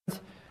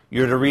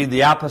You're to read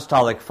the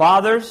Apostolic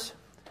Fathers,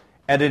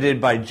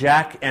 edited by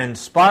Jack N.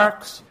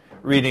 Sparks,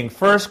 reading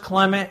 1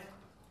 Clement,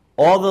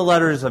 all the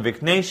letters of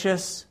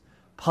Ignatius,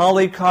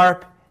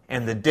 Polycarp,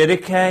 and the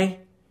Didache.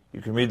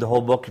 You can read the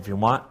whole book if you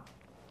want.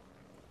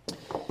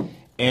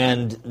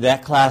 And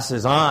that class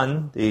is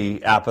on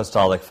the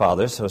Apostolic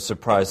Fathers, so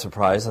surprise,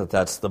 surprise that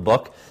that's the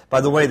book.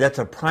 By the way, that's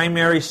a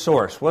primary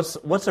source.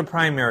 What's a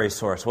primary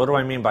source? What do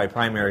I mean by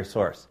primary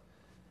source?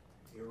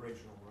 The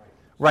original writing.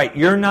 Right,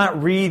 you're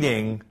not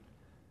reading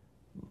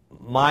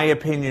my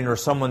opinion or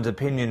someone's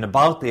opinion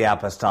about the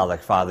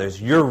Apostolic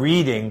Fathers. You're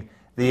reading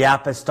the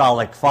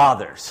Apostolic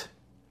Fathers.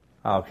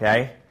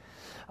 Okay?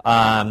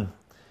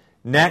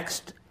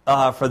 Next,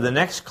 for the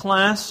next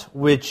class,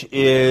 which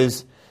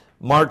is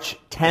March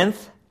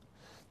 10th,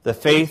 the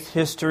Faith,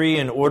 History,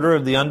 and Order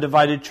of the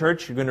Undivided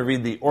Church. You're going to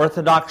read the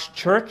Orthodox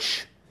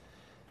Church,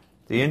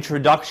 the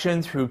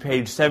introduction through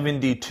page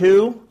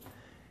 72,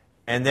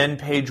 and then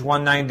page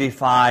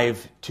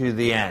 195 to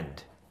the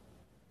end.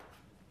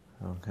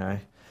 Okay.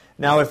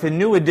 Now, if in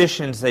new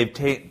editions they've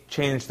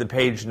changed the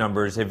page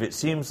numbers, if it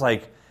seems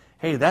like,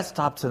 hey, that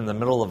stops in the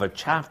middle of a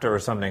chapter or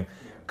something,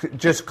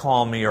 just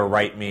call me or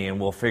write me and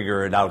we'll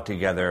figure it out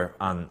together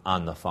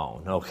on the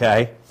phone,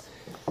 okay?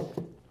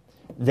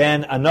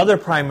 Then another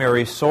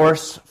primary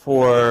source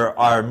for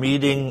our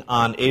meeting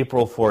on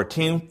April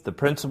 14th, the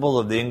principle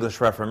of the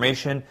English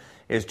Reformation,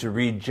 is to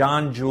read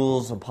John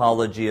Jewell's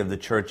Apology of the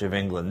Church of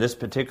England. This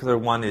particular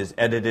one is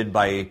edited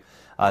by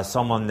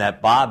someone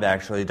that Bob,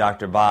 actually,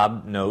 Dr.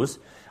 Bob, knows.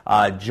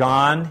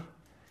 John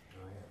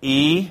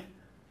E.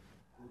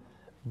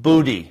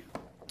 Booty.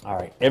 All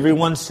right.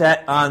 Everyone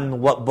set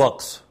on what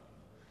books?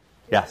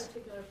 Yes.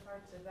 Particular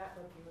parts of that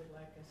book you would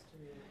like us to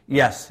read?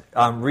 Yes.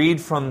 Read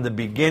from the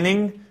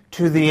beginning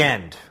to the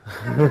end.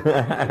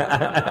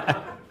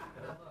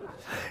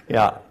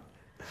 Yeah.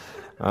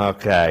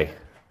 Okay.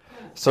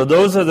 So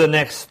those are the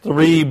next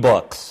three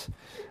books.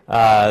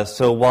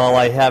 So while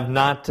I have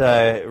not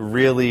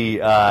really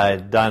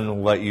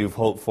done what you've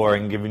hoped for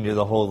and given you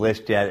the whole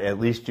list yet, at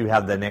least you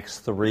have the next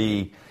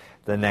three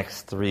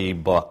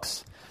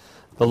books.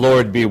 The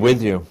Lord be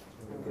with you.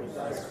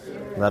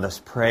 Let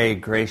us pray.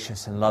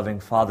 Gracious and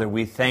loving Father,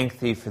 we thank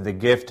Thee for the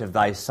gift of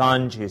Thy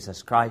Son,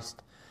 Jesus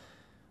Christ,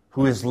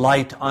 who is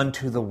light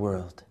unto the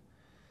world.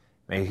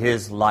 May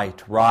His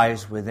light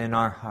rise within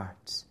our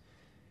hearts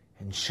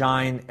and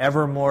shine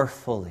ever more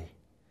fully,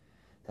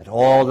 that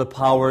all the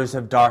powers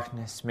of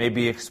darkness may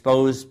be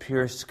exposed,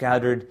 pierced,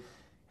 scattered,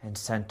 and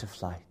sent to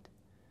flight.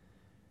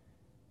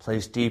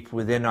 Place deep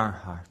within our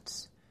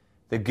hearts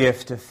the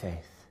gift of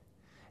faith,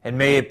 and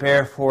may it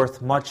bear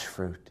forth much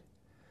fruit.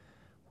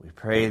 We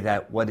pray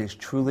that what is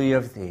truly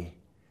of Thee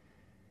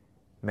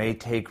may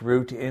take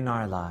root in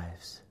our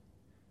lives,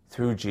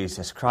 through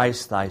Jesus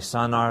Christ, Thy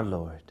Son, our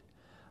Lord.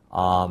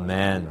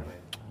 Amen.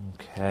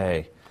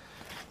 Okay.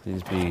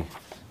 Please be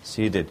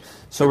seated.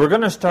 So we're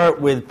going to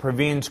start with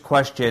Praveen's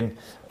question,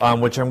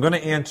 which I'm going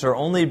to answer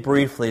only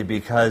briefly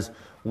because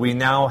we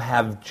now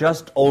have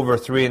just over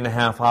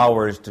 3.5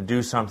 hours to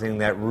do something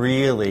that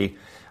really,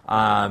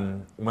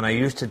 when I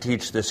used to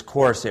teach this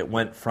course, it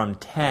went from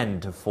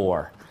 10 to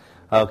 4.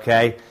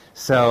 Okay?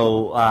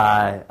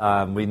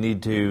 So we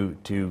need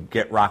to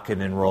get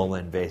rocking and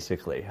rolling,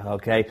 basically.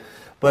 Okay?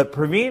 But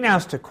Praveen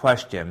asked a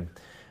question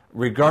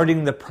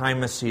regarding the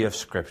primacy of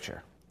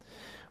Scripture.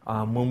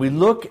 When we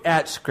look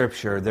at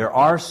Scripture, there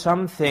are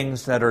some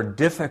things that are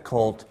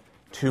difficult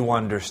to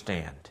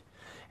understand.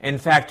 In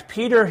fact,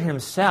 Peter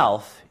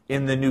himself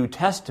in the New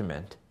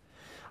Testament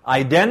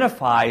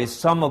identifies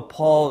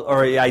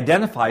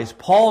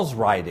Paul's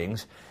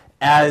writings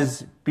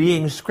as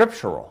being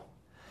scriptural.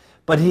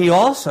 But he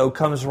also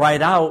comes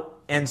right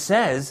out and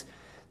says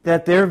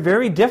that they're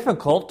very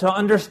difficult to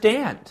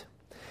understand.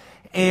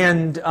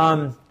 And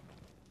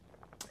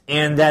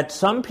that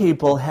some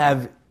people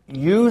have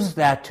used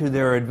that to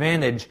their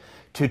advantage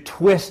to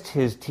twist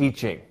his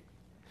teaching.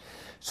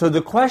 So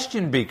the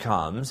question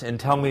becomes, and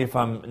tell me if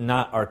I'm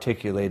not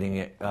articulating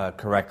it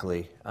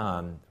correctly,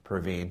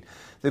 Praveen,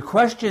 the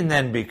question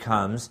then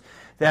becomes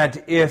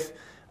that if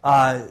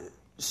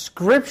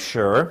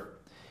Scripture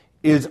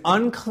is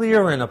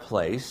unclear in a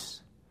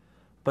place,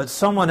 but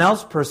someone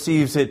else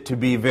perceives it to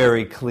be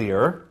very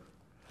clear,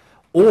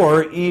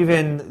 or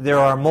even there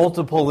are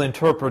multiple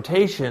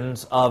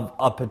interpretations of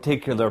a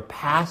particular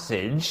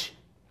passage,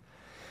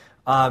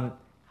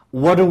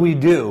 what do we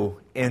do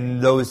in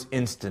those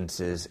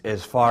instances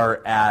as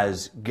far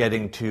as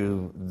getting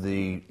to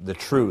the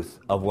truth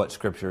of what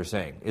Scripture is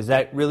saying? Is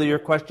that really your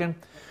question?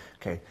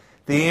 Okay.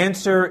 The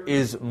answer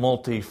is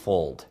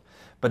multifold,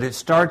 but it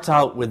starts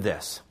out with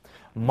this.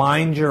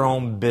 Mind your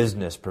own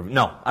business.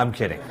 No, I'm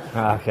kidding.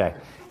 Okay.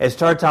 It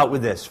starts out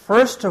with this.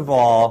 First of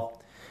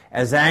all,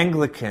 as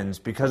Anglicans,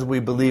 because we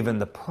believe in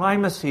the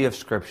primacy of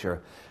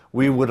Scripture,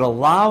 we would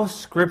allow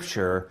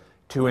Scripture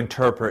to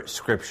interpret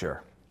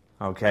Scripture.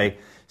 Okay?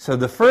 So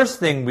the first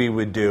thing we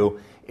would do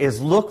is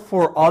look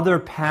for other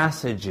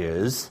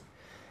passages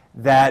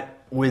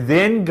that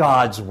within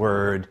God's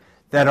Word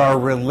that are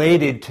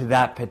related to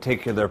that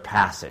particular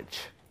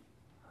passage.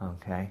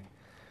 Okay?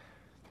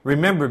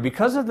 remember,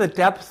 because of the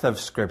depth of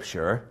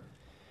Scripture,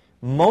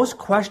 most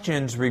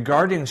questions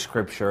regarding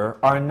Scripture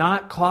are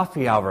not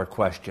coffee hour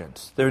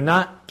questions. They're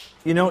not,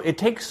 it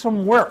takes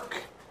some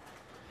work.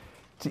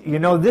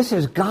 This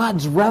is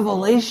God's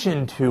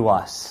revelation to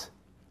us.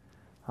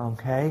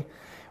 Okay?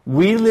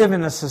 We live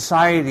in a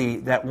society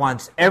that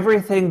wants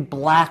everything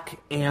black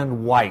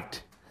and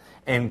white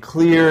and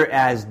clear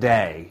as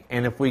day.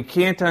 And if we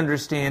can't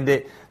understand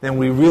it, then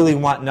we really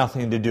want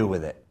nothing to do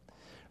with it.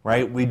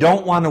 Right? We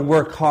don't want to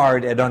work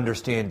hard at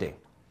understanding.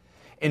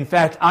 In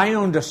fact, I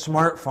owned a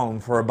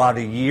smartphone for about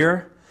a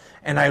year,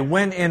 and I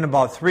went in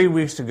about 3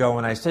 weeks ago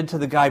and I said to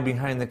the guy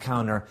behind the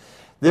counter,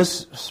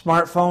 this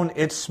smartphone,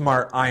 it's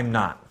smart, I'm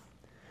not.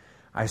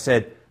 I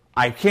said,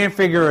 I can't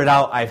figure it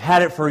out. I've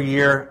had it for a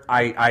year.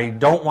 I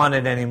don't want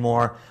it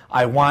anymore.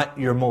 I want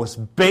your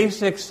most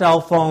basic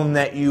cell phone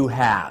that you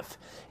have.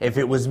 If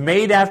it was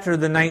made after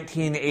the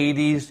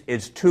 1980s,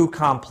 it's too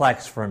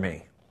complex for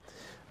me.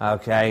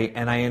 Okay,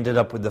 and I ended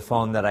up with the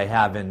phone that I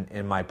have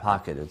in my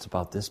pocket. It's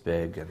about this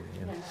big, and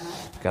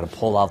got to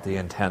pull out the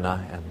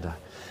antenna.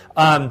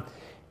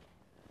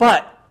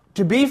 But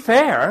to be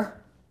fair,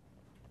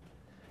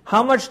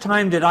 how much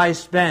time did I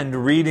spend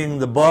reading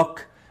the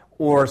book,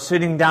 or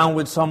sitting down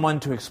with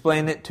someone to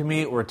explain it to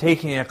me, or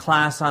taking a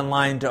class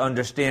online to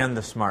understand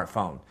the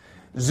smartphone?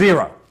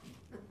 Zero.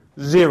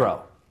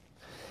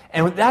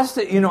 And that's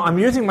I'm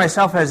using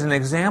myself as an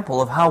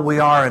example of how we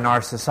are in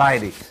our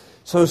society.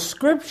 So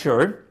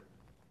Scripture,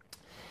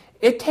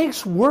 it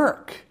takes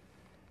work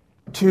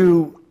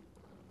to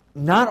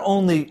not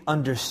only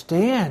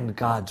understand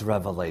God's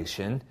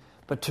revelation,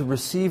 but to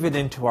receive it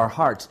into our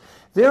hearts.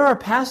 There are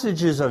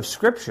passages of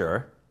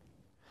Scripture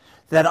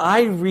that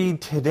I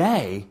read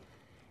today,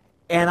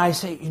 and I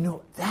say,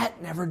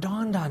 that never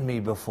dawned on me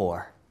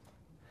before.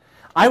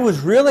 I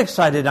was real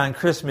excited on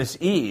Christmas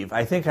Eve.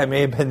 I think I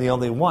may have been the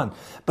only one.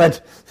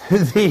 But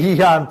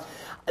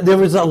there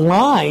was a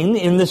line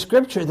in the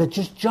Scripture that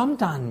just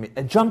jumped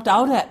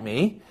out at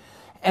me,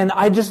 and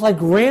I just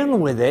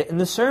ran with it in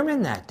the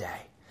sermon that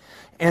day.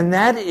 And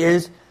that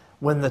is,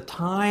 when the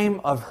time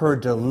of her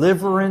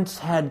deliverance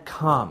had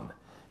come,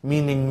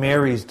 meaning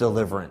Mary's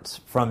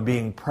deliverance from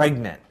being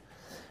pregnant.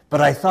 But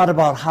I thought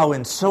about how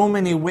in so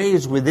many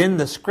ways within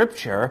the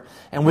Scripture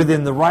and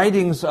within the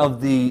writings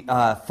of the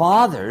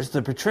fathers,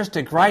 the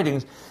patristic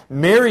writings,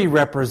 Mary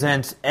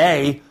represents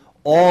A,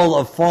 all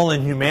of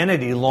fallen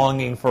humanity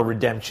longing for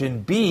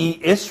redemption, B,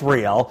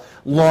 Israel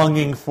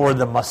longing for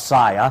the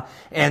Messiah,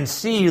 and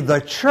C,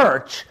 the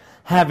church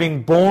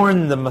having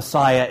borne the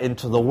Messiah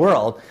into the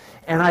world.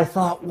 And I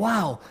thought,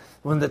 wow,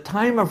 when the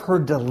time of her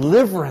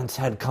deliverance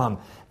had come,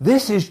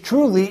 this is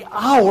truly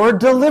our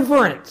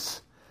deliverance.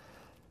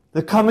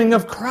 The coming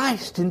of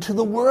Christ into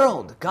the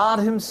world, God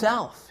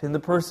Himself in the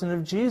person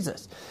of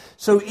Jesus.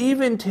 So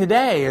even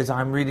today, as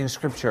I'm reading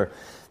Scripture,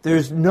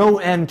 there's no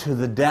end to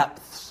the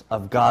depths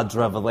of God's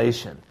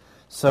revelation.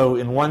 So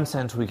in one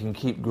sense, we can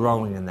keep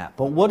growing in that.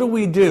 But what do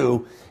we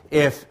do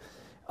if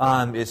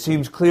it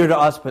seems clear to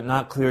us but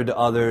not clear to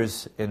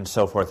others, and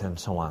so forth and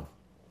so on?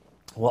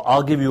 Well,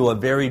 I'll give you a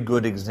very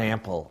good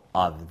example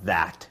of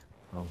that.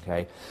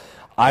 Okay.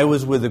 I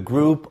was with a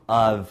group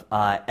of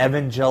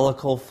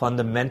evangelical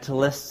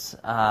fundamentalists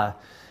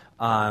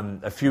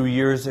a few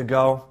years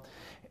ago,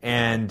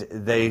 and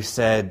they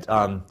said,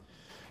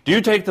 do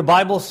you take the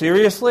Bible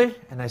seriously?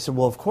 And I said,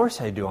 well, of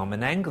course I do. I'm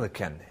an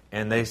Anglican.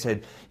 And they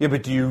said, yeah,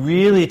 but do you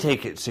really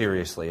take it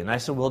seriously? And I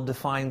said, well,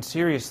 define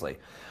seriously.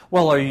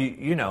 Well, are you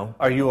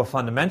a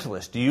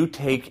fundamentalist? Do you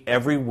take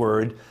every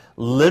word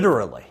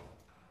literally?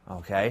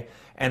 Okay?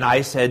 And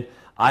I said,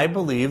 I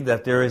believe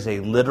that there is a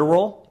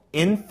literal,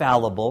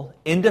 infallible,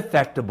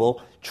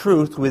 indefectible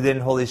truth within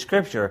Holy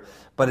Scripture,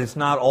 but it's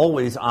not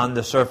always on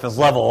the surface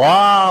level.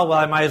 Well,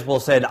 I might as well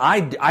said,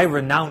 I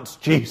renounce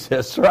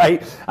Jesus,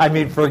 right? I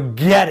mean,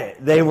 forget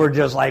it. They were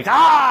just like,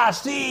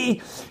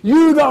 see,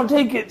 you don't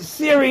take it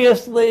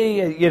seriously,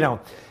 And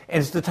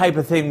it's the type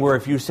of thing where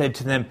if you said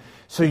to them,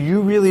 so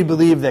you really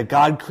believe that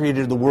God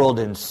created the world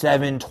in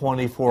 7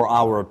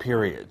 24-hour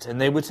periods? And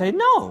they would say,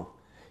 no,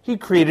 He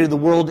created the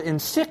world in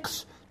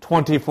 6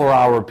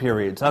 24-hour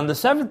periods. On the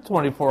 7th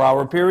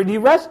 24-hour period, He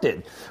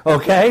rested.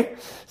 Okay?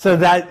 So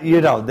that,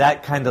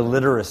 that kind of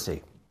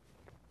literacy.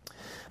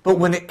 But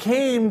when it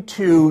came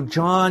to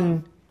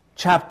John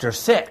chapter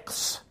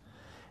 6,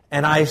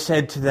 and I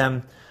said to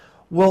them,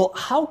 well,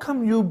 how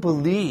come you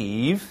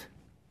believe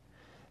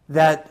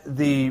that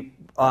the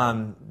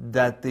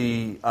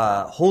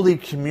Holy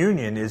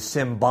Communion is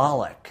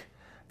symbolic,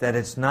 that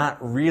it's not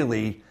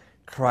really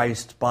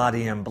Christ's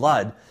body and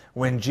blood,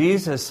 when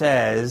Jesus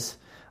says,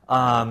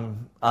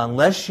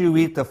 unless you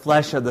eat the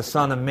flesh of the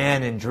Son of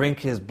Man and drink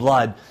His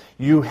blood,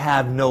 you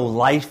have no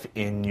life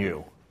in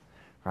you,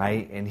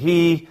 right? And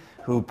he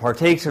who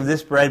partakes of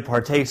this bread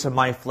partakes of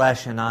my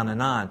flesh, and on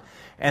and on.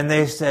 And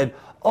they said,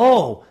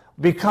 oh,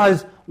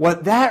 because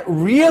what that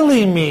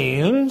really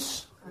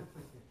means,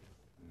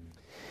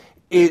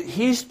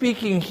 He's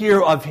speaking here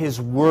of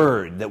His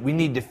Word, that we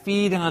need to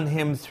feed on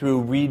Him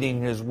through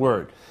reading His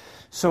Word.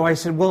 So I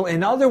said, well,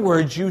 in other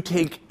words, you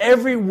take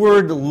every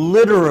word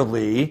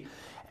literally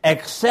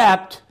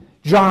except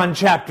John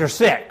chapter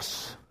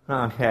 6.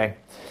 Okay.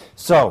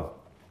 So,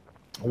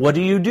 what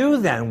do you do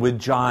then with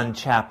John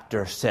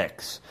chapter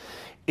 6?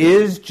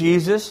 Is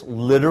Jesus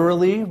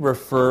literally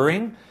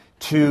referring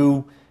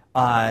to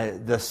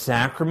the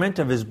sacrament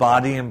of his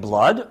body and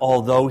blood,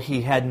 although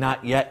he had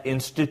not yet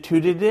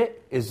instituted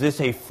it? Is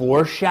this a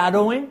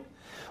foreshadowing?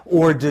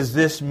 Or does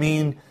this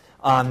mean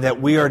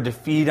that we are to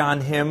feed on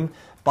him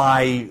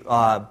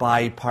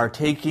by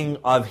partaking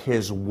of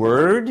his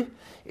word?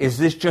 Is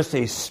this just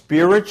a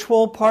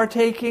spiritual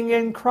partaking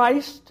in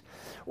Christ?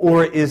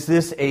 Or is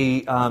this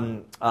a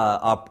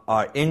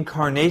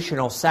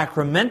incarnational,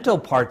 sacramental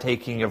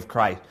partaking of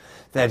Christ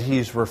that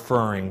he's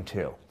referring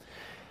to?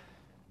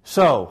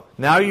 So,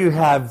 now you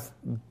have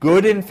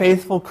good and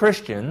faithful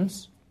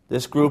Christians.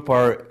 This group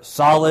are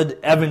solid,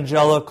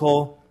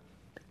 evangelical,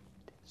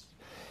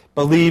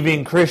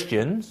 believing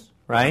Christians,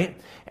 right?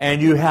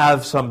 And you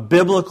have some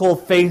biblical,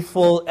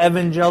 faithful,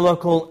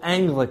 evangelical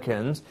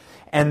Anglicans,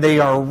 and they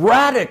are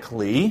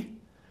radically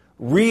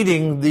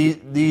reading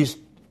this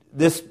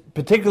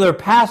particular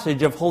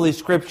passage of Holy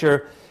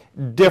Scripture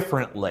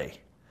differently.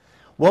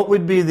 What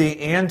would be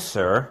the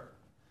answer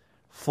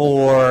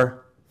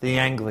for the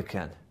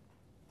Anglican?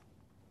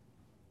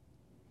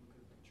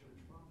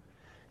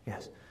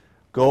 Yes.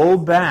 Go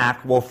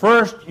back. Well,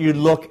 first you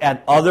look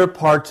at other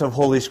parts of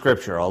Holy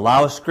Scripture.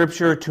 Allow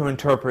Scripture to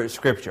interpret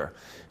Scripture.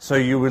 So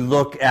you would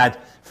look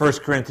at 1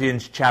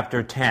 Corinthians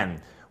chapter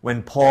 10,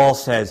 when Paul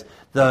says,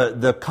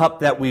 the cup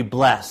that we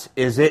bless,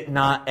 is it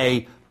not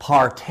a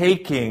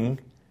partaking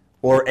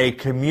or a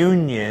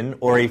communion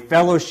or a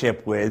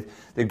fellowship with,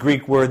 the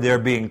Greek word there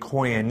being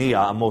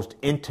koinonia, a most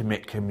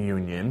intimate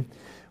communion,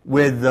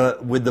 with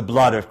the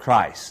blood of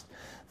Christ?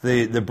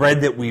 The bread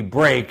that we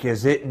break,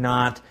 is it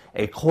not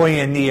a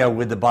koinonia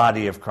with the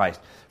body of Christ?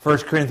 1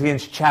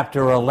 Corinthians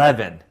chapter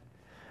 11,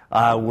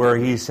 where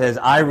he says,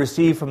 I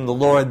received from the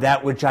Lord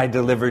that which I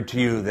delivered to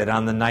you, that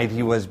on the night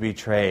he was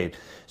betrayed.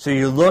 So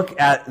you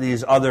look at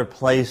these other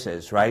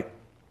places, right?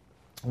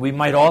 We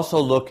might also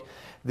look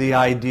the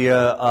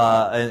idea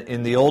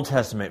in the Old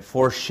Testament,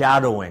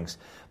 foreshadowings.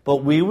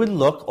 But we would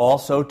look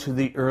also to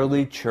the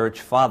early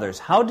church fathers.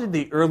 How did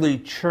the early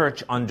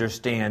church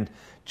understand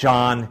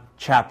John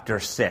chapter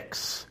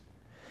 6?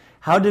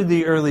 How did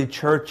the early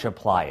church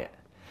apply it?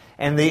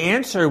 And the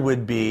answer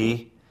would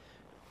be,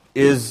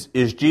 is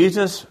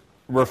Jesus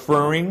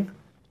referring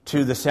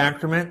to the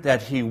sacrament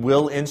that he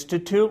will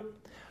institute?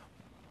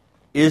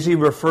 Is he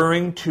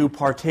referring to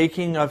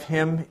partaking of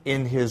him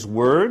in his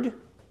word?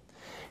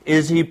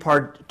 Is he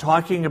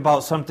talking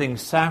about something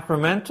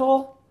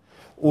sacramental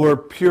or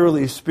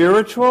purely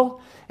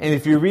spiritual? And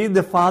if you read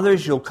the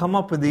Fathers, you'll come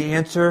up with the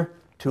answer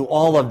to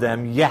all of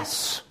them,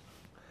 yes.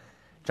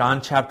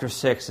 John chapter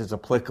 6 is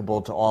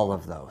applicable to all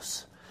of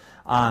those.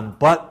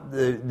 But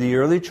the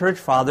early church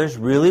fathers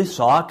really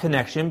saw a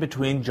connection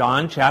between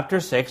John chapter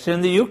 6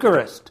 and the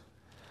Eucharist.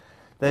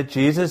 That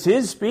Jesus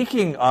is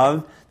speaking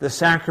of the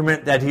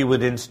sacrament that he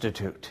would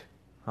institute.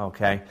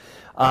 Okay?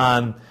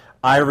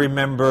 I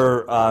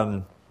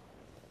remember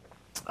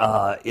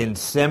in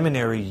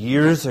seminary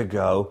years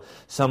ago,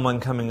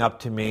 someone coming up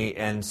to me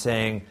and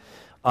saying,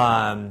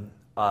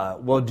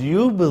 well, do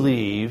you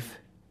believe,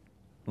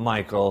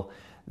 Michael,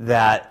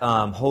 that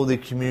Holy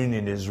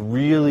Communion is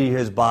really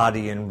his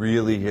body and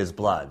really his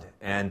blood?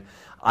 And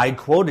I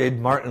quoted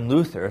Martin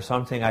Luther,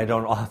 something I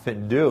don't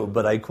often do,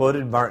 but I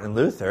quoted Martin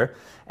Luther,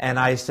 and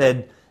I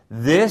said,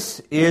 this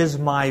is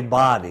my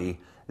body,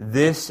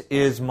 this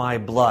is my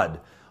blood.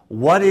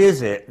 What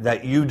is it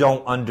that you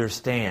don't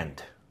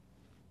understand?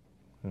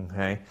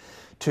 Okay.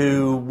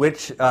 To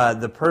which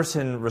the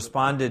person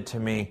responded to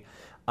me,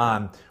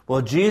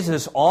 well,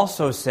 Jesus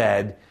also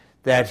said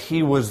that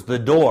he was the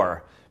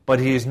door, but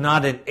he's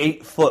not an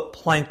 8-foot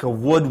plank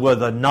of wood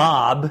with a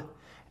knob.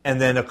 And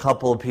then a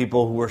couple of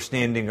people who were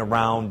standing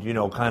around,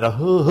 kind of,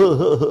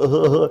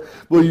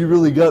 well, you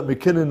really got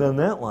McKinnon on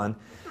that one.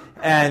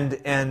 And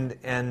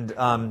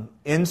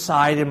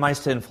inside in my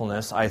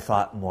sinfulness, I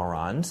thought,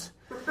 morons.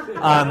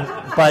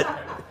 But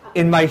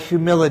in my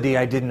humility,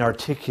 I didn't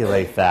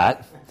articulate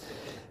that.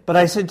 But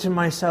I said to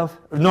myself,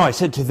 no, I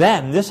said to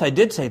them, this I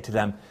did say to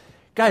them,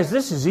 guys,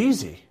 this is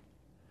easy.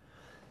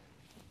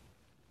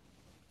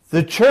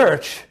 The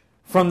church,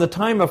 from the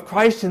time of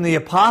Christ and the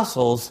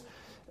apostles,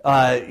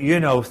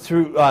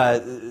 through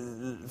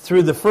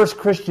the first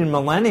Christian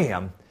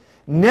millennium,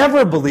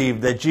 never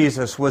believed that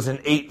Jesus was an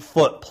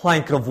 8-foot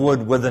plank of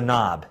wood with a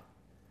knob.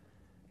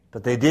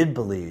 But they did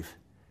believe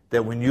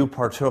that when you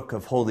partook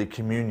of Holy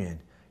Communion,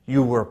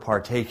 you were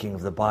partaking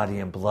of the body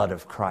and blood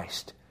of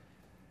Christ.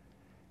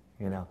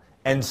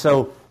 And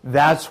so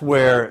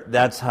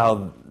that's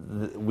how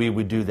we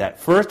would do that.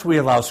 First, we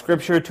allow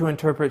Scripture to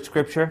interpret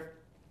Scripture.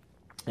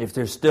 If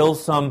there's still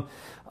some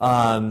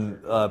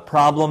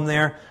problem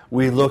there,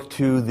 we look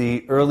to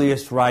the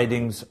earliest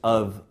writings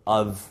of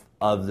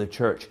the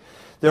church.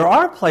 There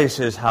are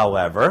places,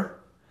 however,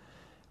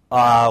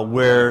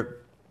 where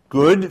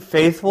good,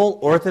 faithful,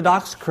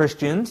 Orthodox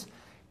Christians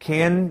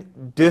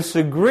can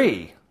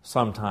disagree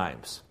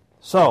sometimes.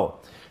 So,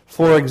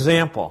 for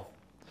example,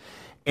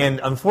 and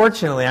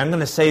unfortunately, I'm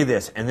going to say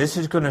this, and this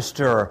is going to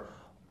stir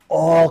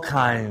all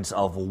kinds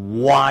of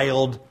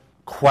wild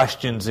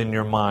questions in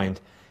your mind,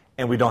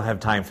 and we don't have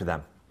time for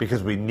them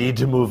because we need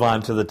to move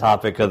on to the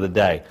topic of the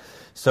day.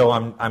 So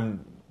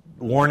I'm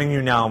warning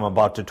you now, I'm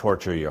about to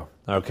torture you,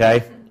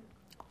 okay?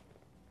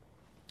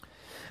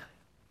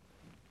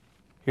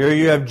 Here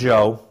you have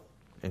Joe,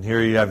 and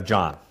here you have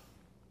John,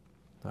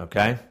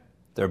 okay?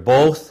 They're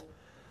both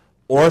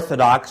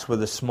Orthodox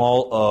with a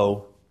small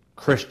o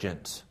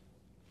Christians,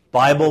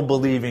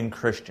 Bible-believing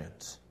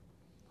Christians,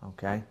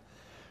 okay?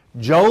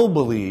 Joe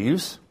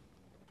believes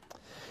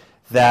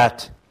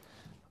that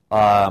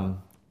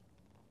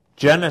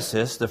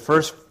Genesis, the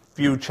first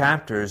few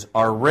chapters,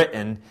 are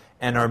written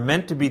and are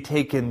meant to be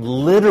taken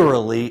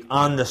literally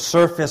on the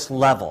surface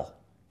level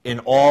in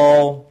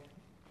all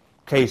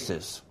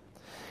cases.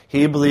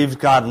 He believes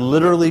God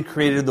literally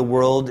created the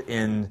world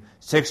in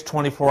 6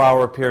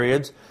 24-hour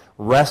periods,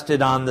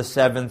 rested on the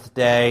seventh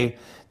day,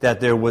 that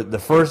there was the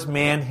first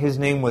man, his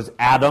name was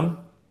Adam,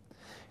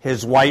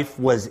 his wife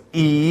was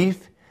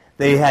Eve,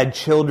 they had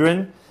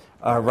children,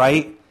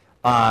 right?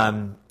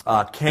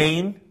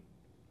 Cain,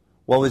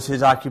 what was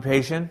his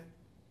occupation?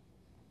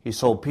 He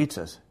sold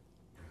pizzas.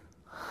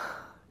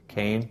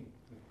 Cain.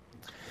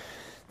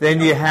 Then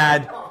you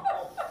had,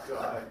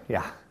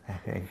 yeah,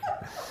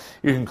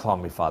 you can call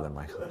me Father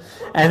Michael.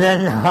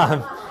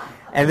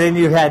 And then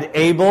you had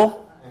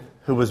Abel,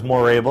 who was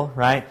more able,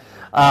 right?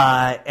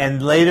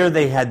 And later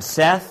they had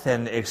Seth,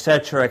 and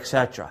etc.,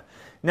 etc.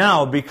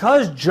 Now,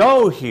 because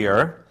Joe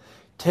here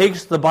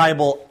takes the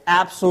Bible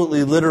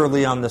absolutely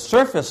literally on the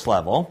surface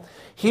level,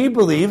 he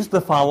believes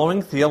the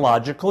following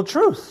theological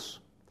truths.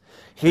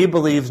 He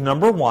believes,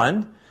 number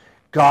one,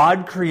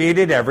 God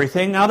created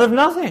everything out of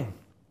nothing.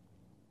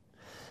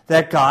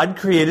 That God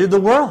created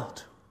the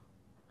world.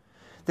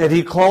 That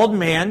he called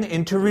man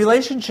into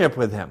relationship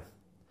with him.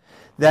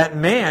 That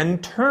man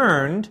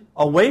turned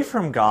away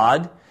from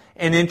God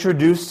and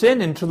introduced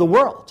sin into the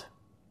world.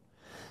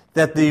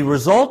 That the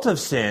result of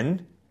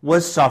sin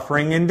was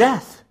suffering and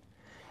death.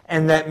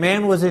 And that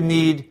man was in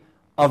need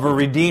of a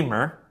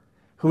Redeemer,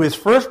 who is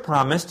first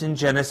promised in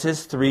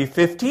Genesis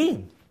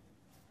 3:15.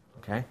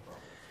 Okay?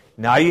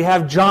 Now you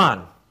have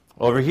John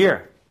over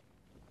here.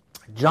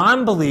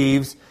 John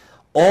believes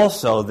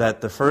also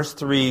that the first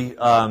three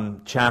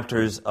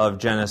chapters of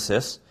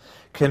Genesis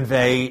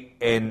convey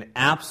an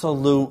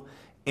absolute,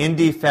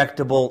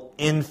 indefectible,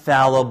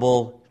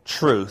 infallible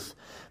truth,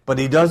 but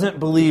he doesn't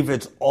believe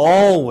it's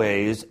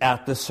always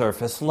at the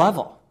surface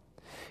level.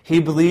 He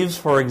believes,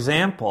 for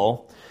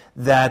example,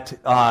 that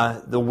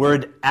the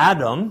word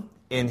Adam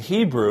in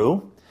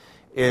Hebrew,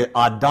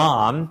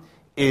 Adam,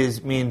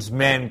 means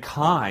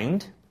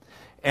mankind,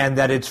 and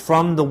that it's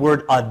from the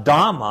word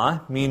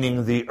Adama,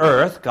 meaning the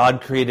earth.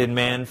 God created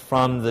man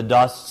from the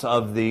dust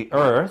of the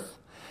earth,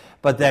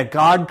 but that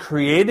God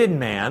created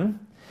man,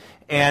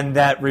 and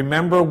that,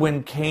 remember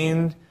when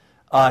Cain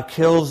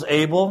kills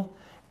Abel,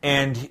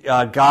 and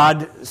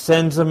God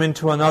sends him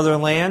into another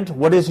land,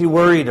 what is he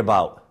worried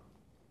about?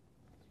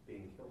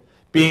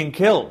 Being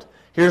killed.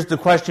 Here's the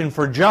question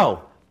for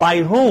Joe.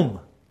 By whom?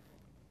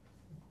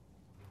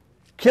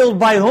 Killed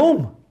by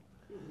whom?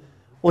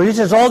 Well, he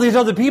says all these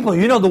other people,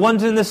 the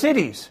ones in the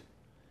cities.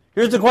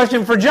 Here's the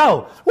question for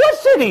Joe. What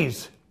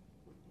cities?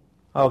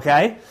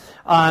 Okay.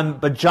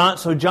 But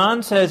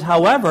John says,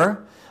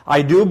 however,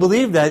 I do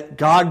believe that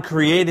God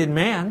created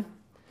man,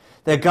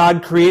 that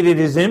God created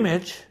his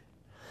image,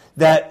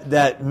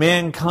 that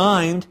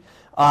mankind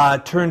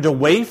turned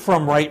away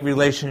from right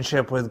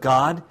relationship with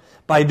God.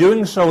 By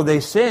doing so,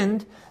 they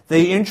sinned.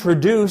 They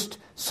introduced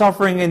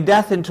suffering and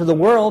death into the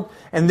world,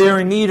 and they're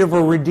in need of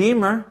a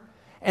Redeemer.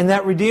 And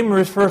that Redeemer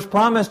is first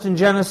promised in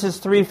Genesis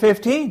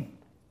 3:15.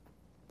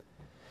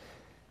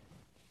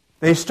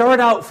 They start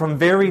out from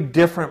very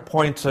different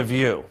points of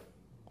view.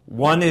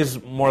 One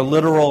is more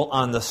literal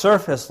on the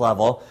surface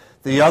level.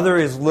 The other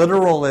is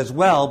literal as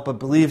well, but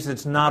believes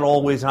it's not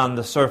always on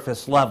the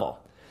surface level.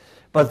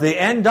 But they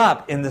end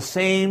up in the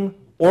same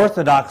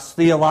orthodox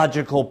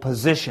theological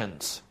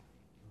positions.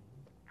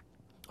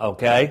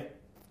 Okay?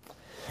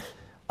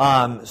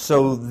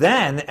 So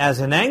then, as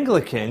an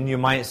Anglican, you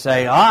might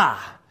say,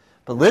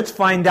 but let's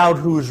find out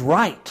who's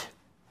right.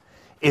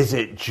 Is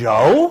it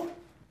Joe?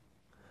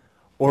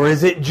 Or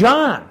is it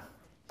John?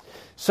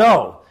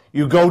 So,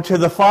 you go to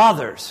the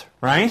fathers,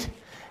 right?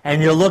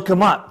 And you look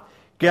them up.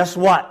 Guess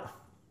what?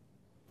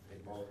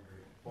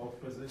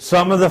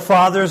 Some of the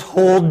fathers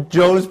hold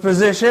Joe's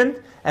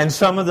position, and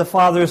some of the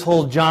fathers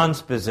hold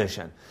John's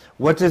position.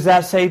 What does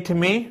that say to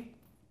me?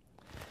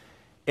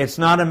 It's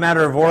not a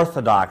matter of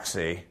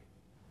orthodoxy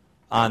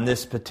on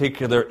this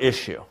particular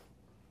issue.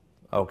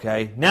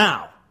 Okay?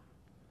 Now,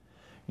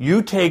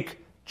 you take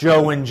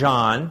Joe and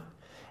John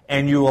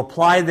and you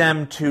apply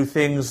them to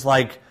things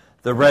like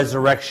the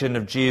resurrection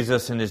of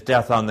Jesus and his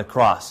death on the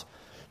cross.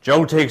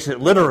 Joe takes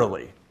it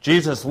literally.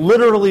 Jesus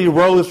literally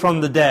rose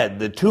from the dead.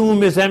 The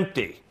tomb is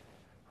empty.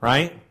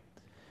 Right?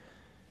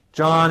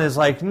 John is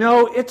like,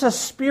 no, it's a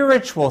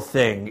spiritual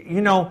thing.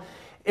 You know,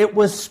 it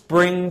was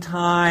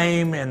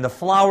springtime and the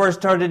flowers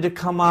started to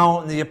come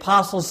out and the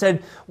apostles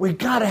said, we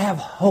got to have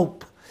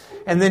hope.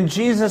 And then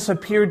Jesus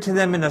appeared to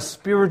them in a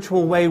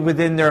spiritual way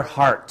within their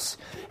hearts.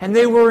 And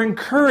they were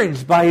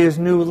encouraged by his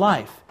new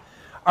life.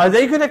 Are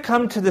they going to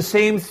come to the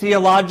same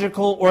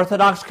theological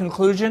orthodox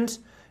conclusions?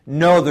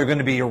 No, they're going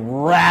to be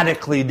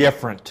radically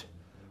different.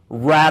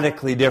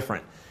 Radically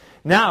different.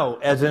 Now,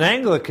 as an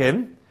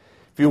Anglican,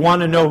 if you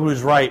want to know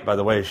who's right, by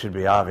the way, it should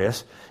be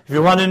obvious. If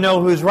you want to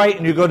know who's right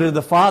and you go to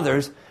the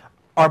fathers,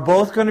 are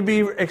both going to be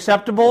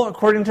acceptable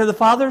according to the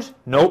fathers?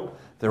 Nope.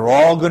 They're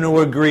all going to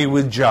agree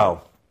with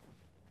Joe.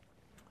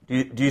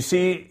 Do you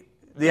see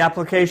the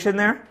application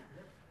there?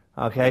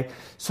 Okay.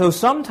 So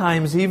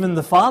sometimes even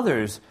the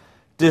fathers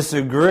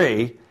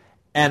disagree,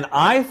 and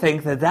I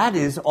think that that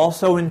is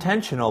also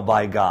intentional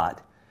by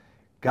God.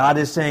 God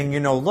is saying,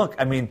 look,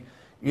 I mean,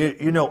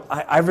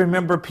 I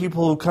remember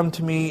people who come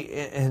to me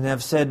and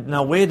have said,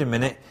 now wait a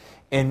minute,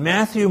 in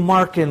Matthew,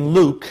 Mark, and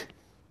Luke,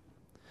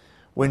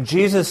 when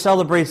Jesus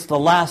celebrates the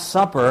Last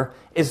Supper,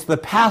 it's the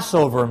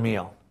Passover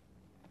meal.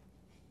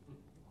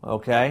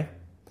 Okay?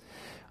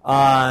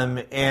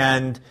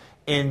 And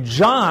in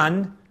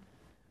John,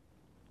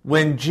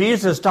 when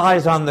Jesus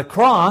dies on the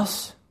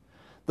cross,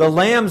 the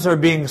lambs are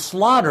being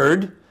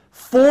slaughtered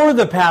for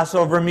the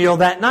Passover meal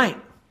that night.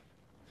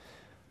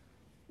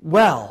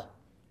 Well,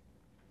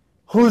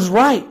 who's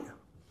right?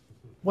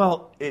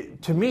 Well,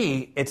 to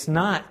me, it's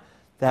not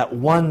that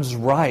one's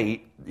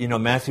right.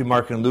 Matthew,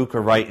 Mark, and Luke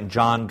are right and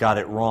John got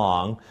it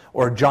wrong.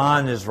 Or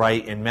John is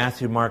right and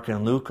Matthew, Mark,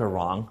 and Luke are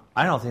wrong.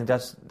 I don't think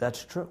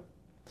that's true.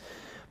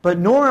 But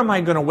nor am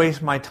I going to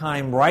waste my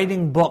time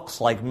writing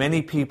books like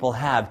many people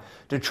have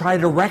to try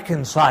to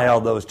reconcile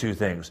those two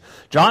things.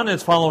 John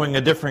is following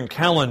a different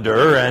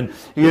calendar, and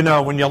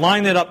when you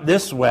line it up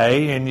this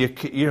way and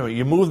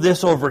you move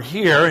this over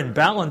here and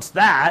balance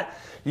that,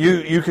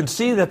 you can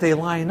see that they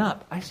line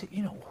up. I say,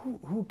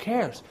 who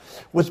cares?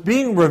 What's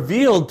being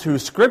revealed through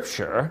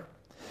Scripture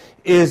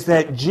is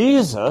that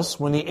Jesus,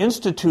 when he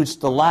institutes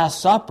the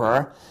Last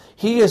Supper,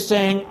 he is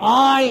saying,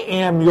 I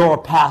am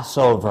your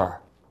Passover.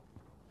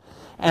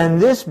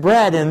 And this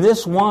bread and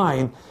this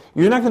wine,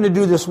 you're not going to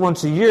do this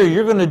once a year.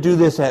 You're going to do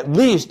this at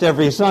least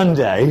every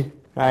Sunday,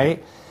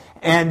 right?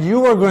 And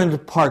you are going to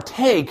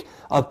partake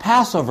of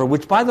Passover,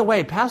 which, by the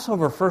way,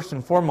 Passover, first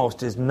and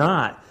foremost, is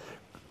not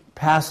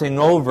passing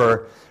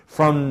over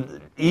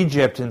from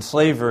Egypt and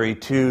slavery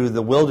to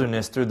the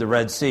wilderness through the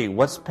Red Sea.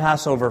 What's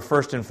Passover,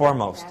 first and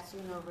foremost?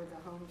 Passing over the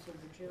homes of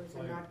the Jews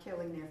and not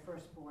killing their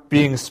firstborn.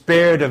 Being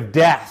spared of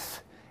death.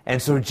 And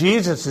so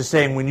Jesus is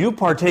saying, when you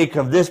partake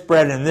of this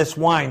bread and this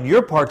wine,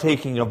 you're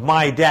partaking of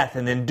my death,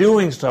 and in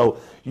doing so,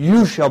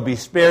 you shall be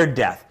spared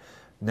death.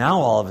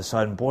 Now, all of a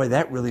sudden, boy,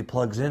 that really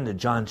plugs into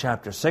John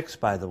chapter 6,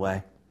 by the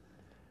way.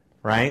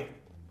 Right?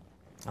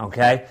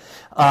 Okay?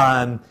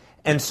 And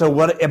so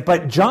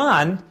but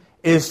John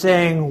is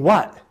saying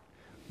what?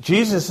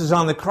 Jesus is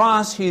on the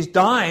cross, he's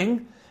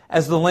dying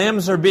as the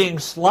lambs are being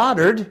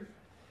slaughtered.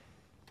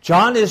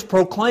 John is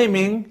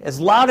proclaiming, as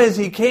loud as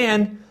he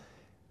can,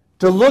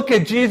 to look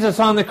at Jesus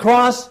on the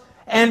cross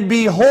and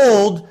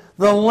behold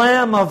the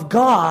Lamb of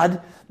God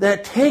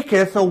that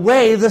taketh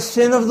away the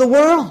sin of the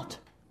world.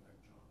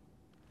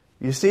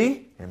 You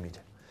see?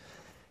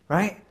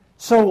 Right?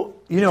 So,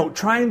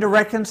 trying to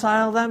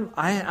reconcile them,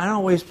 I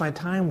don't waste my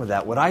time with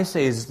that. What I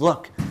say is,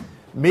 look,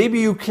 maybe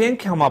you can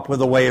come up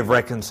with a way of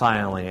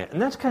reconciling it.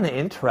 And that's kind of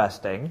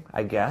interesting,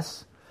 I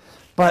guess.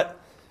 But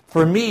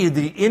for me,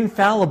 the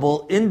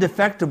infallible,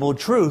 indefectible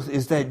truth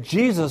is that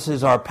Jesus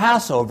is our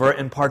Passover,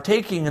 and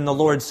partaking in the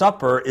Lord's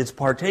Supper is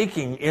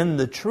partaking in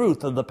the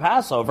truth of the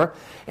Passover,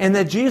 and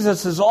that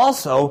Jesus is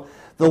also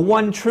the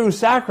one true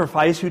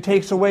sacrifice who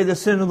takes away the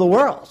sin of the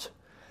world.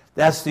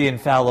 That's the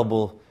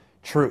infallible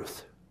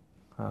truth.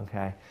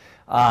 Okay?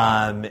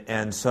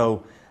 And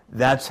so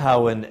that's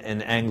how an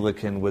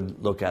Anglican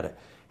would look at it.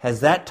 Has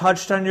that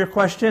touched on your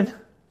question?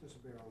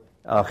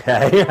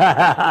 Okay.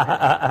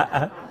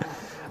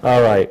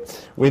 All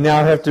right. We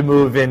now have to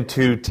move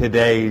into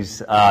today's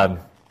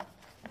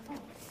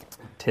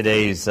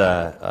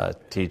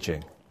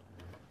teaching.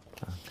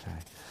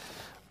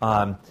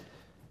 Okay.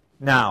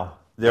 Now,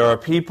 there are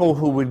people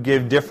who would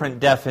give different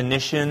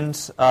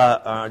definitions.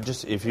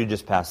 If you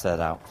just pass that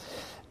out,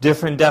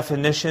 different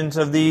definitions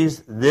of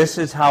these. This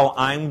is how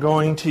I'm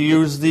going to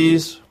use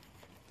these.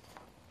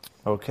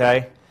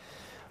 Okay.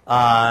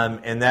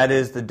 And that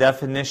is the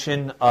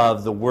definition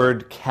of the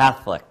word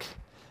Catholic.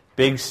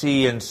 Big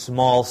C and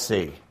small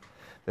c.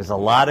 There's a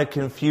lot of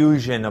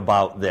confusion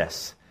about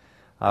this.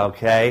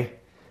 Okay?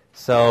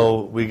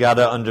 So we got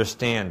to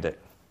understand it.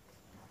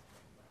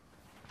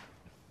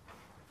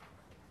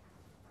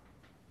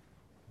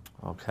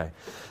 Okay.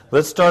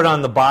 Let's start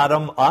on the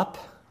bottom up.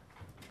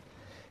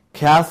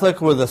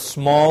 Catholic with a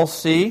small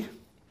c.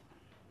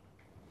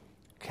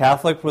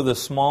 Catholic with a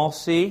small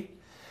c.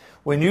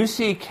 When you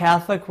see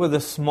Catholic with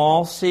a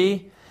small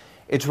c,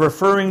 it's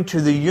referring to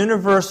the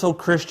universal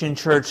Christian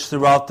church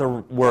throughout the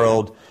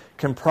world,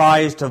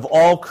 comprised of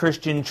all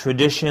Christian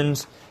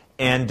traditions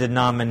and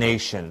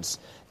denominations.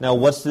 Now,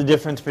 what's the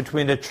difference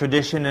between a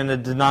tradition and a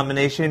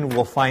denomination?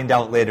 We'll find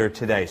out later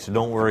today, so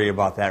don't worry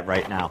about that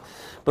right now.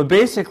 But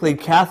basically,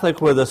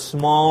 Catholic with a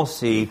small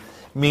c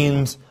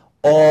means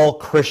all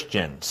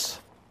Christians,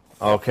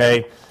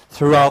 okay,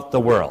 throughout the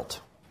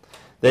world.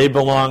 They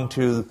belong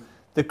to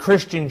the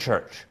Christian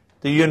church,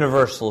 the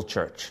universal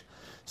church.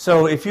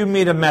 So if you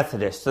meet a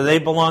Methodist, do they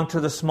belong to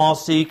the small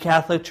c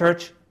Catholic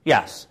Church?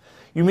 Yes.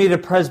 You meet a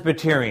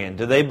Presbyterian,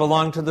 do they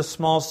belong to the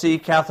small c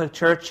Catholic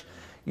Church?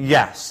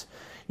 Yes.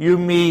 You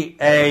meet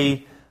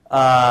a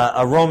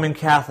Roman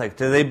Catholic,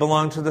 do they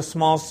belong to the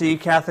small c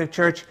Catholic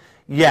Church?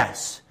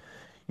 Yes.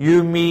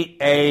 You meet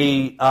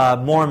a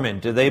Mormon,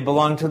 do they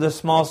belong to the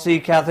small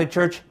c Catholic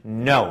Church?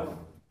 No.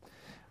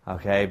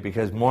 Okay,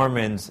 because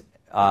Mormons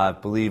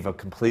believe a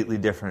completely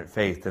different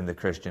faith than the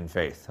Christian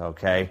faith,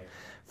 okay?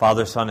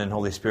 Father, Son, and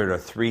Holy Spirit are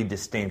three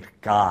distinct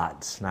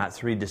gods, not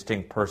three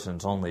distinct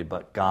persons only,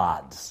 but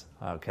gods,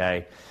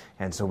 okay?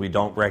 And so we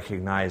don't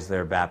recognize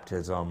their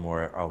baptism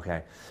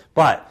okay.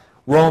 But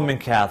Roman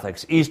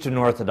Catholics, Eastern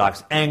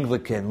Orthodox,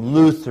 Anglican,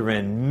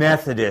 Lutheran,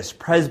 Methodist,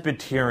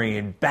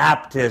 Presbyterian,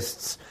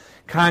 Baptists,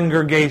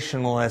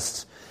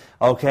 Congregationalists,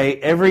 okay,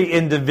 every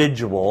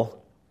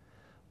individual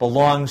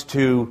belongs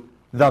to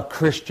the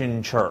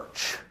Christian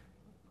church,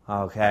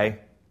 okay,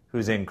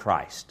 who's in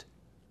Christ,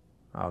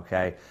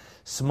 okay?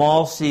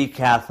 Small c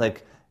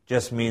Catholic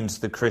just means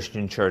the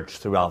Christian church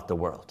throughout the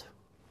world.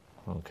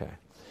 Okay.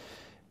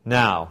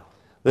 Now,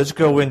 let's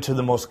go into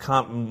the most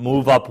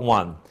move up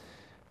one.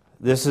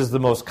 This is the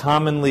most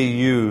commonly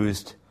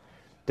used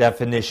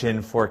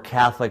definition for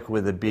Catholic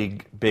with a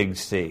big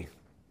C.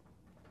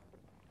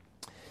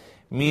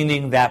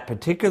 Meaning that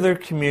particular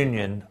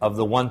communion of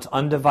the once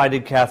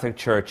undivided Catholic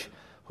Church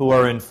who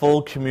are in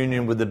full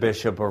communion with the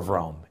Bishop of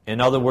Rome.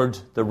 In other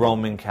words, the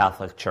Roman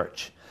Catholic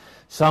Church.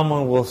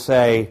 Someone will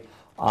say,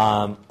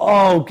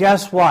 oh,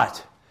 guess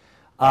what?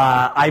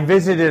 I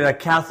visited a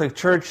Catholic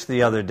church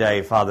the other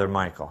day, Father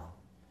Michael.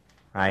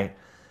 Right?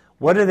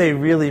 What do they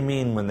really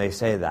mean when they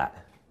say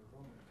that?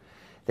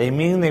 They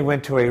mean they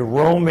went to a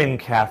Roman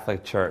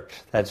Catholic church.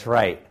 That's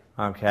right.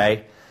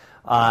 Okay?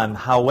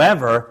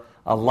 However,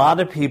 a lot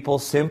of people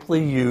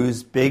simply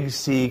use big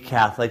C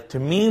Catholic to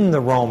mean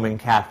the Roman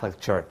Catholic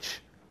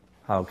Church.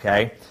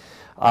 Okay?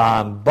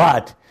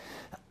 But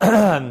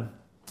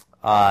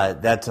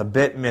that's a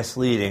bit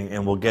misleading,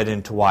 and we'll get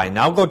into why.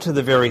 Now go to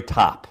the very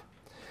top.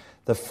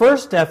 The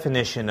first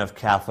definition of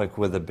Catholic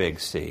with a big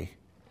C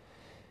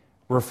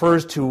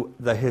refers to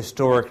the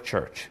historic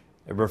church.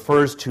 It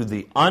refers to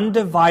the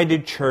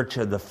undivided church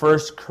of the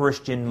first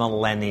Christian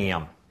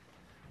millennium.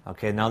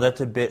 Okay, now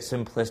that's a bit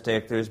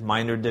simplistic. There's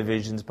minor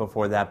divisions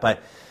before that,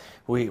 but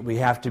we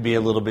have to be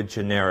a little bit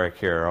generic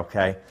here,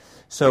 okay?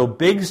 So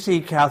big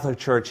C Catholic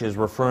Church is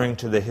referring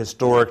to the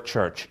historic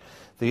church,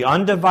 the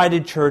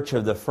undivided church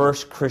of the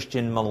first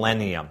Christian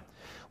millennium.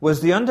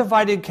 Was the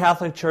undivided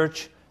Catholic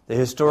Church, the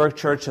historic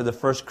church of the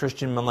first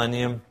Christian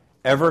millennium,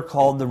 ever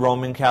called the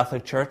Roman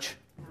Catholic Church?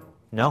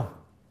 No.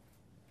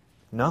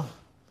 No.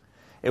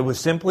 It was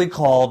simply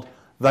called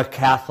the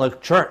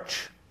Catholic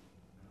Church.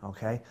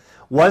 Okay?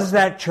 Was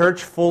that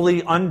church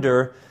fully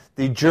under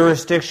the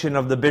jurisdiction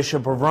of the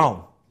Bishop of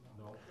Rome?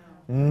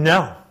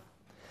 No.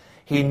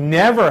 He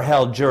never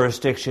held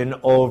jurisdiction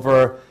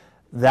over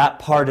that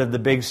part of the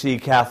Big C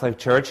Catholic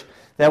Church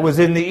that was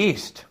in the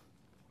East.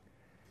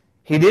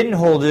 He didn't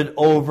hold it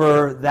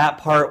over that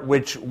part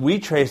which we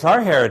trace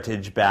our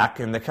heritage back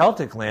in the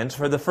Celtic lands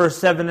for the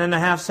first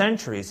 7.5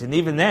 centuries. And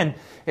even then,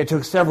 it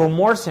took several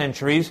more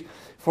centuries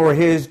for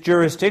his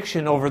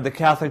jurisdiction over the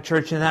Catholic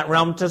Church in that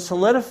realm to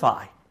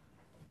solidify.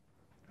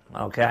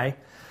 Okay?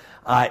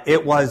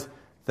 It was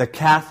the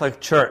Catholic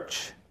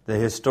Church, the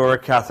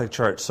historic Catholic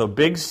Church. So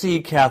Big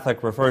C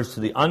Catholic refers to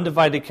the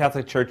undivided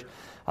Catholic Church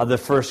of the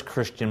first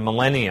Christian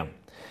millennium.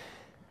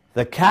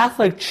 The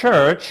Catholic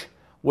Church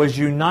was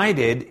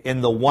united in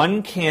the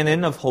one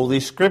canon of Holy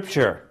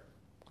Scripture.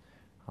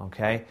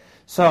 Okay?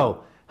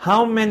 So,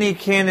 how many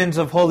canons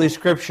of Holy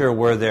Scripture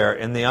were there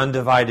in the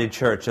undivided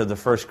church of the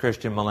first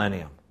Christian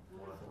millennium?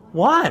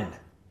 One,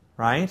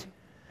 right?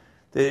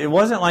 It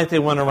wasn't like they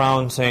went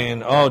around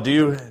saying, oh,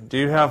 do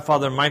you have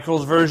Father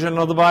Michael's version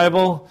of the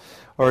Bible?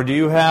 Or do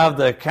you have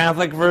the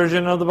Catholic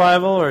version of the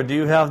Bible? Or do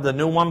you have the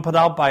new one put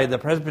out by the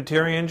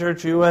Presbyterian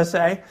Church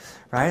USA?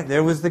 Right?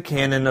 There was the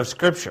canon of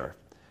Scripture,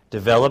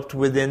 developed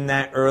within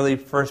that early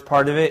first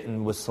part of it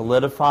and was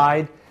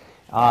solidified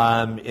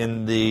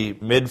in the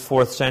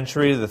mid-4th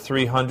century, the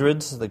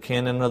 300s, the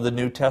canon of the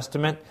New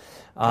Testament.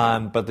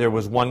 But there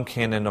was one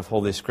canon of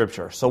Holy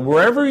Scripture. So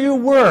wherever you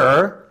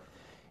were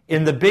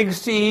in the Big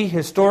C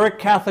historic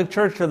Catholic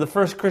Church of the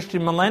first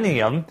Christian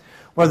millennium,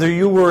 whether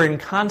you were in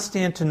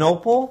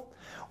Constantinople,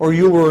 or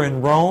you were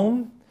in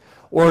Rome,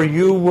 or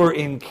you were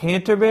in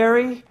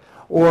Canterbury,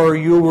 or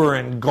you were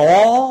in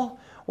Gaul,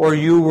 or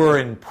you were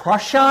in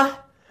Prussia,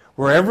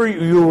 wherever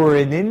you were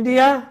in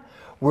India,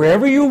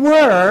 wherever you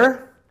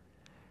were,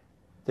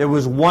 there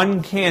was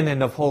one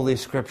canon of Holy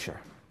Scripture.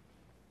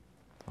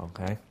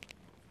 Okay?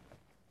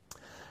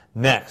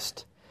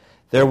 Next,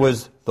 There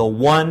was the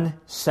one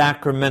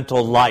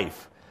sacramental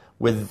life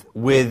with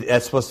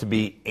that's supposed to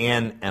be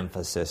an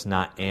emphasis,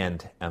 not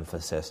and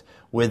emphasis,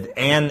 with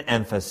an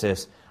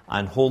emphasis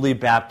on holy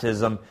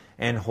baptism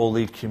and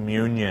holy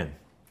communion.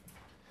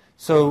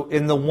 So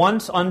in the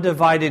once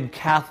undivided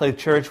Catholic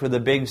Church with a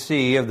big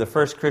C of the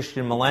first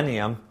Christian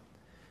millennium,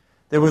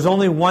 there was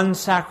only one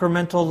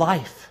sacramental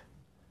life.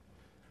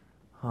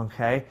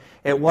 Okay?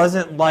 It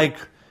wasn't like,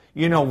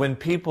 when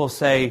people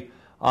say,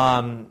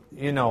 how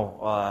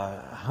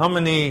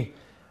many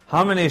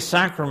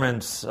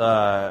sacraments,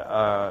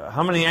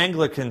 how many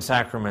Anglican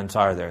sacraments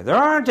are there? There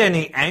aren't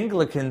any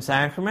Anglican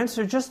sacraments.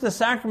 They're just the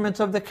sacraments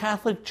of the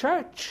Catholic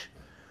Church,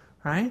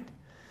 right?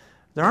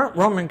 There aren't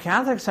Roman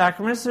Catholic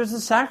sacraments. There's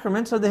the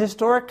sacraments of the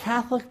historic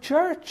Catholic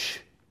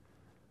Church,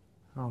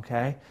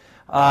 okay?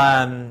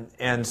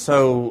 And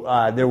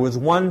so there was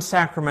one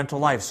sacramental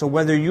life. So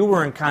whether you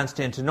were in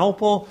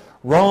Constantinople,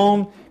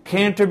 Rome,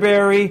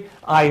 Canterbury,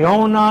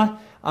 Iona,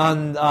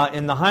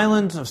 in the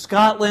Highlands of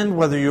Scotland,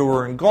 whether you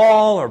were in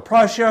Gaul or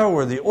Prussia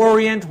or the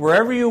Orient,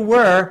 wherever you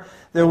were,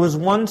 there was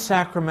one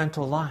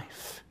sacramental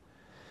life.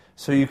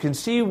 So you can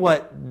see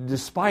what,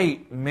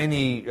 despite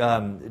many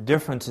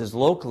differences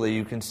locally,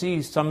 you can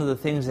see some of the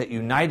things that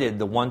united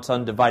the once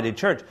undivided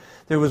church.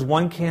 There was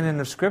one canon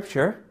of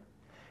Scripture,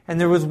 and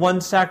there was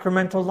one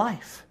sacramental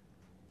life.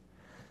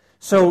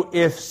 So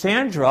if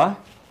Sandra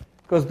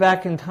goes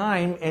back in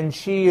time and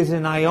she is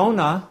in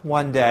Iona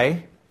one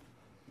day,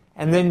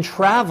 and then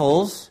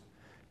travels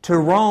to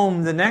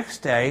Rome the next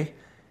day,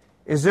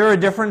 is there a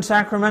different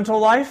sacramental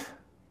life?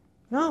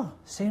 No,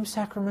 same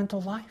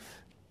sacramental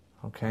life.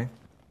 Okay?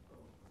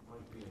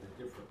 Might be in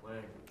a different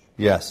language.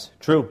 Yes,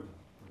 true.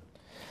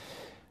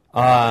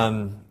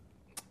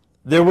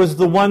 There was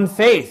the one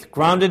faith,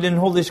 grounded in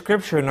Holy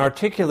Scripture and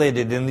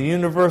articulated in the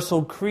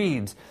universal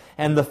creeds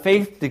and the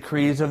faith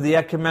decrees of the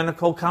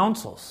ecumenical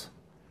councils.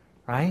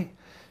 Right?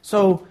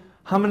 So,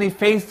 how many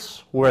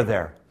faiths were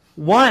there?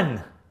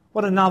 One.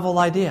 What a novel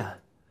idea.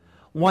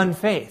 One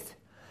faith.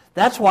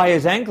 That's why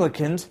as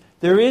Anglicans,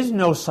 there is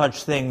no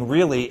such thing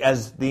really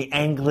as the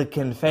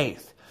Anglican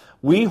faith.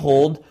 We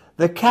hold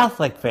the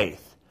Catholic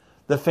faith,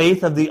 the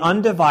faith of the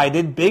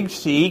undivided, big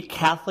C,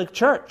 Catholic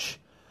Church.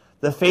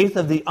 The faith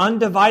of the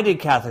undivided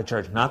Catholic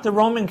Church, not the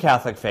Roman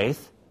Catholic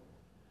faith,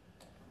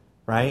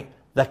 right?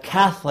 The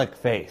Catholic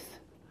faith.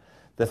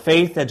 The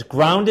faith that's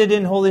grounded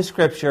in Holy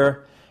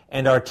Scripture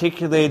and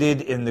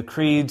articulated in the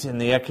creeds and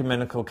the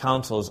ecumenical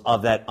councils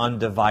of that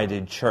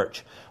undivided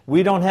church.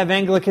 We don't have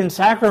Anglican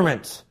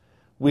sacraments.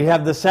 We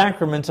have the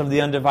sacraments of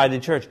the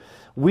undivided church.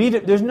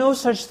 There's no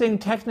such thing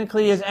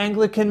technically as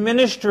Anglican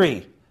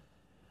ministry.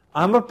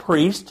 I'm a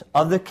priest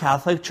of the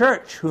Catholic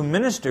Church who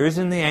ministers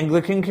in the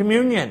Anglican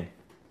communion.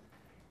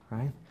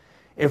 Right?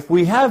 If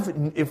we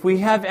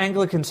have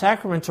Anglican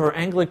sacraments or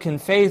Anglican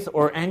faith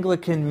or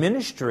Anglican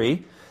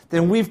ministry,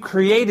 then we've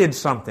created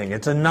something.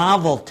 It's a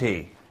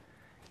novelty.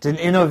 It's an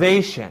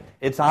innovation.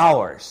 It's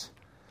ours.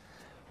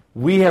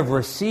 We have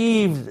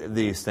received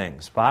these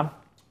things. Bob?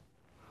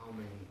 How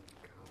many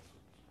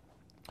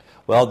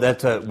councils? Well,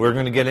 we're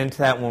going to get into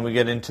that when we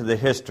get into the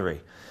history.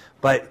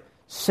 But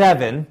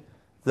 7,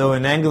 though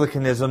in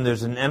Anglicanism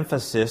there's an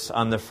emphasis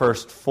on the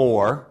first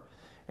 4,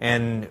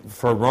 and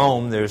for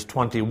Rome there's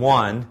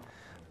 21,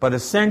 but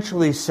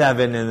essentially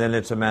 7, and then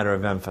it's a matter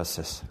of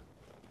emphasis.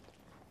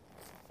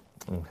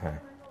 Okay.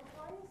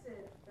 Why is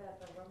it that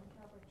the Roman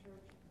Catholic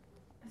Church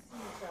sees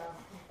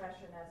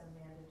confession as a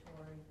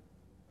mandatory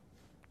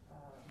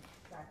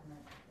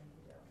sacrament?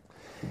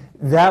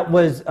 That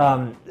was,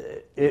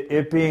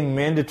 it being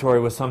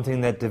mandatory was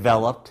something that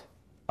developed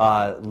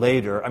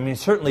later. I mean,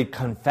 certainly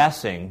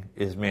confessing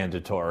is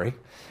mandatory,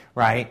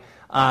 right?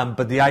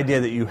 But the idea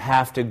that you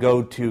have to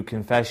go to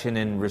confession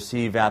and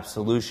receive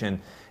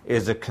absolution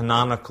is a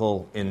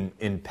canonical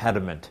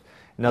impediment.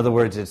 In other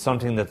words, it's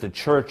something that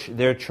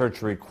their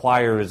church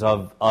requires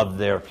of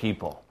their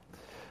people.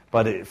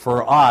 But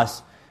for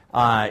us,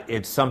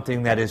 it's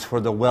something that is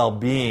for the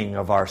well-being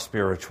of our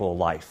spiritual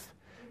life.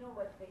 Do you know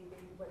what the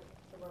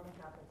Roman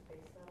Catholics base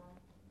that on?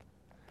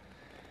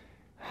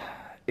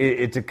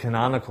 It's a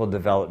canonical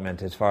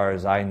development, as far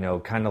as I know,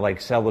 kind of like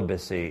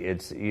celibacy.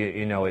 It's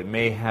it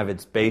may have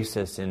its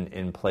basis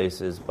in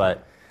places,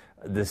 but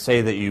to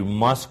say that you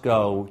must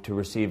go to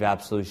receive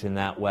absolution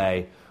that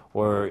way,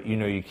 or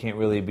you can't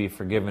really be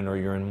forgiven, or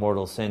you're in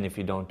mortal sin if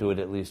you don't do it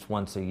at least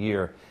once a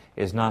year,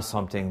 is not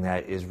something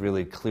that is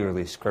really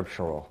clearly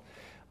scriptural.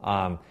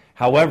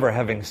 However,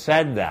 having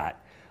said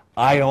that,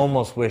 I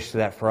almost wish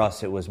that for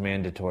us it was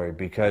mandatory,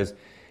 because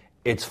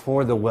it's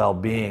for the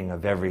well-being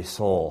of every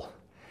soul.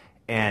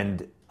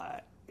 And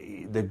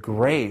the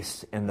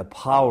grace and the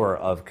power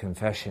of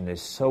confession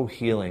is so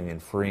healing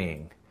and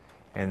freeing.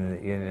 And,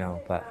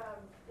 but...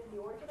 In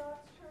the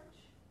Orthodox Church,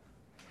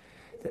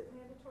 is it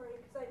mandatory?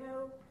 Because I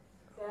know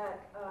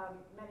that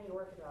many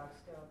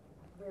Orthodox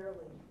rarely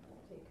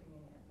take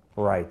communion.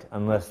 Right,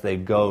 unless they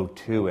go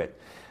to it.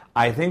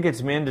 I think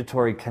it's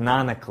mandatory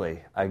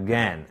canonically.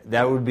 Again,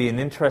 that would be an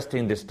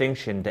interesting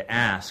distinction to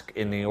ask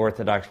in the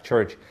Orthodox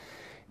Church.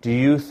 do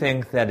you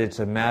think that it's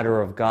a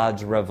matter of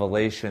God's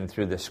revelation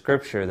through the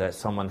Scripture that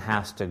someone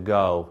has to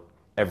go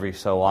every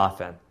so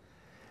often?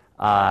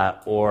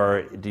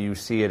 Or do you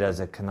see it as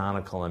a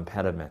canonical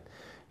impediment?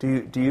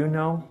 Do you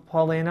know,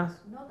 Paulina?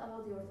 Not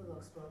about the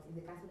Orthodox, but in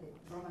the Catholic,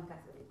 Roman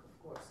Catholic,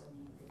 of course. I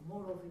mean, the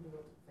more often you go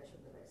to confession,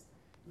 the best.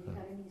 If you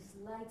have any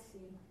slight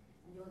sin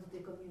and you want to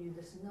take communion,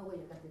 there's no way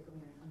you can take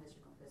communion unless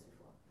you confess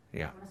before.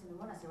 Yeah. When I was in the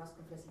monastery, I was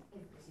confessing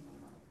every single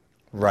morning.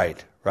 Right.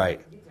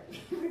 Literally.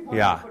 Every morning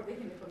Yeah. before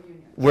taking the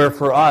communion. Where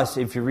for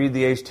us, if you read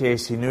the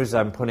HTAC news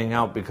I'm putting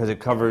out, because it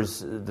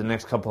covers the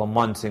next couple of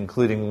months,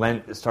 including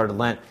Lent, start of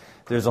Lent,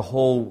 there's a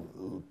whole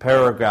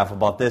paragraph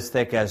about this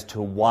thick as to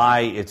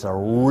why it's a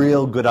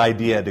real good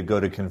idea to go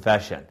to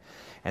confession.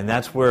 And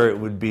that's where it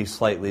would be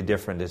slightly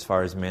different as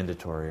far as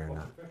mandatory or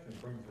not. Confession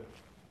brings it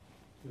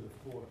to the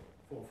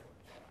forefront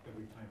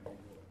every time you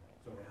do it.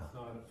 So it's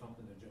not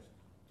something that just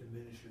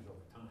diminishes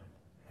over time.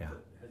 Yeah.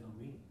 It has no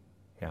meaning.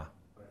 Yeah,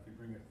 But if you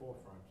bring it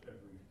forefront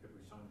every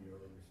Sunday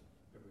or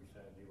every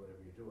Saturday, whatever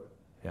you do it,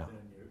 Yeah.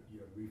 then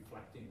you're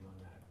reflecting on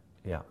that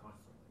yeah,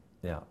 constantly.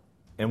 yeah.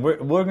 And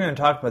we're going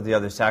to talk about the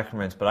other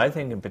sacraments, but I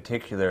think in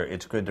particular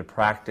it's good to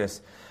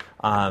practice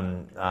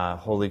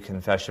Holy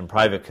Confession,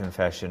 private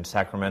confession,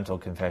 sacramental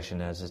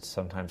confession as it's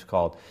sometimes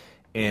called,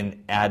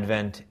 in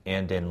Advent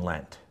and in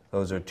Lent.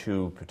 Those are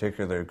two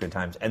particular good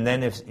times. And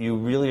then if you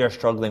really are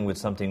struggling with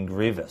something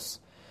grievous,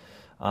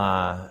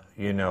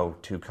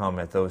 to come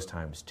at those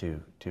times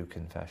to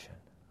confession.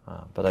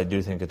 But I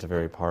do think it's a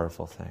very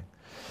powerful thing.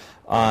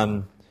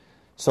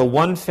 So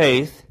one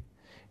faith,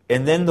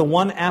 and then the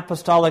one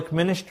apostolic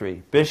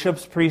ministry,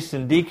 bishops, priests,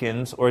 and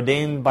deacons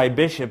ordained by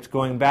bishops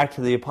going back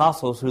to the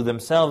apostles who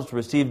themselves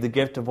received the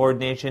gift of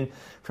ordination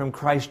from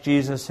Christ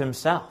Jesus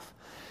himself.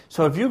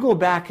 So if you go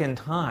back in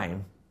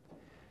time,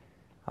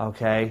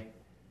 okay,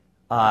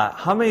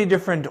 how many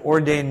different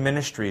ordained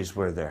ministries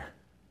were there?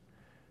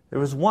 There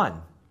was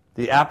one,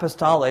 the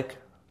apostolic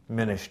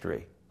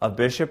ministry of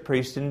bishop,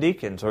 priests, and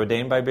deacons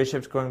ordained by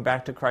bishops going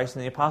back to Christ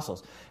and the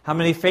apostles. How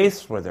many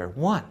faiths were there?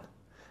 One.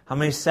 How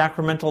many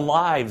sacramental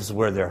lives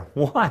were there?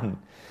 One.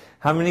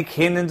 How many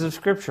canons of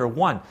Scripture?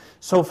 One.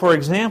 So, for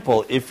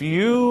example, if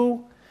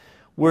you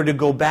were to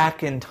go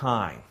back in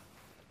time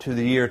to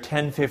the year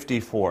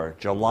 1054,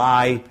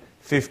 July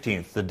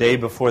 15th, the day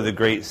before the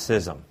Great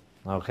Schism,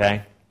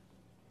 okay?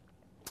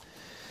 I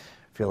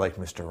feel like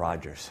Mr.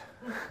 Rogers.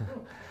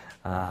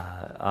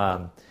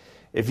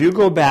 If you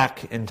go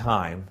back in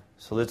time,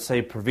 so let's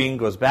say Praveen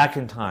goes back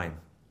in time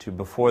to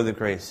before the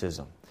Great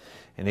Schism,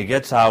 and he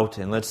gets out,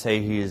 and let's say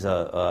he's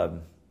a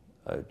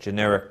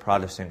generic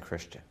Protestant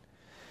Christian.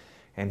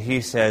 And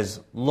he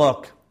says,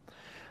 look,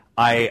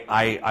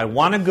 I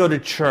want to go to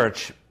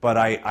church, but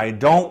I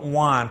don't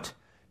want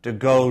to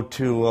go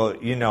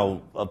to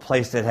a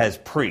place that has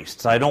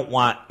priests. I don't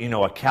want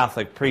a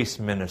Catholic priest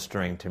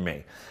ministering to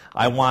me.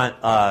 I want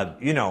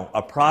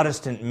a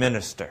Protestant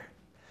minister.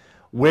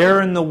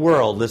 Where in the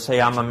world, let's say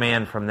I'm a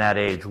man from that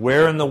age,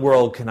 where in the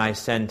world can I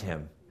send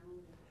him?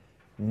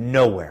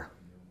 Nowhere.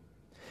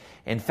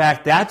 In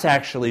fact, that's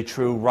actually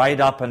true right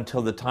up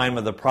until the time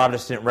of the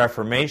Protestant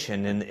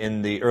Reformation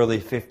in the early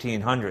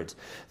 1500s.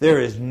 There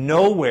is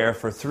nowhere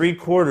for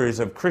 3/4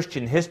 of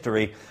Christian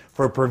history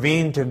for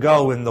Praveen to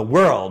go in the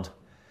world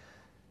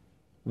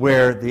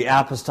where the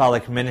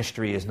apostolic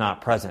ministry is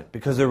not present,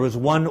 because there was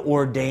one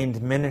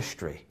ordained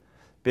ministry.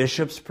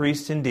 Bishops,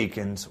 priests, and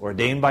deacons,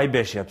 ordained by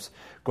bishops,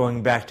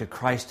 going back to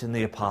Christ and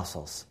the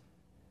apostles.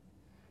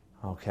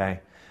 Okay?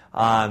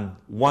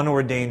 One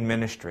ordained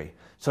ministry.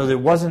 So there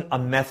wasn't a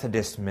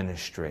Methodist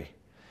ministry,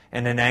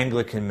 and an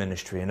Anglican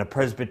ministry, and a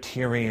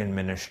Presbyterian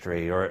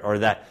ministry, or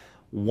that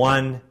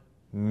one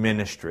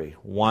ministry,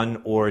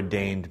 one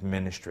ordained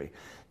ministry.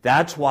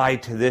 That's why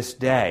to this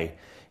day,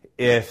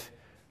 if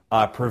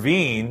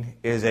Praveen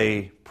is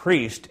a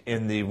priest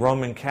in the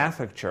Roman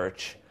Catholic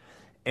Church,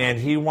 and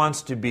he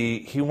wants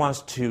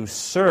to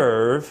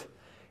serve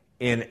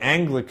in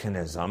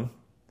Anglicanism,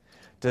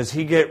 does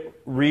he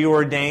get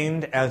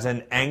reordained as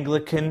an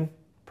Anglican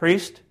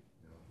priest?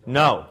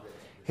 No.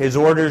 His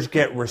orders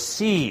get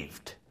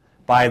received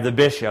by the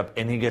bishop,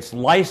 and he gets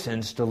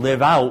licensed to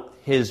live out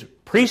his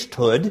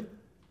priesthood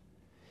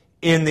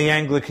in the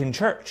Anglican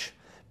Church,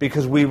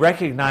 because we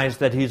recognize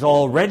that he's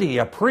already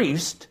a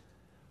priest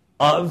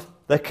of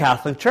the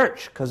Catholic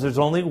Church, because there's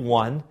only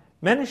one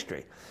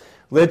ministry.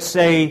 Let's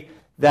say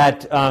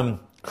that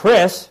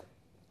Chris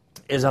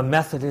is a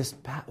Methodist,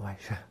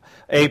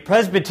 a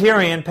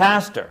Presbyterian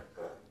pastor,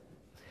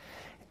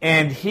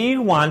 and he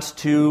wants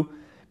to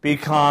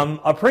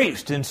become a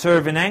priest and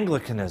serve in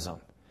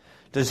Anglicanism.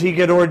 Does he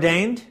get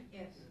ordained?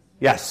 Yes.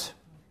 Yes.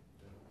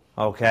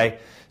 Okay.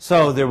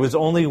 So there was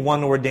only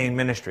one ordained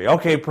ministry.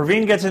 Okay,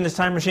 Praveen gets in his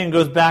time machine,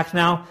 goes back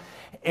now,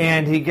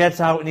 and he gets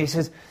out and he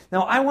says,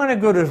 now I want to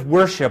go to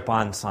worship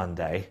on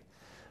Sunday,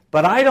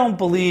 but I don't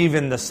believe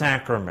in the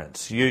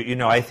sacraments.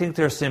 I think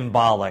they're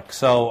symbolic,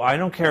 so I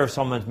don't care if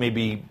someone's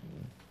maybe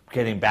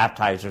getting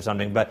baptized or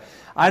something, but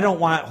I don't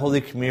want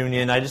Holy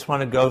Communion. I just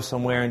want to go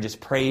somewhere and just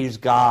praise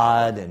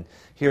God and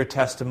hear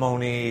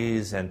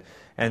testimonies and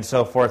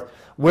so forth.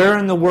 Where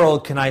in the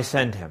world can I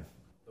send him?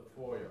 The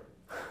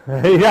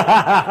foyer.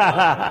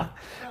 Yeah.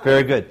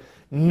 Very good.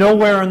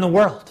 Nowhere in the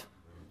world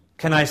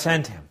can I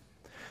send him.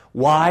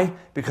 Why?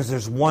 Because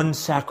there's one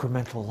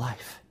sacramental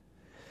life.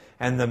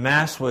 And the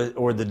Mass,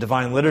 or the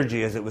Divine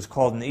Liturgy as it was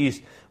called in the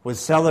East, was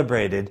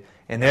celebrated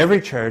in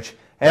every church,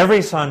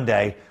 every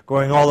Sunday,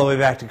 going all the way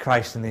back to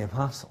Christ and the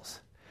Apostles.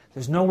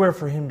 There's nowhere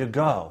for him to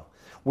go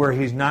where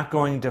he's not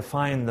going to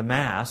find the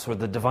Mass or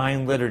the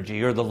Divine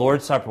Liturgy or the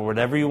Lord's Supper,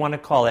 whatever you want to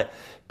call it,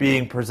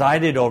 being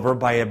presided over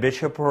by a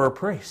bishop or a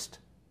priest.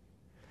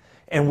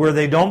 And where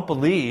they don't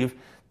believe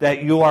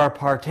that you are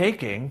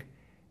partaking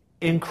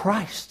in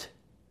Christ.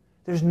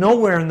 There's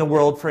nowhere in the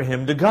world for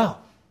him to go.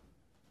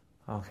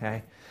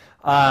 Okay?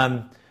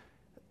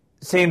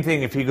 Same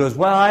thing if he goes,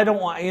 well, I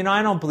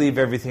don't believe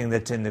everything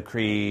that's in the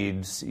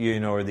creeds,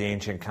 or the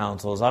ancient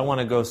councils. I want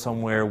to go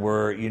somewhere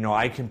where,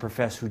 I can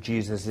profess who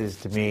Jesus is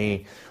to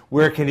me.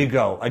 Where can he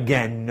go?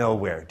 Again,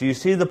 nowhere. Do you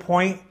see the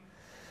point?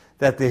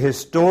 That the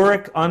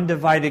historic,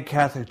 undivided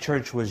Catholic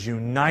Church was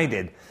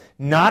united,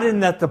 not in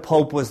that the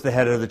Pope was the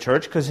head of the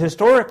Church, because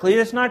historically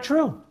it's not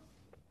true.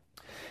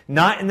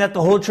 Not in that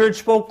the whole Church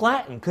spoke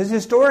Latin, because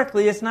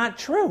historically it's not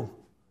true.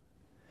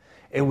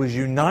 It was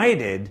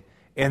united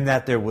in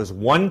that there was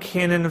one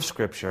canon of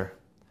Scripture,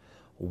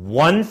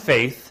 one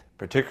faith,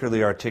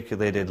 particularly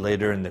articulated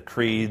later in the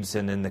creeds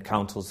and in the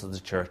councils of the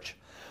Church,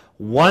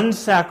 one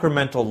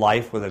sacramental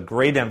life with a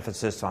great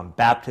emphasis on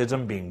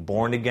baptism, being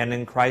born again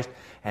in Christ,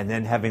 and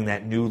then having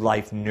that new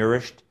life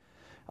nourished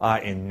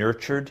and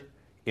nurtured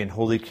in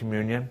Holy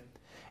Communion,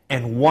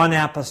 and one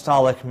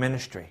apostolic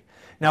ministry.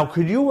 Now,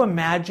 could you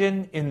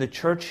imagine in the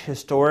Church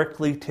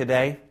historically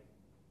today,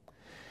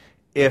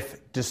 if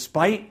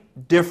despite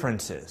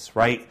differences,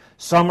 right?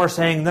 Some are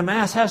saying the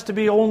Mass has to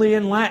be only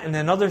in Latin,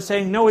 and others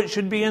saying, no, it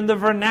should be in the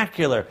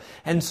vernacular.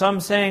 And some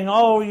saying,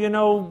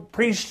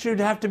 priests should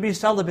have to be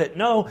celibate.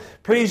 No,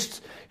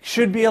 priests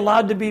should be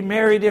allowed to be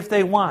married if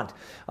they want.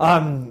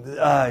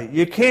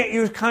 You can't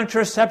use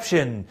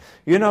contraception.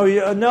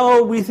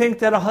 No, we think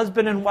that a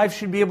husband and wife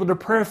should be able to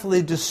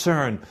prayerfully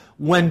discern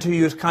when to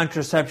use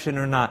contraception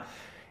or not.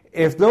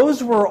 If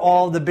those were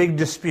all the big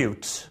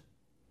disputes,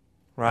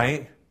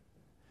 right?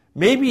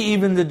 Maybe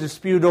even the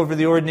dispute over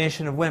the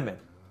ordination of women,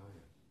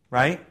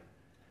 right?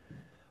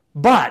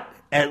 But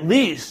at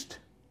least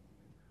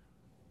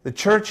the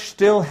Church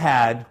still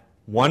had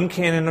one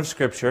canon of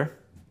Scripture,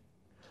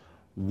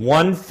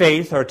 one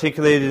faith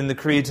articulated in the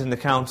creeds and the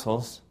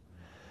councils,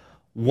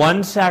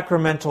 one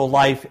sacramental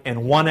life,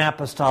 and one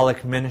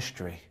apostolic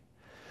ministry.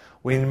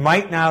 We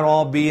might not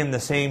all be in the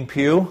same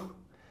pew,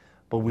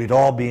 but we'd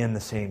all be in the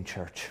same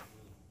church.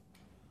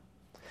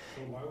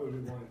 So why would we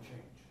want to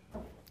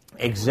change?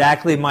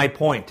 Exactly my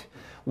point,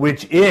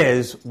 which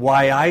is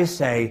why I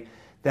say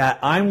that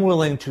I'm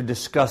willing to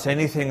discuss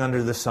anything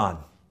under the sun,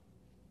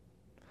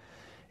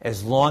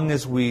 as long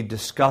as we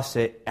discuss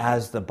it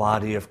as the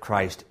body of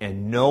Christ.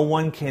 And no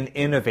one can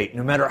innovate,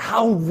 no matter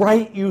how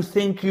right you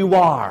think you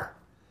are.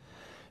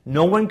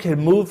 No one can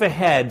move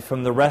ahead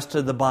from the rest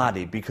of the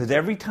body, because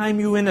every time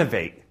you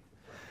innovate,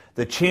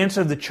 the chance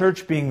of the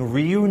church being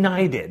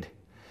reunited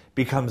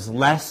becomes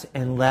less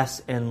and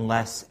less and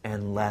less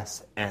and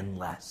less and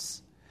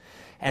less.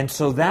 And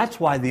so that's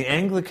why the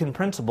Anglican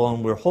principle,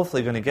 and we're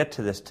hopefully going to get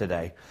to this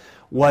today,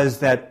 was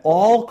that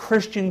all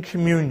Christian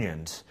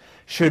communions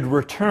should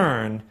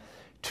return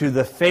to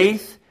the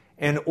faith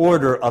and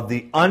order of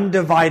the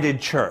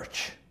undivided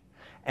church.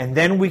 And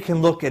then we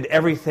can look at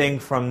everything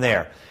from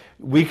there.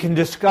 We can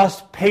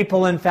discuss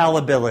papal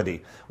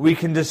infallibility. We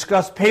can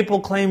discuss papal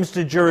claims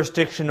to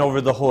jurisdiction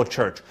over the whole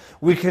church.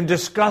 We can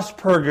discuss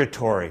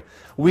purgatory.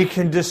 We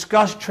can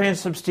discuss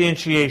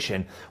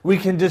transubstantiation. We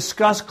can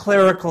discuss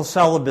clerical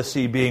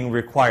celibacy being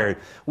required.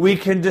 We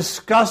can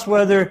discuss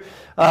whether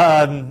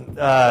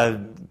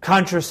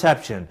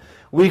contraception.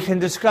 We can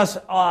discuss,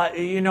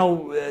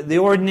 the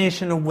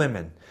ordination of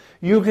women.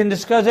 You can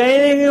discuss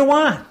anything you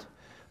want,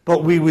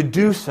 but we would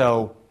do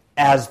so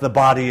as the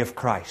body of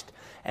Christ.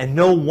 And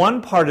no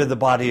one part of the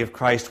body of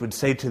Christ would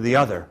say to the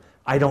other,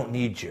 I don't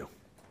need you.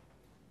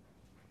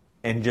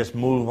 And just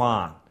move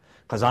on.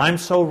 Because I'm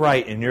so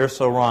right and you're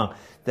so wrong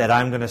that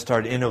I'm going to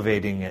start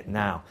innovating it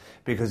now.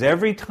 Because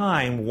every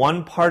time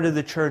one part of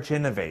the church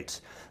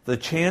innovates, the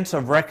chance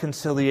of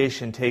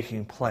reconciliation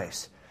taking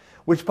place,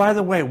 which, by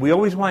the way, we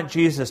always want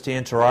Jesus to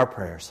answer our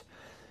prayers.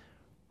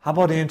 How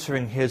about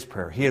answering his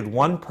prayer? He had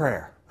one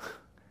prayer.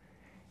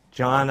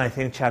 John, I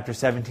think, chapter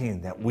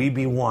 17, that we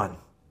be one.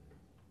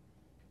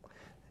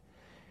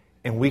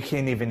 And we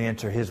can't even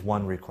answer his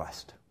one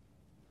request.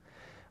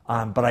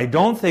 But I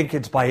don't think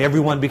it's by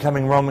everyone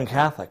becoming Roman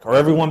Catholic, or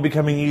everyone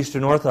becoming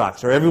Eastern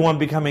Orthodox, or everyone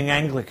becoming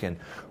Anglican,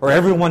 or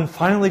everyone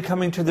finally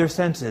coming to their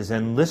senses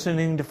and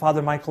listening to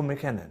Father Michael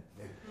McKinnon,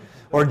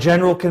 or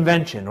General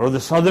Convention, or the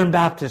Southern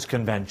Baptist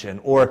Convention,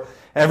 or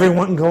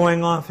everyone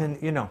going off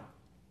and,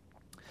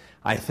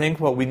 I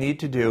think what we need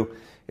to do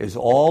is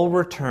all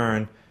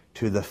return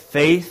to the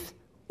faith,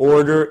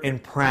 order,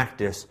 and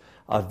practice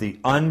of the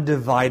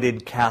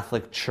undivided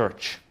Catholic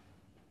Church.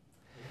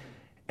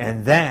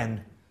 And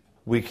then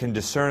we can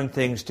discern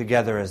things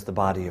together as the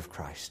body of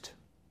Christ.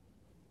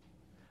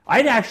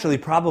 I'd actually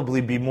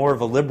probably be more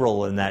of a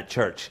liberal in that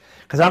church,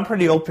 because I'm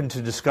pretty open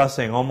to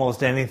discussing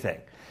almost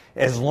anything,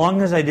 as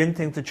long as I didn't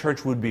think the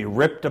church would be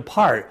ripped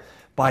apart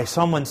by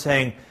someone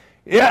saying,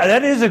 yeah,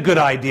 that is a good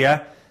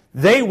idea.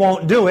 They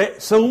won't do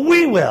it, so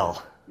we will.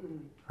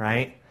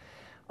 Right?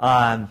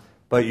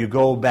 But you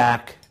go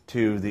back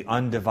to the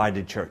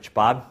undivided church.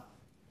 Bob?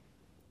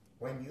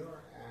 When you're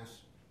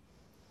asked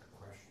a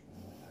question,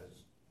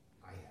 as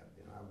I have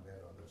been, I'll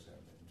bet others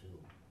have been too,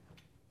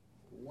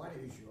 what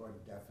is your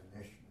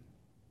definition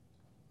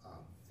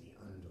of the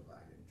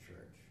undivided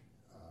church?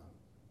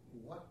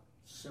 What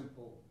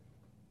simple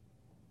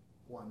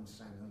one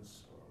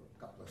sentence or a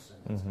couple of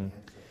sentences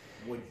answer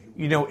would you?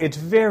 You know, it's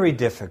very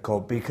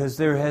difficult because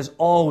there has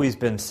always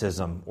been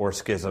schism or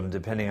schism,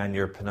 depending on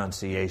your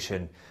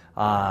pronunciation.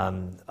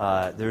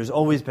 There's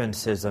always been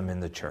schism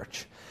in the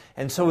church.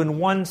 And so in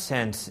one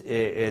sense,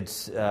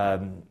 it's a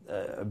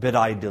bit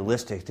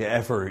idealistic to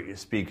ever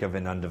speak of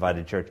an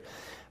undivided church.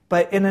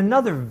 But in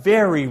another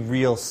very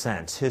real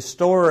sense,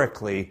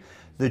 historically,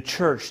 the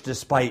church,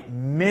 despite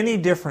many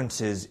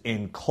differences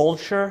in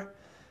culture,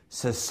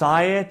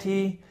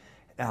 society,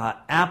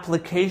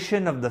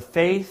 application of the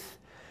faith,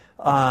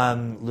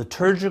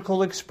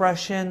 liturgical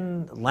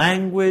expression,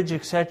 language,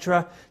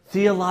 etc.,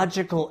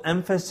 theological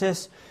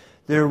emphasis,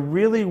 there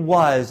really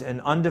was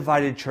an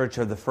undivided church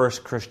of the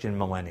first Christian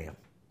millennium.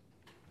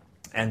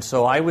 And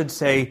so I would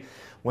say,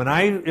 when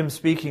I am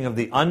speaking of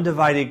the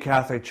undivided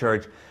Catholic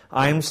Church,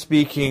 I'm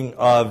speaking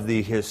of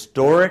the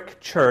historic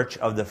church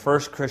of the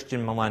first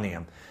Christian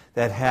millennium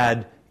that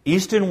had,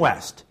 East and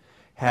West,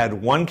 had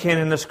one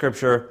canon of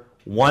Scripture,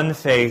 one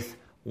faith,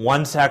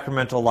 one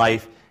sacramental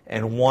life,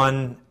 and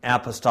one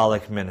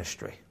apostolic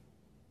ministry.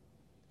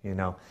 You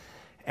know,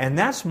 and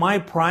that's my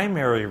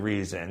primary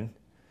reason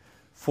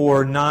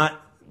for not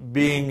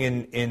being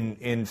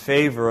in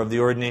favor of the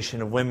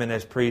ordination of women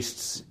as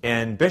priests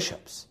and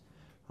bishops.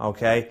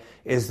 Okay,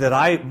 is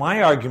that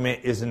my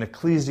argument is an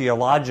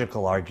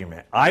ecclesiological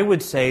argument. I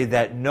would say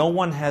that no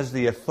one has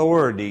the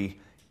authority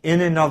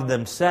in and of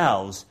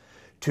themselves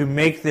to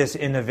make this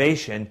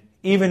innovation,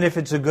 even if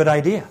it's a good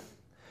idea.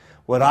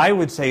 What I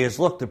would say is,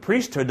 look, the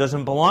priesthood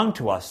doesn't belong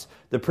to us.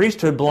 The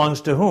priesthood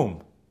belongs to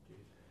whom?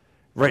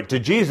 Right, to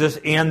Jesus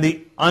and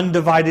the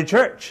undivided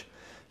church.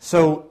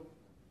 So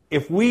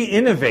if we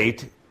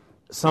innovate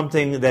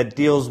something that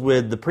deals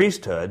with the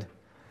priesthood,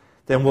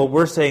 then what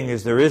we're saying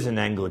is there is an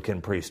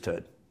Anglican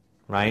priesthood,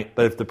 right?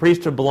 But if the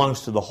priesthood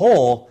belongs to the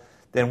whole,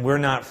 then we're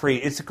not free.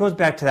 It goes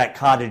back to that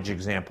cottage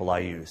example I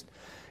used.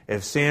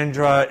 If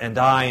Sandra and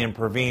I and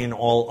Praveen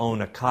all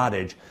own a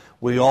cottage,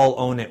 we all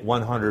own it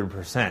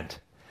 100%.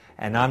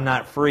 And I'm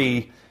not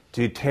free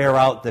to tear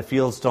out the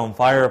fieldstone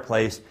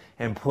fireplace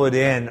and put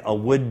in a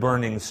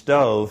wood-burning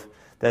stove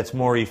that's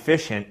more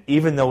efficient,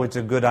 even though it's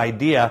a good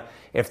idea,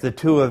 if the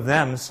two of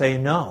them say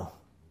no.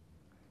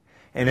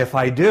 And if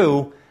I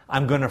do,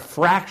 I'm going to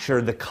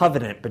fracture the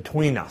covenant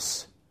between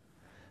us.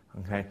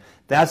 Okay?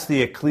 That's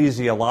the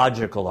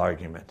ecclesiological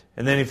argument.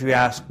 And then if you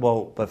ask,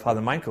 well, but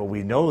Father Michael,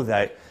 we know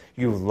that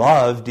you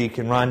love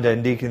Deacon Rhonda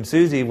and Deacon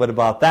Susie, what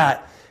about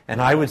that?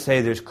 And I would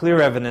say there's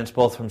clear evidence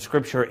both from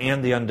Scripture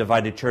and the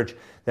undivided church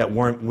that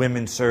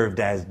women served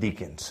as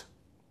deacons.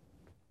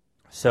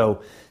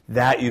 So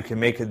that you can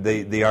make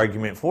the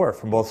argument for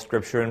from both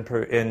Scripture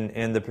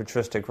and the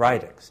patristic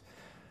writings.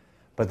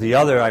 But the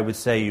other, I would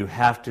say, you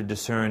have to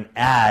discern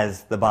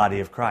as the body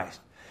of Christ.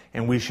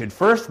 And we should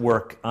first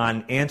work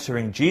on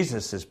answering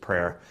Jesus'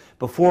 prayer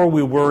before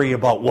we worry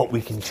about what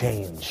we can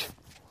change.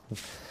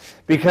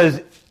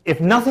 Because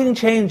if nothing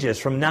changes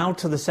from now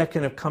to the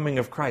second coming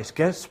of Christ,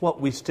 guess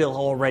what we still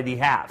already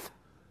have?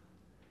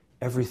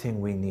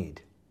 Everything we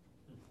need.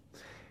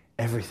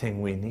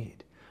 Everything we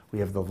need. We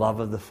have the love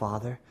of the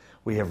Father.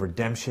 We have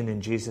redemption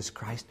in Jesus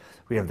Christ.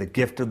 We have the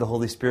gift of the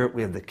Holy Spirit.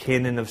 We have the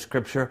canon of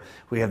Scripture.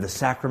 We have the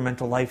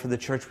sacramental life of the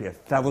church. We have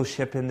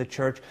fellowship in the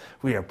church.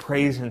 We have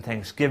praise and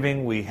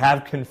thanksgiving. We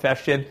have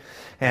confession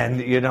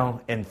and,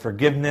 and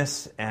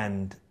forgiveness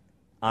and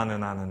on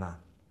and on and on.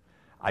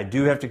 I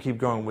do have to keep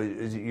going.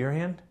 Is it your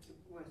hand?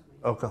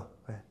 Oh, go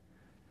ahead.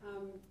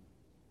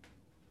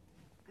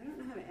 I don't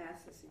know how to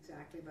ask this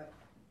exactly, but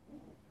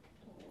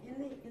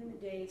in the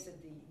days of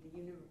the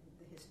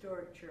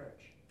historic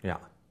church, Yeah.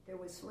 there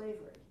was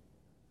slavery.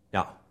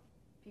 Yeah.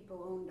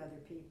 People owned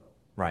other people.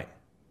 Right.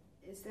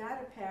 Is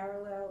that a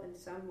parallel in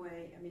some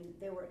way? I mean,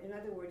 in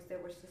other words, there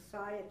were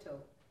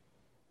societal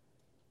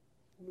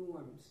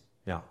norms.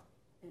 Yeah.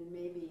 And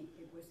maybe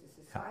it was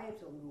the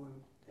societal norm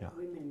that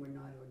women were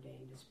not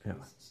ordained as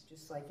priests,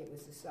 just like it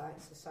was the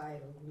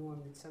societal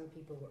norm that some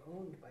people were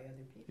owned by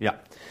other people. Yeah.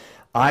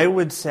 I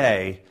would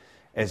say,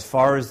 as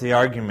far as the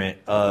argument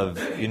of,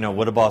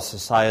 what about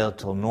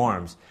societal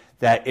norms,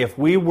 that if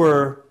we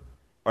were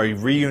a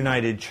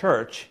reunited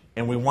church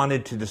and we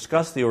wanted to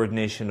discuss the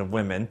ordination of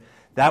women,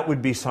 that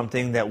would be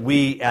something that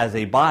we as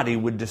a body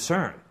would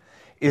discern.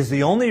 Is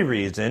the only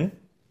reason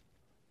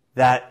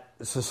that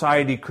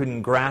society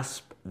couldn't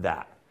grasp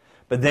that.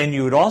 But then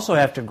you would also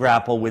have to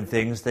grapple with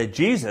things that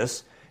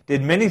Jesus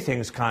did many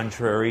things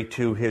contrary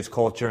to his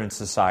culture and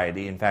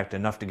society. In fact,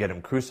 enough to get him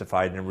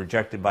crucified and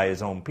rejected by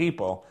his own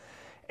people.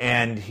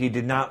 And he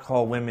did not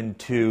call women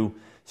to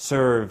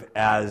serve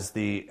as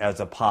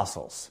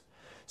apostles.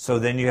 So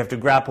then you have to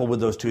grapple with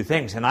those two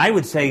things. And I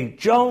would say,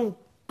 Joan,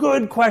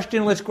 good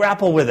question, let's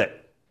grapple with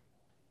it.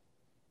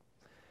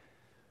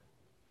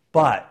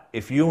 But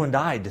if you and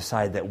I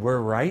decide that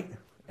we're right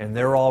and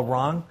they're all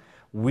wrong,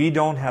 we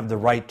don't have the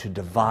right to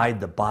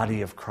divide the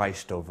body of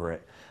Christ over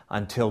it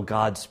until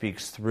God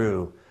speaks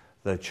through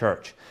the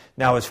church.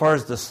 Now, as far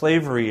as the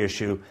slavery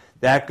issue,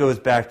 that goes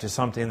back to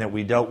something that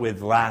we dealt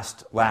with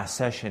last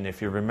session.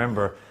 If you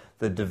remember,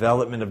 the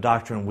development of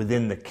doctrine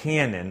within the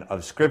canon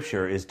of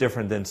Scripture is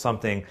different than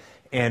something.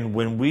 And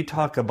when we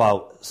talk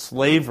about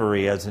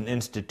slavery as an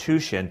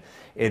institution,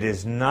 it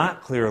is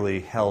not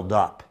clearly held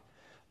up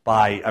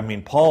by,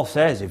 Paul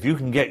says, if you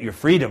can get your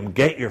freedom,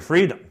 get your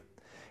freedom.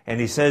 And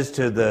he says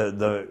to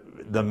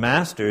the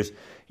masters,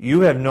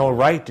 you have no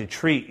right to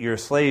treat your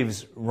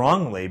slaves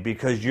wrongly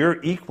because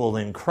you're equal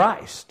in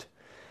Christ.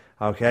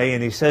 Okay,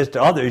 and he says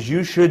to others,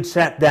 you should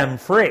set them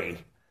free.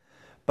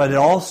 But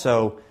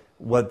also,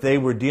 what they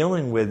were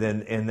dealing with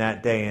in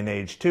that day and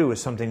age, too,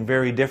 is something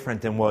very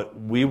different than what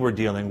we were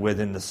dealing with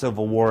in the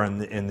Civil War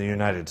in the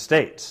United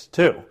States,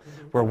 too,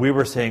 where we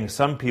were saying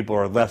some people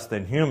are less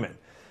than human.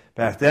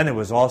 Back then, it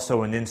was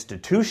also an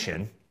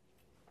institution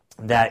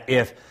that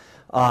if,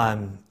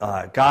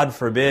 God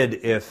forbid,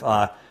 if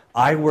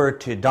I were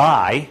to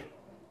die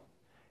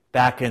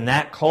back in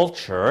that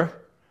culture,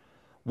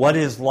 what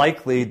is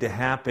likely to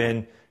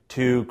happen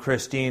to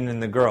Christine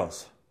and the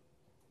girls?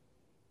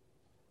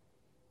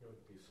 They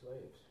would be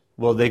slaves.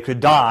 Well, they could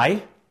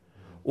die,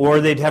 or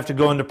they'd have to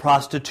go into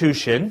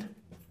prostitution,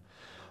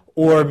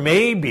 or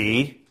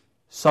maybe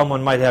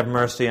someone might have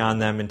mercy on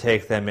them and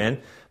take them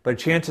in. But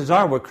chances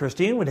are what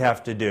Christine would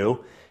have to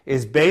do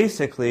is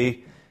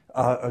basically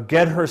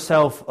get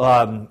herself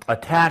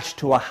attached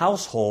to a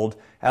household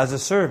as a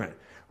servant.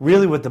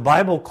 Really what the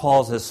Bible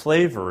calls as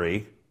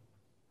slavery,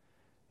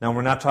 now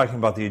we're not talking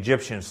about the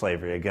Egyptian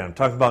slavery again, I'm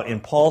talking about in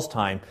Paul's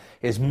time,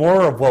 is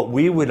more of what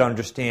we would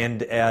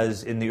understand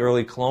as in the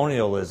early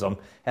colonialism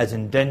as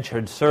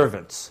indentured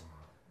servants.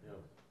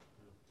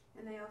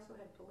 And they also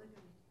had polygamy.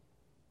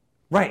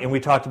 Right, and we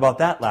talked about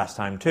that last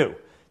time too.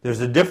 There's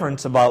a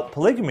difference about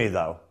polygamy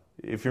though.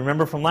 If you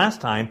remember from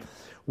last time,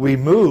 we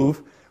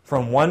move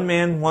from one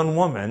man, one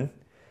woman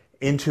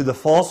into the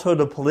falsehood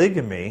of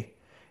polygamy,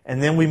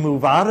 and then we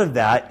move out of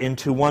that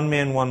into one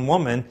man, one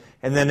woman,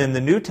 and then in the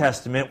New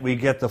Testament we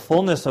get the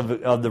fullness of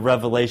the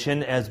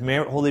revelation as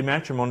holy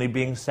matrimony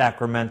being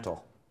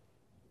sacramental.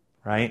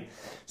 Right?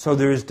 So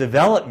there's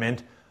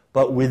development,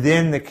 but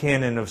within the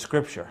canon of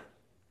Scripture.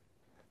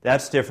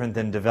 That's different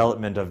than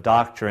development of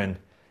doctrine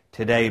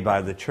today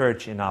by the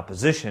church in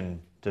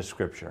opposition to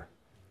Scripture.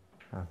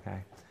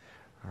 Okay?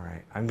 All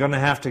right. I'm going to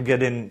have to get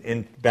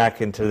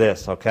back into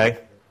this, okay?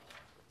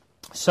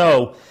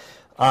 So,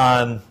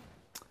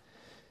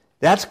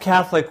 that's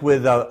Catholic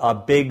with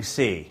a big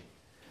C.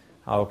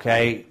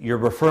 Okay? You're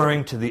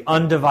referring to the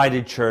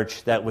undivided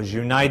church that was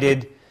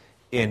united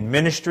in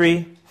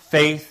ministry,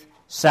 faith,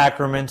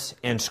 sacraments,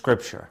 and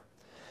Scripture.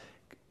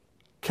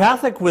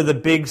 Catholic with a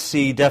big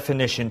C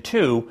definition,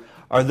 too,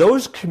 are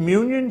those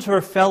communions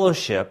or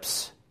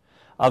fellowships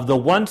of the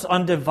once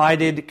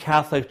undivided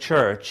Catholic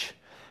Church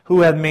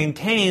who have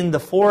maintained the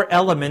four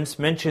elements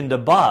mentioned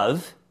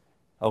above,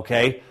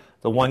 okay,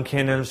 the one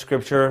canon of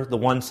Scripture, the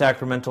one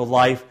sacramental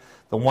life,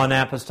 the one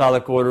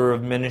apostolic order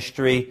of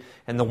ministry,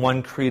 and the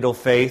one creedal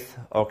faith,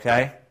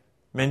 okay,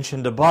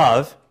 mentioned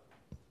above,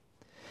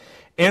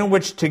 and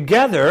which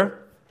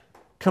together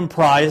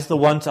comprise the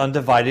once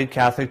undivided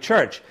Catholic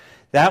Church.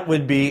 That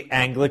would be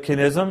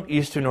Anglicanism,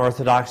 Eastern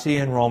Orthodoxy,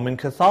 and Roman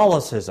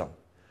Catholicism,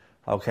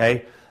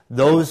 okay?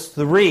 Those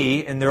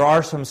three, and there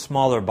are some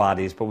smaller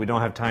bodies, but we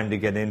don't have time to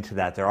get into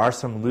that. There are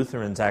some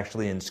Lutherans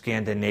actually in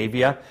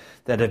Scandinavia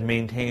that have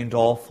maintained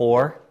all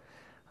four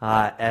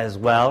as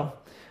well.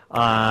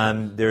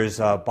 There's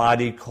a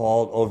body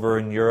over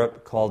in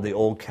Europe called the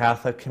Old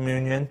Catholic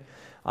Communion,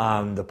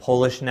 the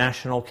Polish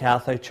National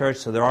Catholic Church.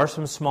 So there are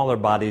some smaller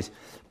bodies,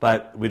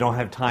 but we don't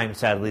have time,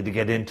 sadly, to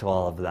get into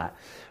all of that.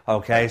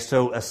 Okay,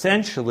 so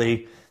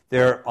essentially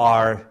there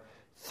are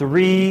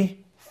three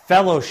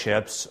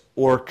fellowships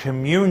or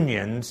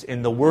communions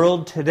in the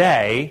world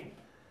today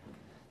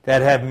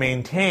that have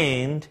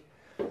maintained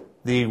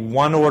the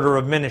one order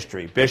of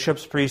ministry,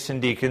 bishops, priests,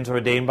 and deacons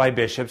ordained by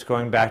bishops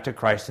going back to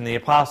Christ and the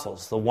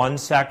apostles, the one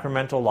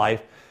sacramental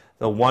life,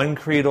 the one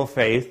creedal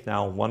faith.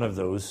 Now, one of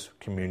those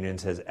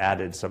communions has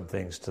added some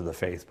things to the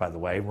faith, by the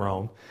way,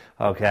 Rome,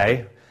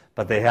 okay,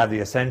 but they have the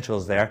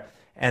essentials there.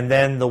 And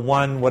then the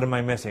one, what am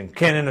I missing?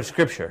 Canon of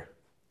Scripture.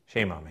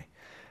 Shame on me.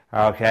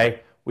 Okay,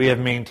 we have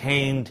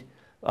maintained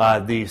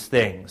these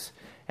things.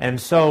 And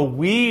so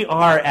we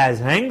are, as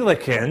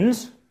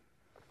Anglicans,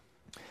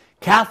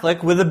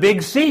 Catholic with a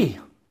big C.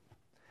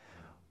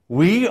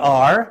 We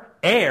are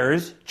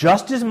heirs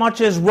just as much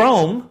as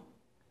Rome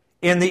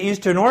in the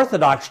Eastern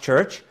Orthodox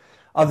Church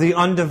of the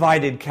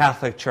undivided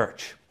Catholic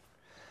Church.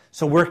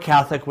 So we're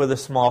Catholic with a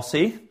small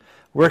c.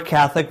 We're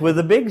Catholic with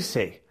a big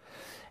C.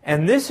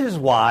 And this is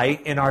why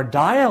in our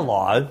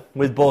dialogue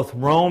with both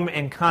Rome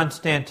and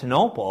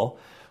Constantinople,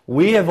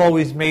 we have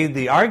always made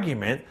the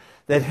argument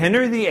that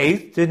Henry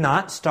VIII did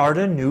not start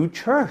a new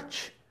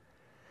church,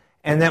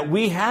 and that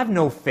we have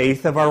no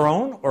faith of our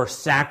own, or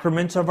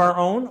sacraments of our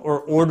own, or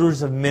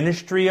orders of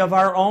ministry of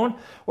our own,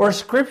 or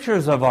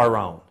scriptures of our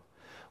own.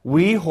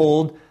 We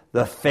hold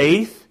the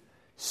faith,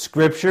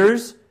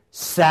 scriptures,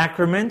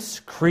 sacraments,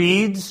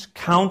 creeds,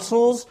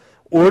 councils,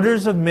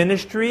 orders of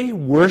ministry,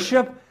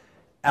 worship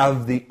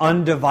of the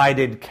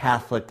undivided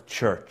Catholic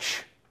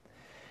Church.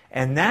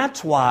 And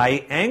that's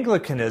why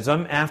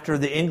Anglicanism, after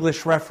the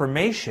English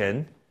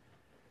Reformation,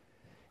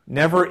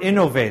 never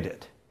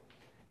innovated.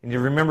 And you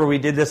remember we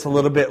did this a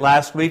little bit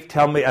last month.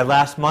 Tell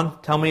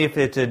me if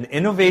it's an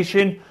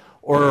innovation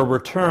or a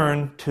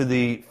return to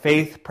the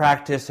faith,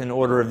 practice, and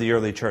order of the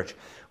early church.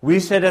 We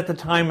said at the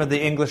time of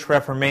the English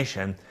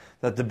Reformation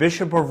that the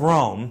Bishop of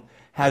Rome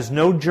has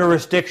no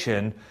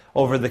jurisdiction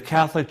over the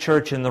Catholic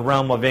Church in the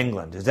realm of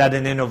England. Is that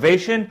an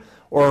innovation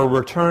or a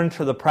return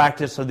to the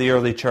practice of the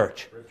early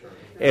church? Return.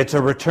 It's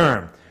a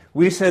return.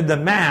 We said the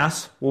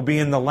Mass will be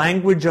in the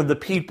language of the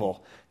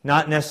people,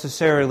 not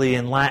necessarily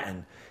in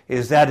Latin.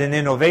 Is that an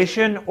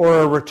innovation or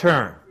a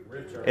return?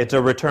 Return. It's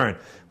a return.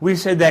 We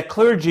said that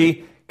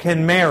clergy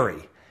can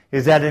marry.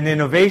 Is that an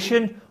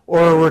innovation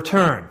or a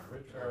return?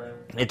 Return.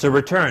 It's a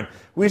return.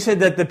 We said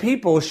that the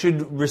people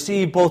should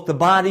receive both the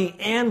body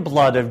and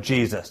blood of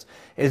Jesus.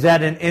 Is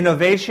that an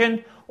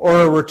innovation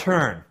or a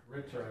return?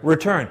 Return.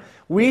 Return.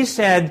 We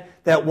said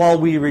that while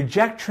we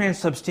reject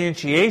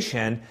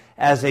transubstantiation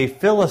as a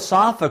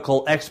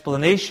philosophical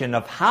explanation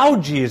of how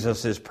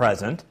Jesus is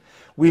present,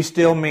 we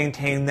still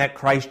maintain that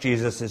Christ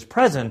Jesus is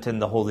present in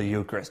the Holy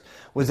Eucharist.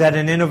 Was that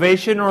an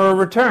innovation or a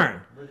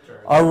return? Return.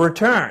 A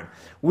return.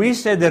 We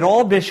said that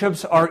all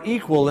bishops are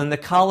equal in the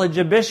College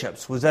of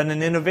Bishops. Was that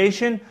an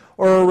innovation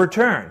or a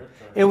return?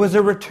 It was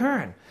a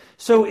return.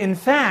 So in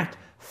fact,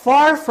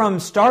 far from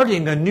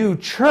starting a new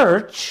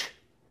church,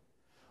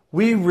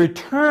 we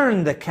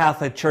return the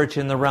Catholic Church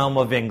in the realm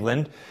of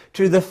England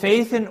to the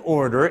faith and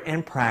order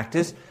and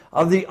practice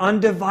of the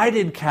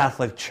undivided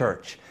Catholic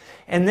Church.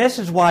 And this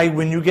is why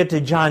when you get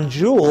to John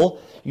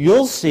Jewel,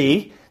 you'll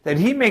see that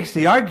he makes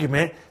the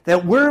argument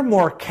that we're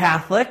more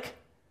Catholic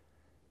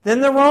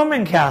than the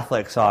Roman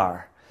Catholics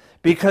are,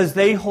 because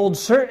they hold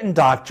certain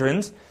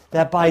doctrines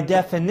that by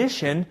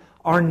definition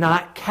are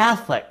not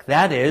Catholic.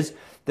 That is,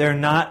 they're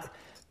not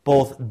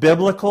both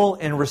biblical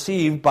and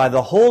received by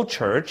the whole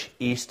church,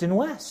 East and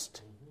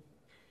West.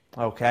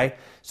 Okay?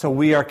 So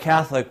we are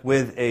Catholic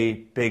with a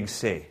big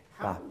C.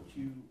 How would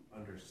you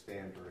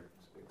understand or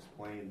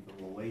explain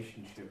the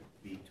relationship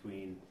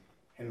between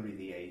Henry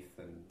VIII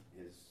and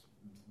his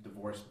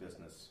divorce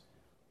business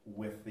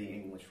with the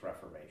English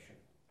Reformation?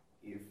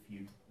 If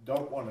you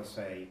don't want to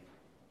say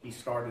he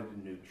started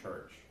a new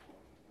church,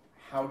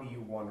 how do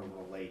you want to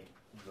relate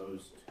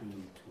those two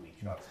to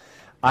each other?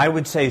 I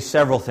would say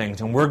several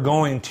things, and we're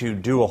going to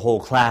do a whole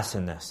class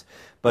in this.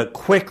 But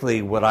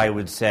quickly, what I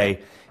would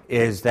say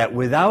is that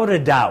without a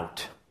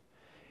doubt,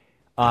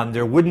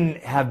 there wouldn't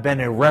have been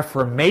a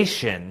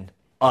reformation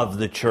of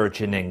the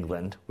church in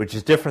England, which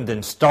is different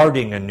than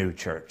starting a new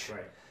church.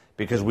 Right.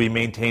 Because we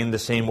maintain the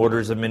same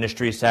orders of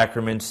ministry,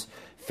 sacraments,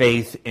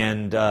 faith,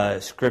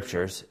 and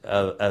scriptures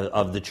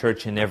of the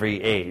church in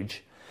every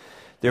age.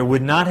 There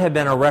would not have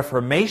been a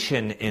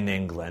reformation in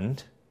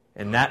England,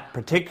 in that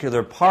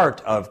particular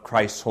part of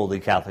Christ's Holy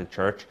Catholic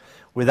Church,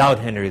 without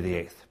Henry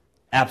VIII.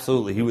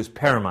 Absolutely, he was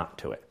paramount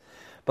to it.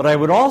 But I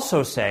would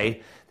also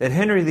say that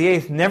Henry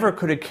VIII never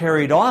could have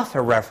carried off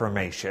a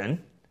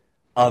reformation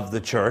of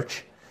the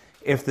church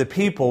if the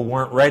people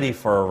weren't ready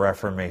for a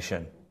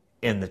reformation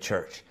in the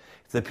church,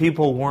 if the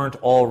people weren't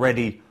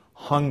already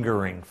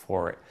hungering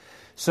for it.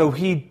 So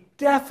he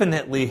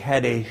definitely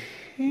had a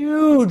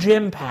huge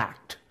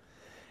impact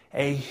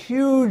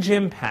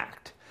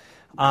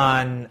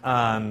on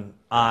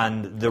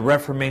the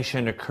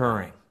Reformation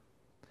occurring.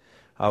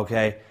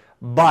 Okay?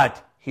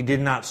 But he did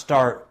not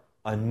start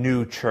a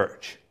new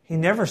church. He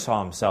never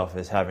saw himself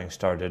as having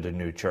started a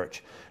new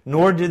church.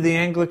 Nor did the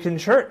Anglican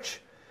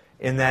Church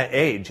in that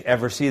age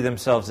ever see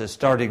themselves as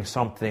starting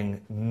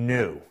something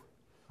new.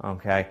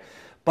 Okay?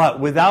 But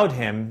without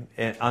him,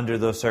 under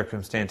those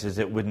circumstances,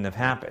 it wouldn't have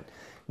happened.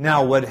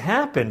 Now, what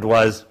happened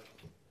was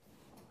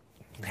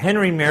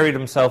Henry married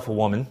himself a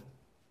woman.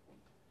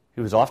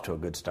 He was off to a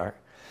good start.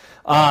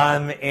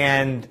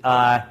 And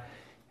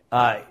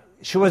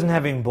she wasn't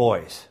having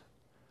boys.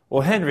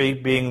 Well, Henry,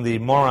 being the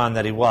moron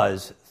that he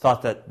was,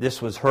 thought that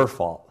this was her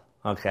fault,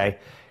 okay?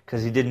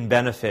 Because he didn't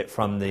benefit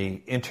from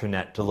the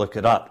internet to look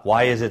it up.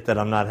 Why is it that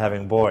I'm not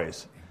having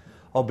boys?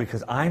 Oh,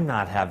 because I'm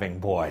not having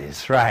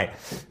boys, right?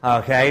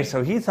 Okay,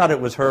 so he thought it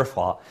was her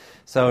fault.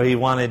 So he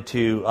wanted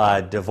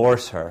to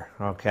divorce her,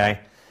 okay?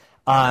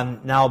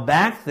 Now,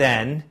 back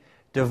then,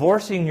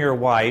 divorcing your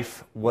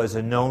wife was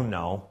a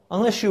no-no,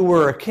 unless you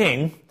were a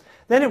king.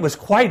 Then it was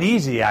quite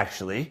easy,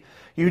 actually.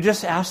 You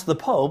just asked the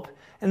Pope,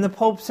 and the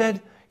Pope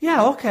said,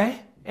 Yeah, okay.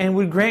 And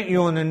would grant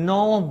you an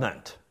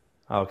annulment.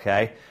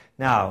 Okay.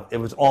 Now, it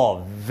was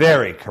all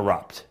very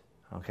corrupt.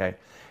 Okay.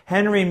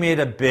 Henry made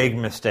a big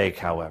mistake,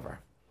 however.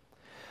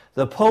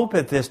 The Pope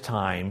at this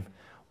time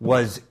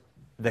was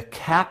the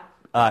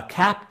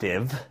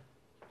captive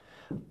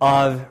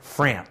of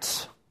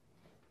France.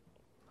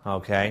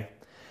 Okay.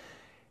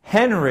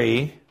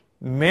 Henry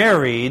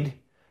married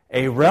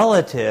a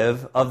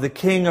relative of the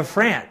King of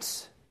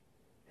France.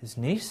 His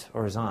niece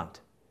or his aunt?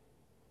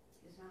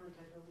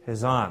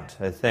 His aunt,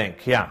 I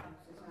think, yeah.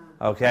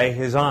 Okay,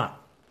 his aunt.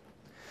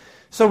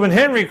 So when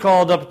Henry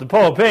called up the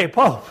Pope, hey,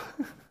 Pope,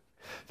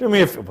 do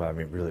me a favor. Well, I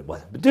mean, it really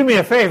wasn't, but do me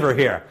a favor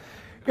here.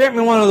 Grant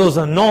me one of those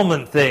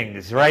annulment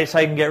things, right? So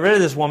I can get rid of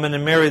this woman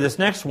and marry this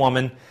next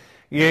woman,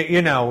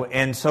 you know,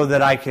 and so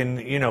that I can,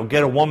 you know,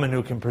 get a woman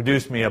who can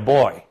produce me a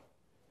boy,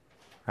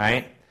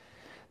 right?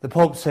 The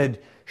Pope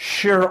said,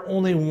 sure,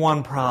 only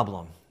one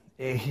problem.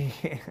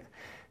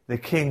 The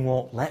king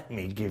won't let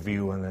me give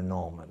you an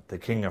annulment, the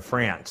King of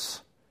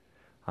France.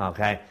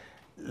 Okay?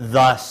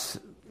 Thus,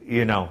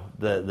 you know,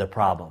 the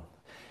problem.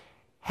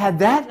 Had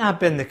that not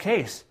been the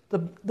case,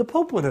 the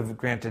Pope would have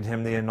granted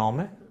him the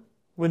annulment.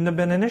 Wouldn't have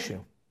been an issue.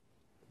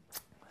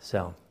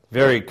 So,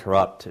 very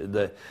corrupt.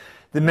 The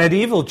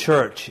medieval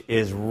church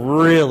is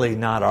really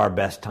not our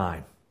best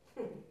time.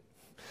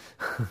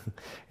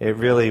 It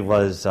really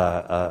was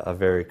a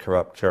very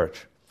corrupt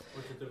church.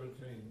 What's the difference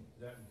between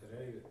that and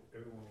today, that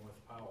everyone wants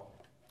power?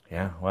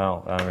 Yeah,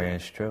 well, I mean,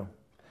 it's true.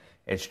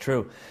 It's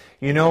true.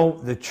 You know,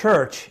 the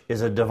church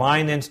is a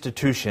divine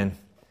institution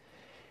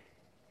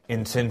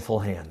in sinful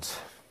hands.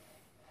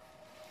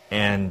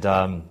 And,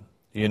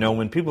 you know,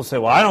 when people say,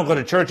 well, I don't go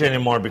to church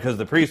anymore because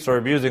the priests are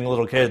abusing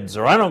little kids,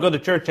 or I don't go to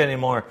church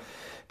anymore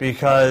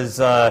because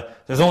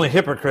there's only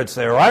hypocrites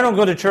there, or I don't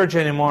go to church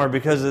anymore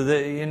because of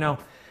the, you know,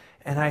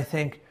 and I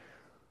think,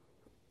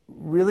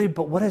 really,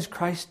 but what has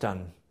Christ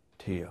done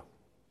to you?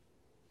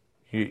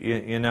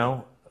 You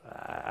know,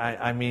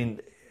 I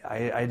mean,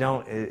 I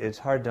don't, it's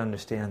hard to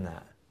understand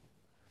that.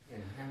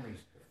 In Henry's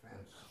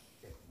defense,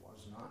 it was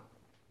not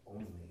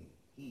only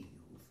he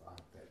who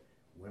thought that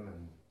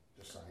women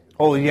decided...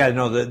 Oh, yeah,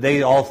 no,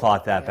 they all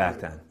thought that back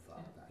then.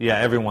 Thought that. Yeah,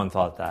 everyone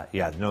thought that.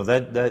 Yeah, no,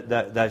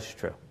 that's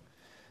true.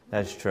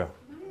 That's true.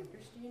 My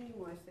understanding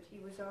was that he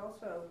was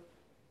also,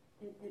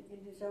 in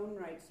his own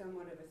right,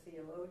 somewhat of a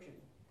theologian.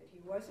 That he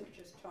wasn't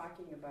just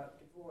talking about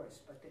divorce,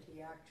 but that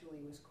he actually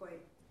was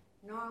quite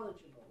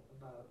knowledgeable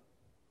about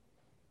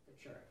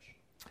the church.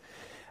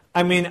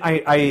 I mean,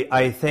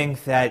 I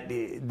think that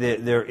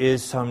there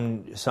is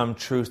some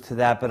truth to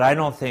that, but I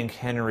don't think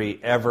Henry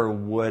ever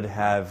would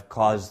have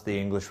caused the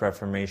English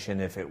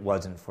Reformation if it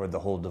wasn't for the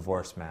whole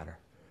divorce matter.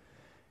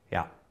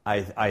 Yeah,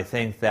 I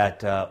think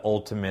that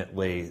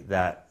ultimately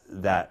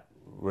that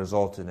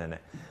resulted in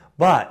it.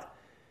 But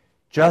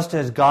just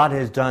as God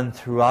has done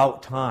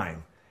throughout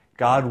time,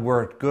 God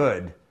worked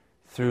good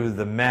through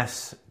the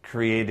mess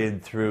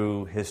created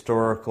through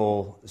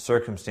historical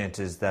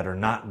circumstances that are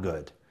not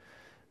good.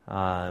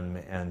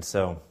 And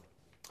so,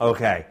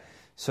 okay.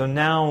 So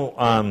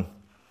now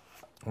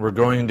we're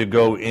going to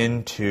go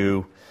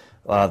into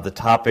the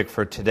topic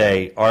for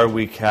today. Are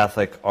we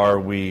Catholic? Are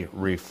we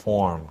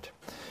Reformed?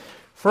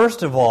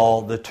 First of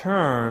all, the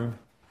term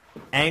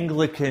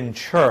Anglican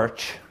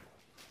Church,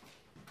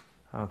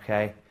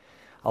 okay,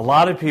 a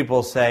lot of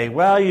people say,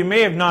 well, you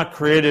may have not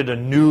created a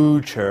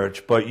new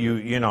church, but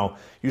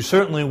you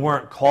certainly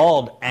weren't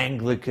called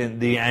Anglican,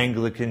 the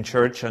Anglican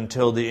Church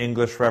until the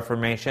English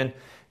Reformation.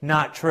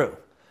 Not true.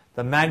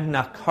 The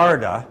Magna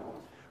Carta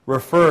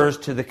refers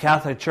to the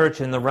Catholic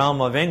Church in the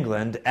realm of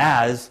England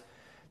as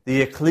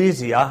the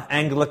Ecclesia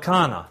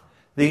Anglicana,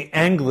 the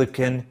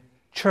Anglican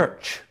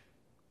Church.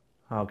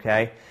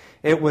 Okay?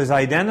 It was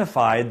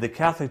identified, the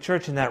Catholic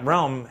Church in that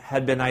realm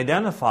had been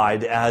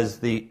identified as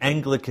the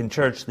Anglican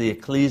Church, the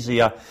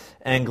Ecclesia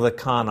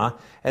Anglicana,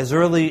 as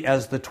early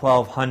as the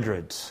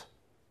 1200s.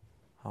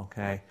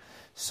 Okay?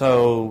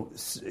 So,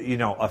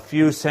 a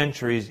few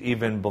centuries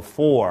even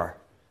before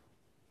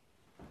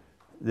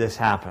this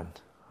happened.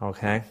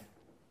 Okay?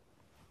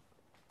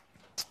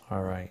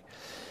 All right.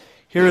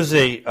 Here's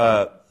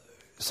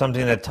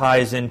something that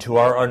ties into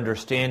our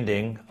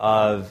understanding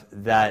of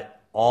that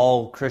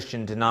all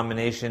Christian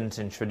denominations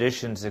and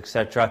traditions,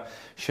 etc.,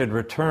 should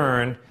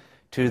return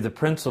to the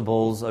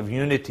principles of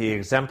unity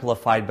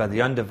exemplified by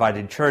the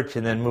undivided church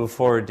and then move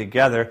forward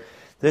together.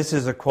 This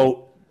is a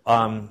quote,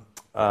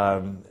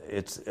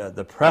 it's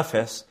the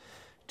preface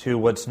to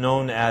what's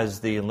known as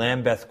the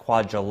Lambeth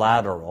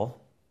Quadrilateral.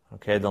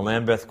 Okay, the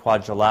Lambeth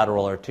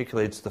Quadrilateral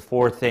articulates the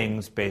four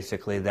things,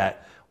 basically,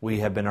 that we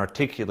have been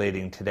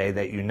articulating today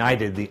that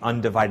united the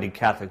undivided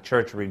Catholic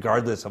Church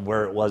regardless of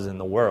where it was in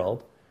the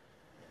world.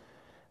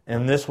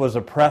 And this was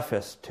a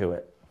preface to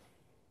it.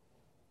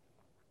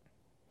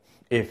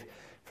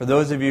 For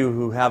those of you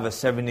who have a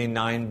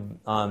 79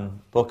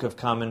 Book of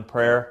Common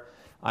Prayer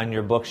on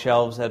your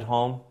bookshelves at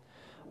home,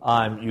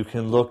 you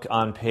can look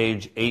on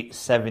page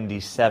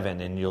 877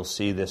 and you'll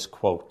see this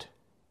quote.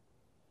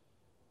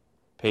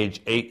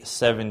 page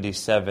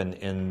 877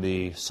 in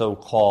the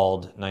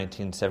so-called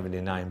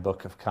 1979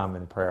 Book of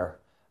Common Prayer.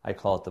 I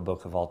call it the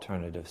Book of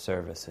Alternative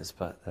Services,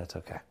 but that's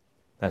okay.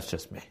 That's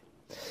just me.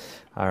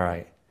 All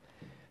right.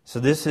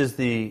 So this is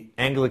the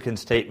Anglican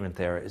statement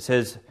there. It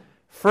says,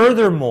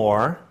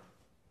 furthermore,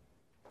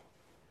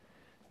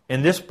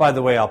 and this, by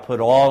the way, I'll put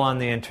all on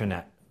the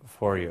internet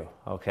for you,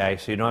 okay?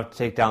 So you don't have to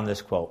take down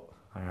this quote,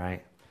 all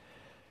right?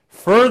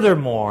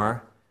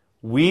 Furthermore,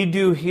 we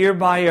do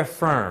hereby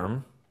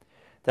affirm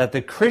that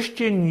the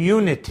Christian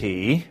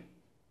unity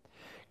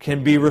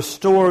can be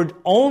restored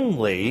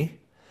only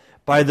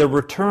by the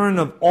return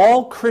of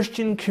all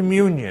Christian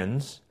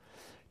communions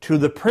to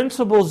the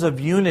principles of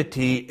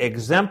unity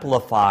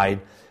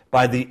exemplified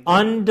by the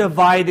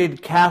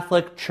undivided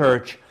Catholic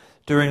Church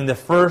during the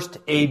first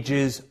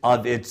ages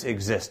of its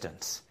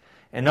existence.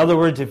 In other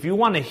words, if you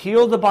want to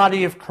heal the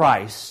body of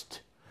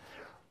Christ,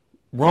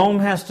 Rome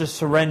has to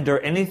surrender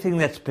anything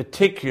that's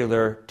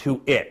particular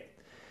to it.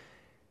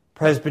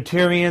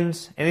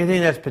 Presbyterians,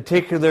 anything that's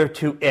particular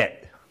to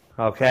it.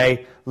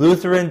 Okay?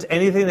 Lutherans,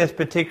 anything that's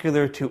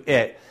particular to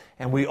it.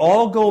 And we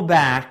all go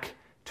back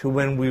to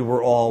when we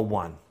were all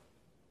one.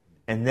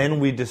 And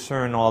then we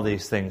discern all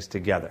these things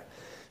together.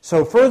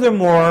 So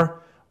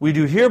furthermore, we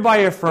do hereby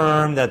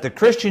affirm that the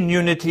Christian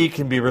unity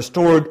can be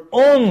restored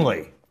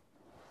only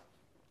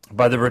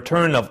by the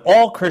return of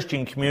all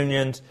Christian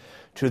communions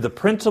to the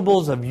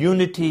principles of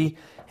unity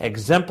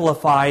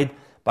exemplified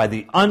by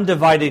the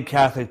undivided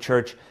Catholic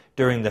Church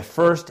during the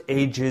first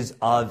ages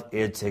of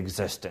its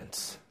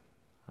existence.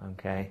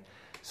 Okay?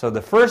 So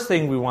the first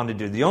thing we want to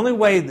do, the only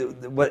way,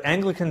 what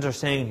Anglicans are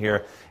saying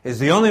here, is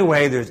the only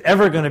way there's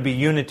ever going to be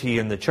unity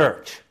in the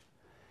church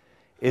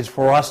is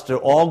for us to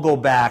all go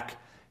back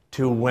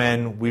to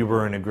when we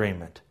were in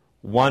agreement.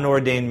 One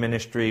ordained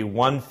ministry,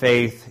 one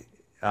faith,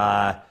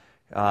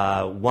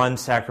 one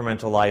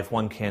sacramental life,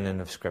 one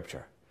canon of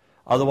Scripture.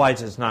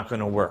 Otherwise, it's not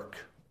going to work.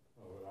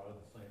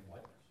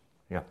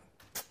 Yeah,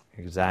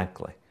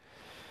 exactly.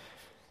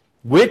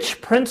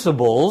 Which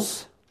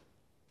principles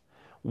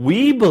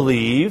we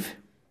believe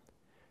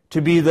to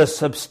be the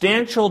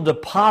substantial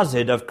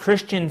deposit of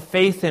Christian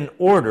faith and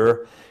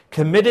order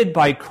committed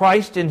by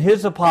Christ and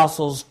his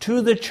apostles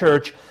to the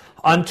church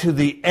unto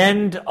the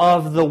end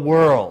of the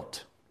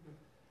world.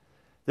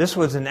 This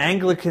was an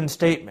Anglican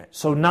statement.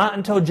 So not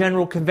until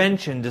General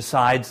Convention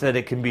decides that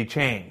it can be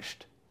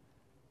changed.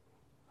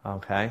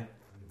 Okay?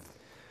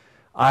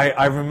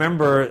 I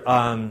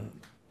remember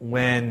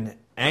when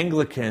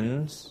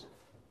Anglicans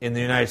in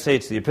the United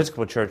States, the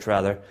Episcopal Church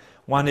rather,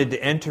 wanted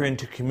to enter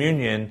into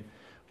communion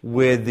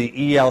with the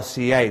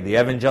ELCA, the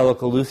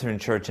Evangelical Lutheran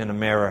Church in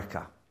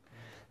America.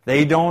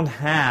 They don't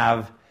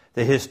have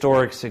the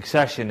historic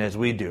succession as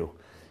we do.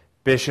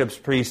 Bishops,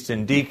 priests,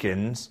 and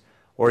deacons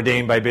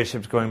ordained by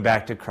bishops going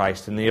back to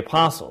Christ and the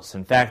apostles.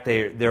 In fact,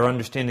 their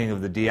understanding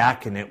of the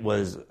diaconate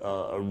was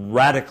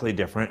radically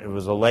different. It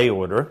was a lay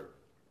order,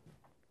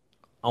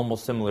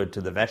 almost similar to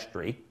the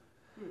vestry.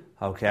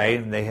 Okay,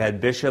 and they had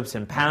bishops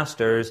and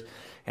pastors,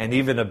 and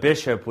even a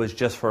bishop was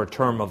just for a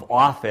term of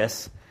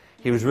office.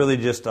 He was really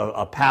just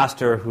a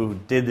pastor who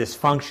did this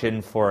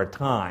function for a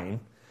time.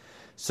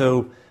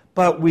 So,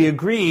 but we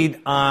agreed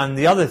on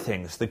the other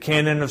things, the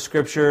canon of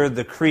Scripture,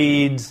 the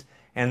creeds,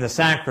 and the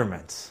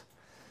sacraments.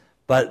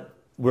 But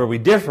where we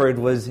differed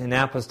was in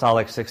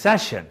apostolic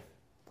succession.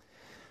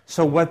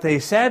 So what they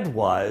said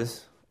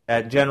was,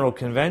 at General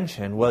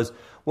Convention, was,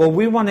 well,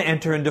 we want to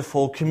enter into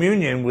full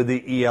communion with the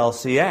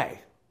ELCA.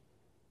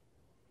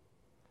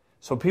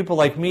 So people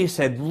like me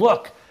said,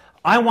 look,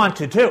 I want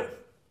to too.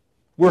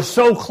 We're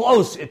so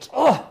close, it's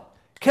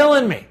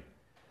killing me.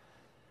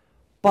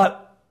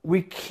 But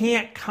we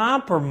can't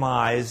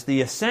compromise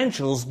the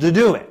essentials to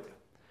do it.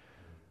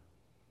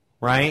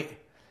 Right?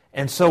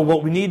 And so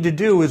what we need to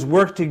do is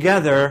work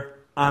together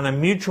on a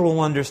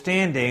mutual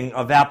understanding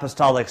of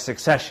apostolic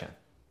succession.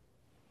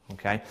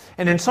 Okay?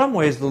 And in some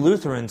ways, the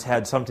Lutherans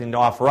had something to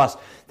offer us.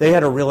 They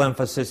had a real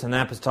emphasis on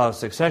apostolic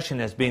succession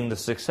as being the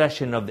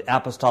succession of the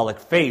apostolic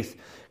faith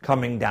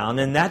coming down,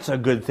 and that's a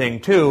good thing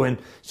too. And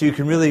so you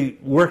can really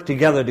work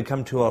together to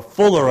come to a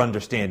fuller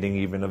understanding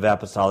even of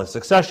apostolic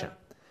succession.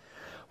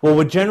 Well,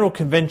 what General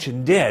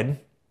Convention did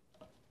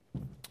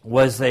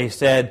was they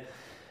said,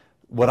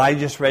 what I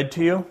just read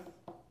to you,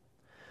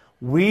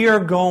 we are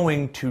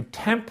going to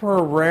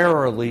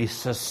temporarily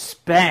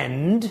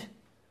suspend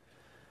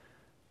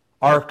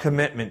our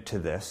commitment to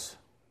this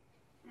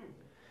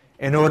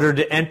in order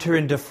to enter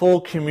into full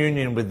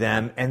communion with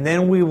them, and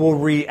then we will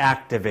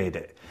reactivate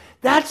it.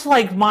 That's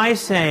like my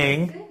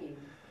saying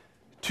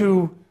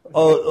to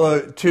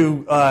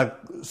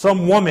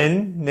some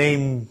woman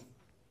named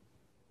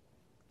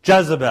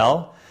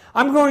Jezebel,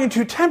 I'm going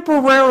to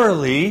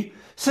temporarily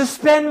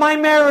suspend my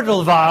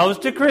marital vows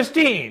to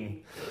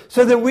Christine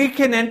so that we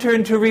can enter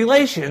into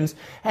relations,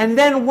 and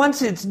then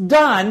once it's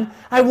done,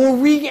 I will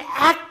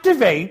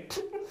reactivate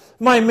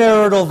my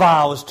marital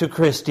vows to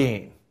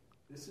Christine.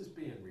 This is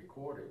being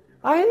recorded.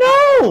 I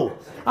know!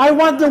 I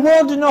want the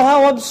world to know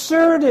how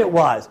absurd it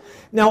was.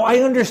 Now, I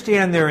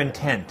understand their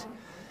intent.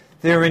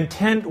 their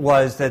intent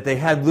was that they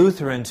had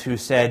Lutherans who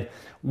said,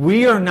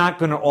 we are not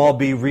going to all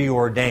be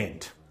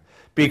reordained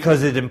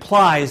because it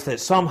implies that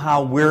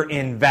somehow we're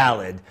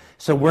invalid.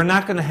 So we're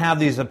not going to have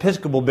these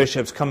Episcopal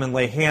bishops come and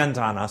lay hands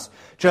on us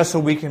just so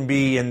we can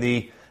be in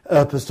the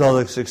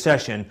apostolic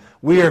succession.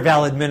 We are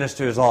valid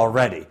ministers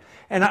already.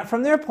 And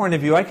from their point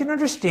of view, I can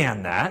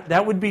understand that.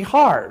 That would be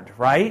hard,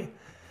 right?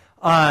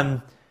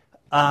 And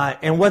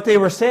what they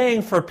were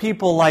saying for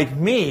people like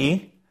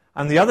me,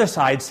 on the other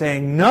side,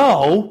 saying,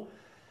 no,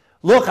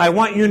 look, I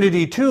want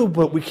unity too,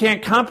 but we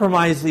can't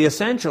compromise the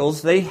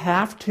essentials. They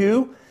have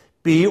to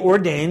be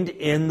ordained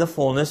in the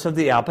fullness of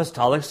the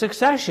apostolic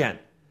succession,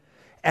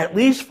 at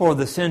least for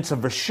the sense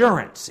of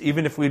assurance.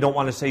 Even if we don't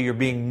want to say you're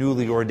being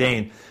newly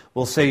ordained,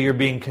 we'll say you're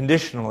being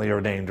conditionally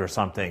ordained or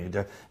something,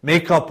 to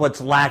make up what's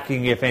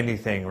lacking, if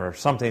anything, or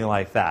something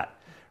like that.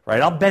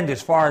 Right? I'll bend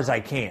as far as I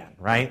can,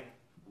 right?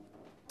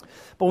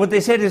 But what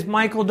they said is,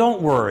 Michael,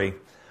 don't worry.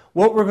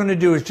 What we're going to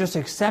do is just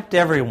accept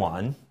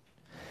everyone,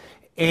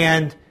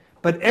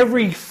 but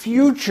every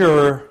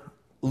future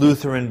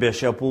Lutheran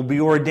bishop will be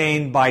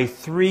ordained by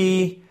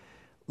 3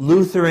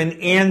 Lutheran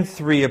and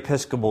 3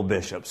 Episcopal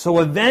bishops.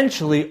 So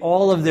eventually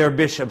all of their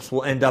bishops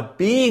will end up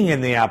being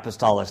in the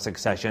apostolic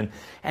succession,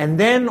 and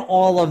then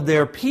all of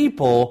their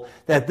people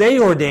that they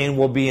ordain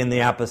will be in the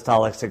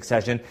apostolic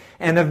succession,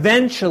 and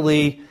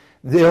eventually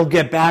they'll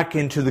get back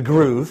into the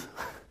groove,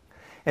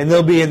 and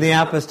they'll be in the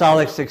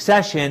apostolic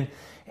succession,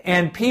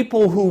 and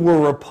people who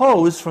were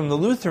opposed from the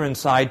Lutheran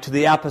side to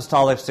the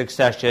apostolic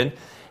succession,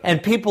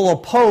 and people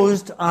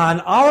opposed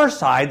on our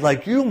side,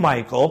 like you,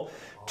 Michael,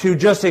 to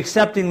just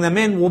accepting them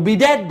in, will be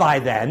dead by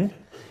then.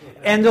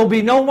 And there'll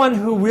be no one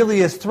who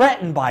really is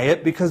threatened by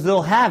it because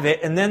they'll have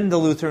it, and then the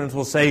Lutherans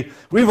will say,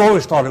 we've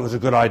always thought it was a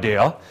good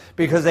idea.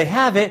 Because they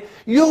have it,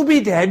 you'll be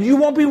dead, you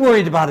won't be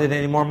worried about it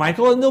anymore,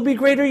 Michael, and there'll be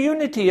greater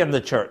unity in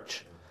the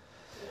church.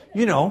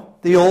 You know,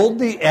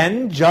 the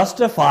end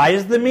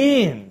justifies the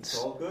means.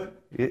 It's all good.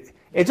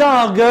 It's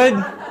all good.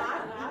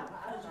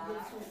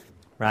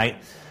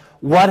 Right?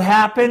 What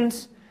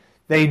happens?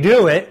 They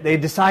do it, they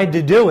decide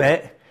to do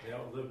it,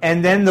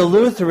 and then the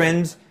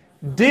Lutherans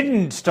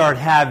didn't start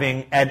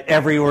having at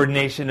every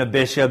ordination of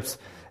bishops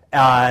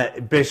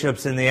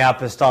in the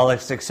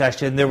apostolic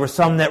succession. There were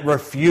some that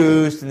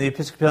refused, and the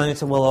Episcopalians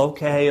said, well,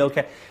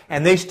 okay.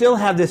 And they still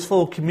have this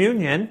full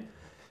communion.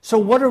 So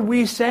what are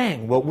we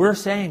saying? What we're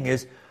saying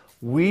is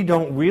we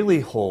don't really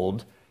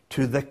hold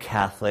to the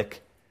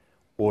Catholic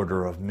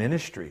order of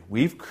ministry.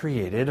 We've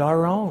created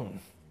our own.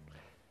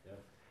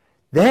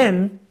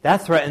 Then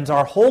that threatens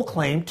our whole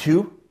claim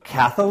to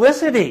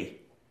Catholicity.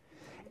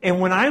 And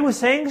when I was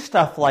saying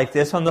stuff like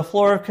this on the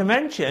floor of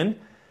convention,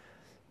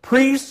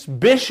 priests,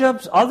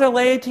 bishops, other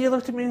laity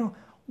looked at me and,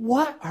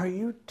 what are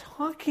you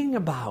talking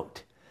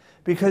about?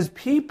 Because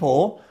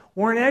people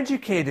weren't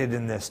educated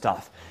in this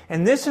stuff.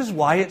 And this is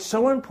why it's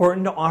so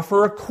important to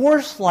offer a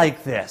course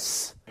like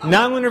this.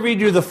 Now I'm going to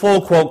read you the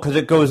full quote because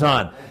it goes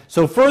on.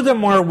 So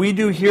furthermore, we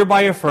do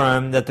hereby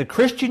affirm that the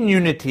Christian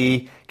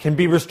unity can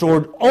be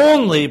restored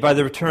only by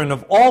the return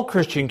of all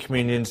Christian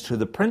communions to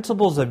the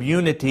principles of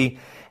unity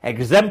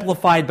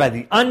exemplified by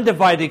the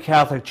undivided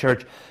Catholic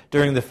Church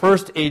during the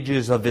first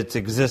ages of its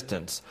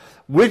existence,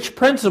 which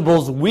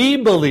principles we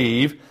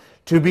believe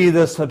to be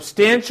the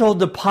substantial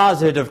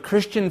deposit of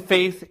Christian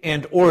faith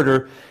and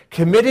order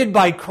committed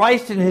by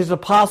Christ and his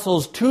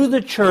apostles to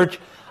the Church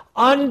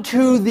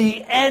unto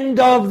the end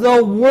of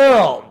the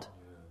world.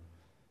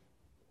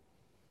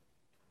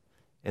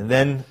 And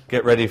then,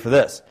 get ready for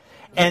this.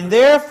 And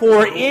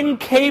therefore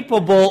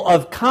incapable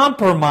of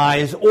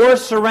compromise or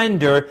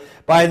surrender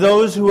by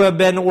those who have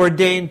been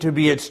ordained to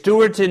be its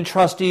stewards and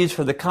trustees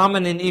for the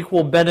common and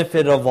equal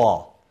benefit of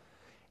all.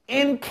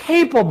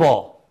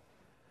 Incapable.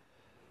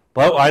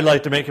 But I'd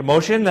like to make a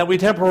motion that we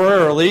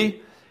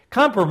temporarily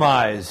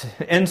compromise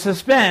and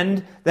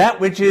suspend that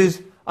which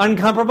is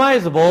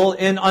uncompromisable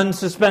and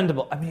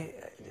unsuspendable. I mean,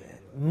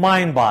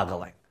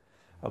 mind-boggling.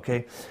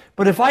 Okay?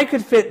 But if I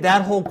could fit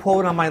that whole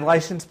quote on my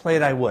license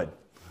plate, I would.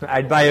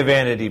 I'd buy a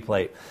vanity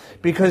plate.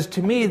 Because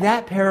to me,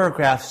 that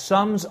paragraph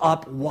sums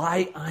up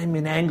why I'm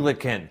an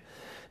Anglican.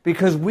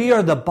 Because we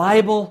are the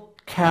Bible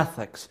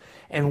Catholics,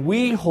 and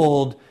we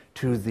hold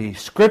to the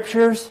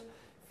Scriptures,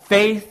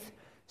 faith,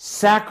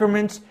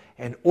 sacraments,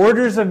 and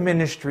orders of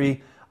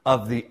ministry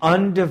of the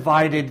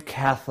undivided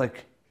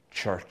Catholic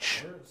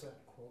Church.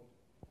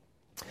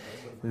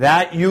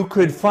 That you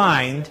could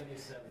find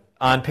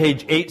on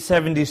page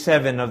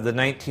 877 of the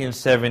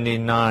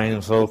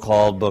 1979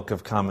 so-called Book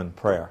of Common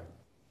Prayer.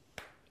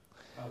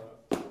 I have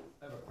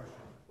a question.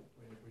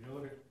 When you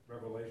look at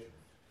Revelation,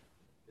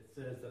 it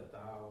says that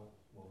thou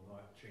will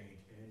not change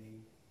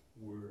any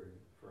word,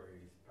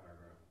 phrase,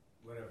 paragraph,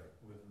 whatever,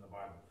 within the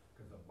Bible,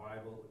 because the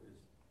Bible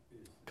is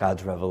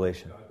God's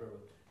revelation. God's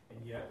revelation.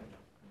 And yet,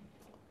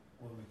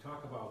 when we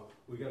talk about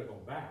we got to go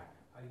back,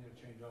 how are you going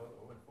to change all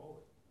it going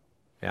forward?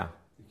 Yeah.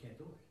 You can't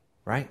do it.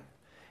 Right?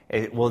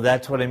 Well,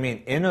 that's what I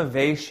mean.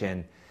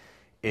 Innovation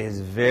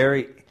is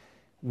very...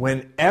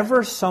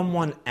 whenever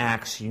someone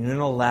acts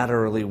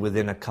unilaterally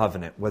within a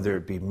covenant, whether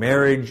it be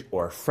marriage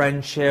or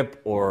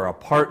friendship or a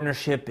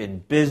partnership in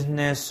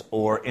business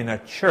or in a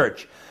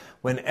church,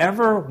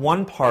 whenever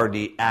one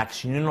party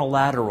acts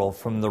unilateral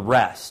from the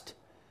rest,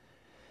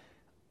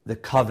 the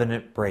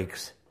covenant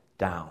breaks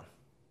down.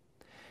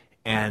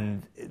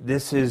 And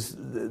this is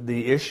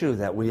the issue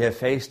that we have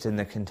faced in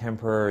the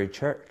contemporary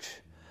church.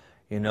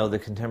 The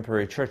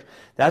contemporary church.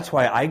 That's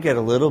why I get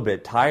a little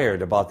bit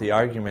tired about the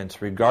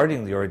arguments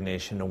regarding the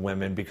ordination of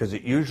women, because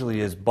it usually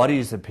is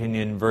Buddy's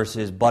opinion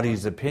versus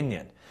Buddy's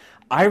opinion.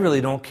 I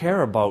really don't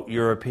care about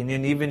your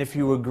opinion, even if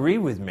you agree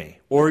with me,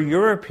 or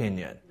your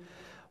opinion.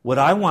 What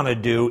I want to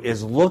do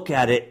is look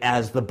at it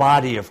as the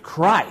body of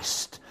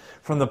Christ,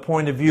 from the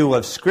point of view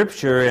of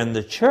Scripture and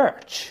the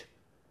church.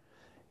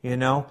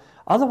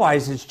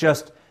 Otherwise it's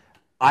just,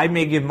 I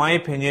may give my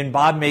opinion,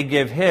 Bob may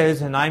give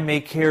his, and I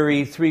may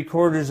carry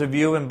 3/4 of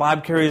you, and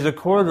Bob carries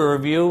 1/4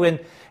 of you,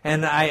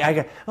 and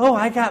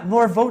I got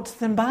more votes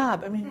than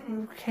Bob. I mean,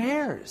 who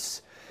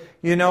cares?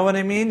 You know what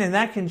I mean? And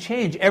that can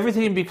change.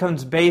 Everything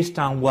becomes based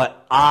on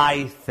what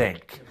I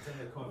think. It's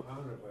only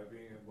compounded by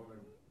being a woman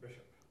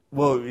bishop.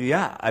 Well,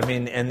 yeah, I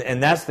mean,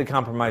 and that's the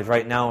compromise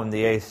right now in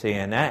the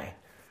ACNA.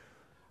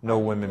 No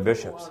women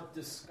bishops. I want to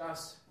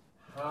discuss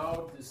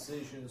how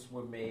decisions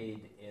were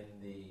made in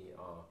the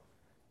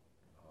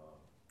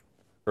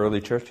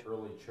Early church?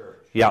 early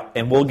church. Yeah,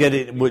 and we'll get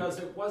it. Because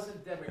it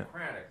wasn't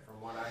democratic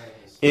from what I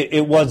understand.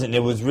 It wasn't.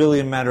 It was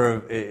really a matter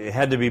of, it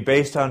had to be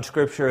based on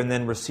Scripture and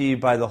then received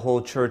by the whole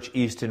church,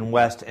 East and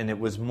West, and it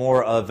was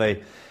more of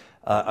a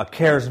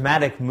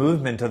charismatic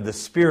movement of the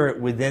Spirit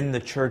within the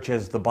church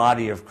as the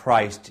body of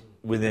Christ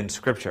within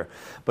Scripture.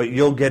 But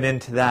you'll get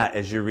into that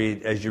as you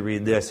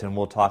read this, and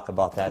we'll talk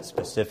about that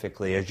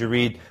specifically. As you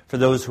read, for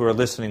those who are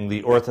listening,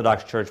 The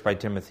Orthodox Church by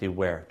Timothy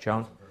Ware.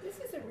 Joan? This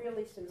is a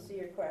really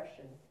sincere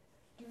question.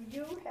 Do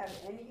you have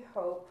any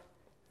hope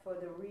for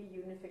the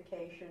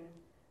reunification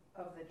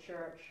of the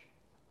church,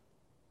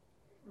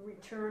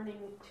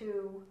 returning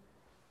to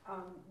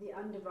the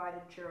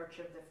undivided church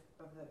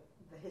of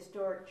the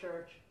historic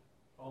church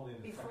Only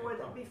in the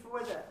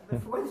before second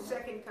the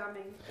second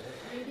coming?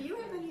 I mean, do you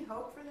have any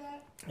hope for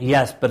that?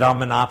 Yes, but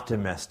I'm an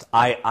optimist.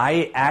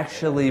 I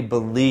actually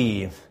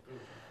believe,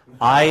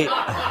 I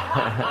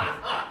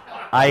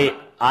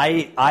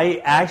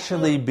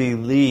actually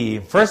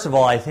believe, first of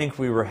all, I think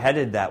we were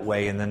headed that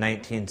way in the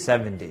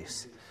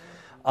 1970s.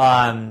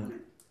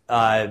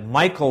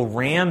 Michael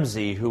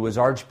Ramsey, who was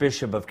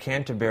Archbishop of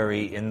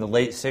Canterbury in the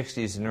late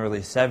 60s and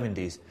early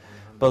 70s,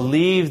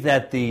 believed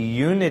that the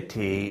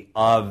unity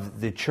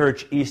of the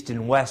church East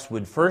and West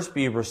would first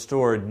be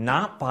restored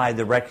not by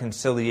the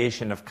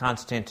reconciliation of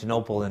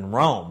Constantinople and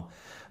Rome,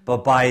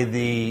 but by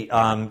the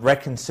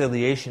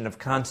reconciliation of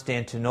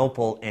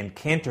Constantinople and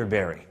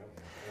Canterbury.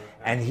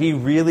 And he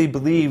really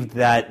believed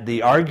that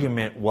the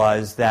argument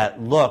was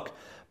that, look,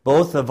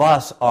 both of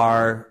us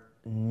are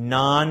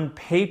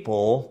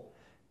non-papal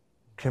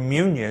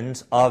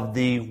communions of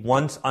the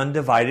once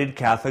undivided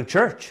Catholic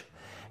Church.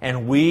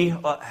 And we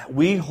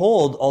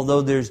hold,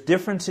 although there's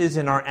differences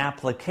in our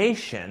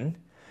application,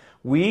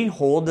 we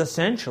hold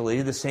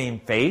essentially the same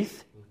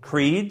faith,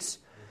 creeds,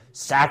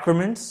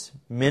 sacraments,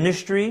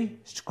 ministry,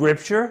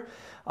 Scripture,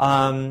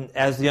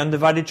 as the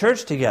undivided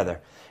church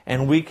together.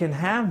 And we can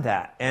have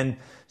that. And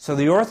so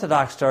the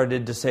Orthodox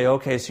started to say,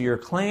 okay, so your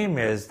claim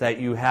is that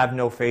you have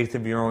no faith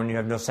of your own, you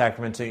have no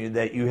sacraments,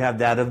 that you have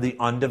that of the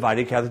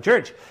undivided Catholic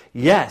Church.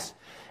 Yes.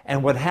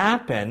 And what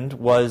happened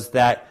was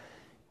that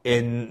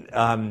in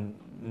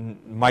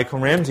Michael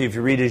Ramsey, if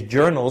you read his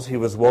journals, he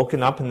was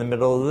woken up in the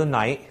middle of the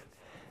night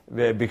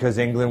because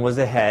England was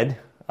ahead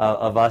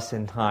of us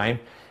in time,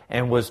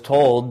 and was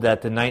told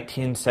that the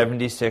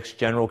 1976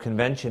 General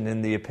Convention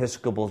in the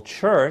Episcopal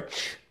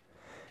Church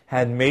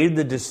had made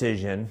the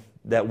decision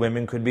that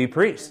women could be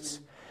priests.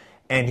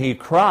 And he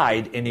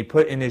cried, and he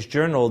put in his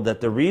journal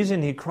that the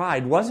reason he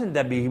cried wasn't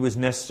that he was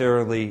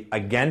necessarily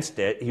against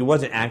it. He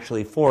wasn't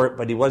actually for it,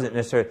 but he wasn't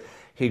necessarily.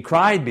 He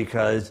cried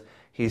because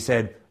he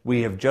said,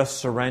 we have just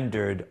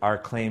surrendered our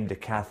claim to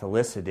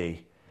Catholicity,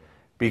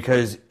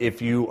 because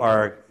if you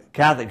are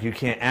Catholic, you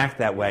can't act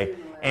that way.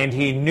 And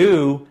he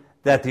knew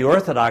that the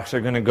Orthodox are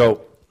going to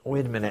go,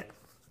 wait a minute,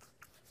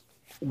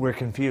 we're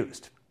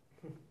confused.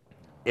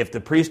 If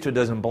the priesthood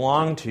doesn't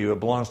belong to you, it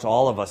belongs to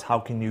all of us. How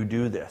can you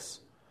do this?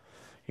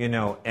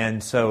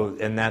 And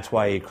that's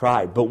why he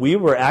cried. But we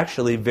were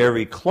actually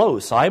very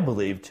close, I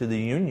believe, to the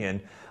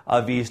union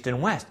of East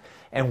and West.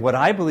 And what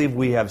I believe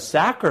we have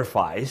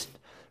sacrificed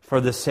for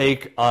the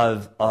sake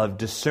of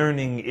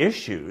discerning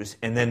issues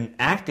and then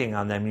acting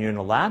on them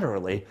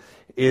unilaterally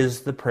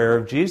is the prayer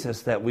of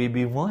Jesus that we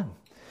be one.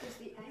 Is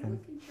the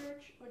Anglican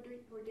Church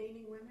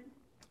ordaining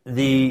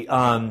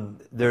women?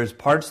 There's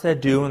parts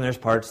that do and there's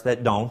parts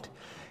that don't.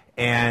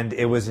 And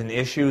it was an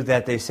issue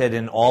that they said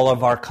in all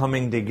of our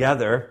coming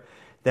together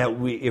that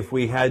if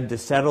we had to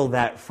settle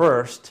that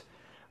first,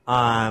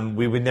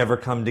 we would never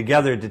come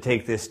together to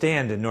take this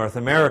stand in North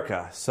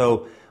America.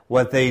 So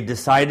what they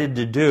decided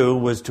to do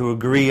was to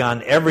agree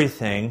on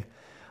everything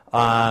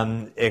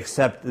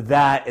except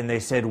that, and they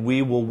said,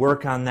 we will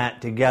work on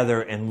that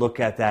together and look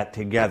at that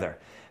together.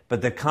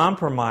 But the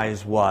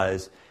compromise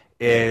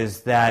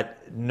is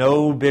that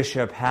no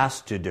bishop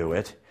has to do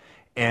it,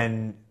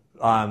 and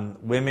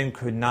women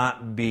could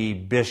not be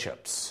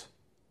bishops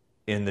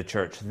in the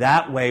church.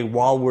 That way,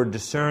 while we're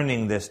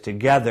discerning this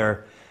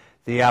together,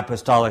 the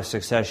apostolic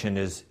succession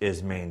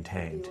is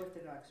maintained. The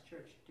Orthodox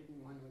Church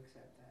didn't want to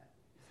accept that.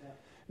 Is that...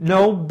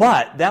 No,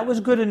 but that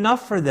was good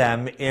enough for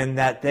them in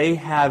that they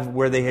have,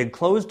 where they had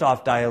closed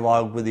off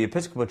dialogue with the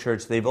Episcopal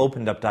Church, they've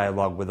opened up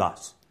dialogue with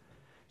us.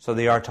 So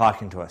they are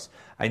talking to us.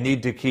 I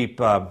need to keep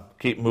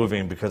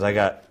moving because I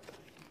got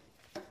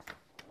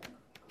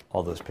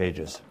all those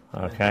pages,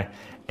 okay?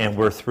 And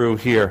we're through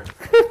here.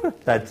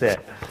 That's it,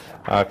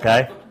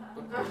 okay?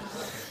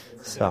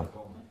 So,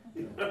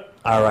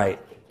 all right.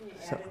 Can you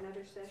add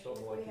another session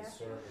if we have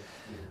to?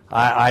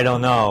 I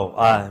don't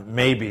know,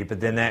 maybe, but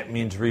then that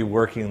means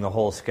reworking the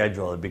whole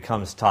schedule. It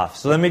becomes tough.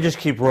 So let me just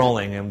keep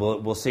rolling, and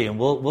we'll see. And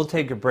we'll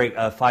take a break,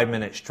 a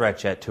 5-minute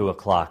stretch at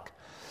 2:00.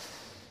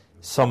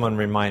 Someone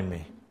remind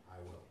me. I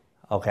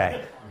will.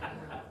 Okay.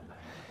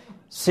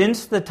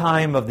 Since the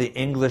time of the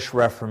English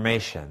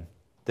Reformation,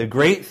 the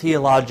great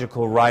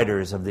theological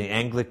writers of the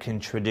Anglican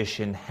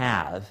tradition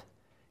have,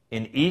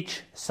 in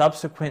each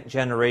subsequent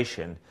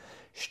generation,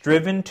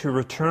 striven to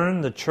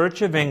return the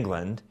Church of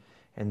England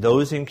and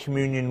those in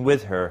communion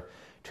with her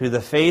to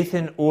the faith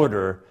and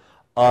order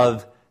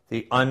of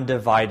the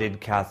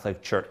undivided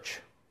Catholic Church.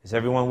 Is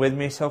everyone with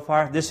me so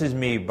far? This is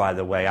me, by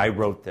the way. I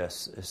wrote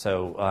this,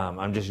 so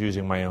I'm just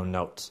using my own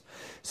notes.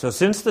 So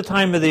since the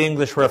time of the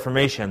English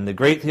Reformation, the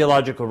great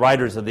theological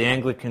writers of the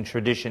Anglican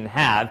tradition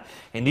have,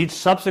 in each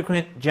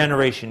subsequent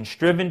generation,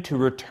 striven to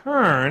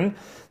return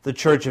the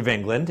Church of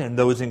England and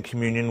those in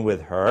communion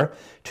with her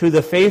to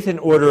the faith and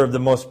order of the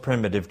most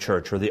primitive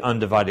church, or the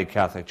undivided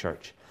Catholic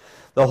Church.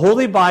 The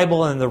Holy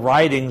Bible and the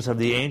writings of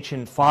the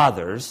ancient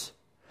fathers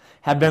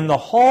have been the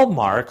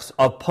hallmarks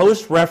of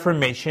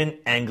post-Reformation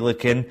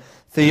Anglican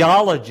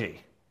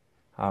theology.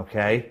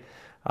 Okay?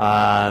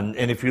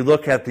 And if you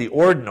look at the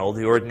ordinal,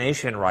 the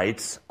ordination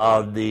rites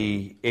of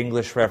the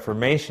English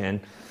Reformation,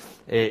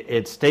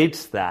 it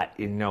states that,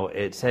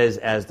 it says,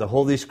 as the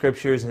Holy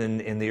Scriptures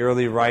in the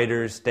early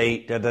writers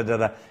state,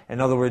 da-da-da-da.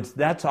 In other words,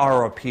 that's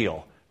our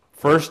appeal.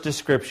 First to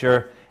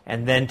Scripture,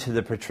 and then to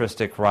the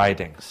patristic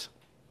writings.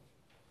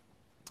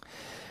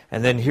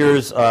 And then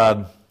here's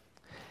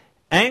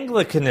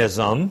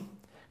Anglicanism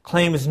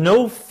claims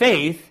no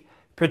faith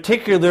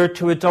particular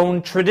to its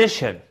own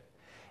tradition.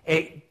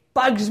 It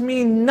bugs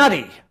me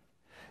nutty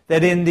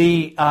that in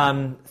the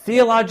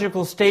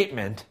theological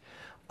statement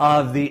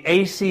of the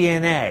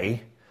ACNA,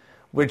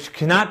 which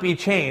cannot be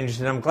changed,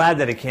 and I'm glad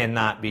that it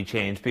cannot be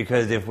changed,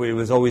 because if it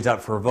was always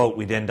up for a vote,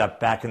 we'd end up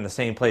back in the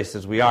same place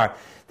as we are.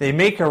 They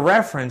make a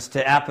reference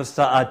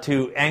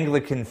to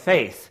Anglican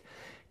faith.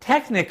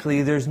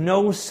 Technically, there's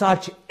no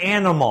such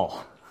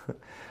animal,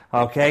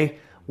 okay?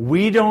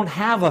 We don't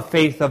have a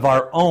faith of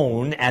our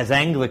own as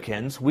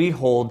Anglicans. We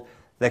hold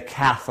the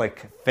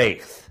Catholic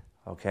faith,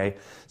 okay?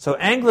 So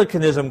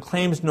Anglicanism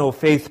claims no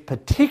faith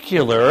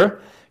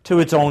particular to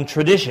its own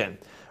tradition.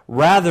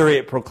 Rather,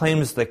 it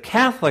proclaims the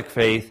Catholic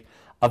faith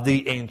of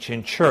the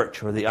ancient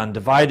church, or the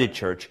undivided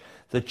church,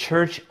 the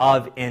church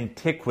of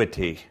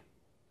antiquity.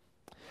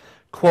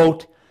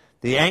 Quote,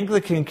 the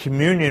Anglican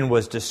Communion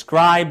was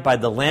described by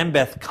the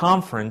Lambeth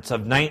Conference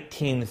of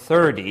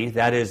 1930,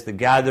 that is the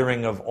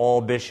gathering of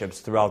all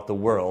bishops throughout the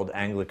world,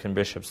 Anglican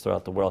bishops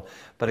throughout the world.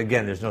 But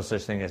again, there's no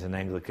such thing as an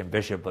Anglican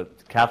bishop,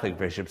 but Catholic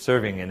bishops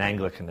serving in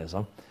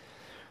Anglicanism.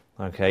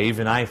 Okay,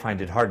 even I find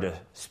it hard to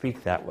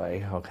speak that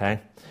way, okay?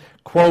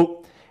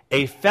 Quote,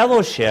 a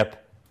fellowship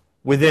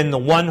within the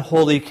one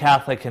holy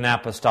Catholic and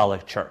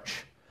Apostolic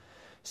Church.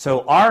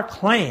 So our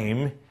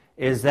claim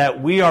is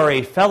that we are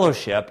a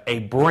fellowship, a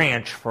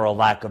branch, for a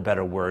lack of a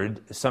better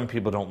word. Some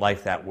people don't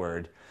like that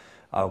word,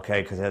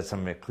 okay, because it has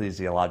some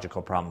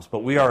ecclesiological problems. But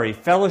we are a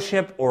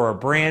fellowship or a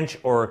branch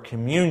or a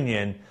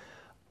communion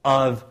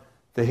of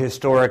the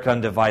historic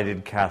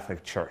undivided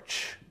Catholic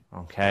Church,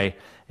 okay?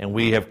 And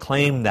we have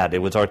claimed that.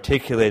 It was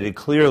articulated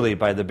clearly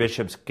by the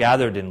bishops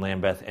gathered in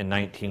Lambeth in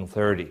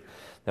 1930,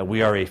 that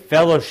we are a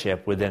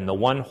fellowship within the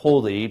one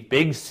holy,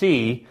 big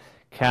C,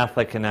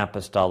 Catholic and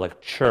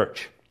Apostolic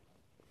Church.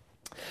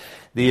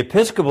 The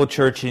Episcopal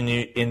Church in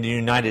the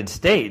United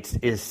States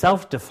is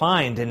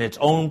self-defined in its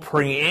own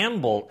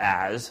preamble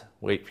as,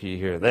 wait till you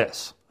hear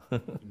this,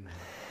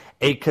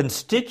 a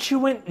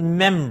constituent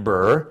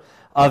member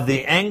of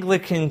the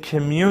Anglican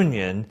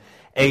Communion,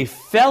 a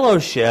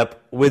fellowship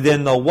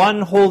within the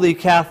one holy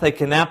Catholic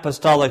and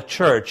Apostolic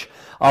Church,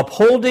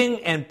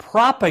 upholding and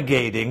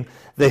propagating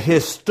the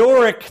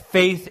historic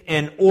faith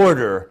and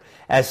order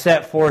as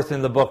set forth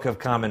in the Book of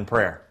Common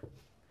Prayer.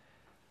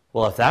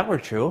 Well, if that were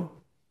true,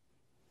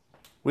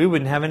 we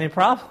wouldn't have any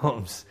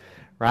problems,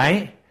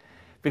 right?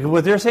 Because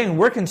what they're saying,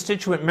 we're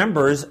constituent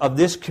members of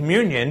this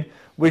communion,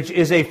 which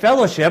is a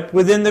fellowship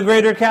within the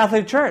greater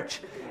Catholic Church.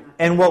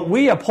 And what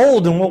we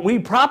uphold and what we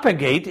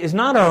propagate is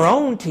not our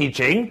own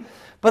teaching,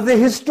 but the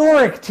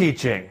historic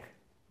teaching.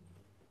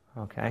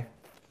 Okay?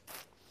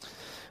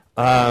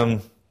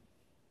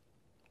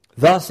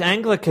 Thus,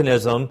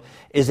 Anglicanism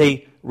is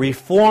a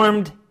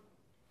Reformed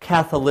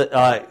Catholicism,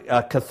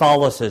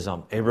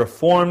 a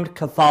Reformed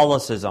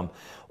Catholicism,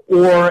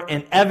 or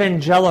an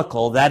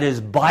evangelical, that is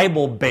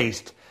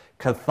Bible-based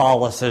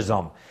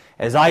Catholicism.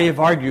 As I have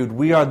argued,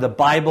 we are the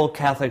Bible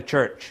Catholic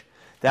Church.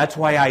 That's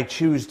why I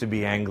choose to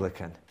be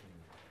Anglican.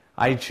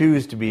 I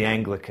choose to be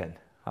Anglican,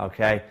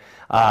 okay?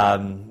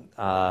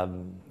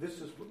 This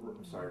is,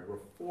 sorry,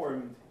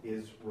 Reformed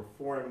is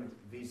Reformed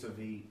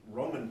vis-a-vis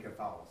Roman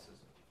Catholicism.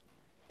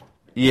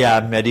 Yeah,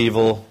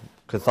 medieval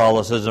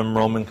Catholicism,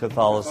 Roman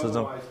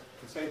Catholicism. Otherwise,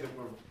 to say that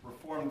we're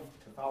Reformed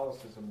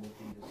Catholicism would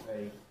be to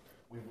say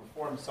we've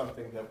reformed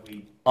something that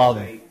we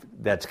say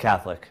That's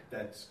Catholic.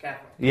 that's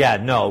Catholic. Yeah,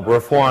 no,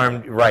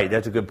 Reformed, right,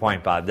 that's a good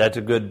point, Bob. That's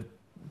a good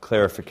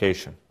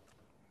clarification.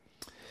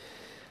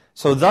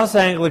 So thus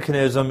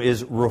Anglicanism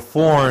is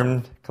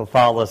Reformed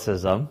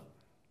Catholicism,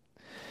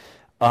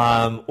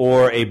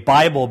 or a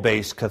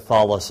Bible-based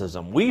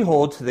Catholicism. We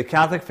hold to the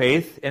Catholic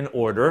faith and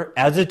order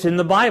as it's in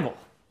the Bible.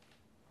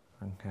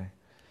 Okay.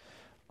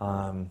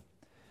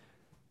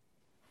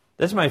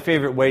 This is my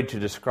favorite way to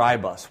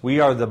describe us. We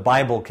are the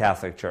Bible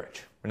Catholic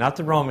Church. We're not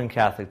the Roman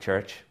Catholic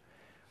Church.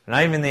 We're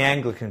not even the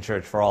Anglican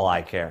Church for all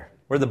I care.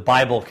 We're the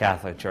Bible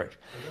Catholic Church.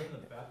 Doesn't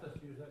the Baptist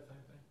use that same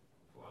thing?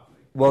 Philosophy?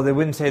 Well, they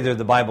wouldn't say they're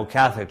the Bible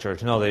Catholic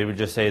Church. No, they would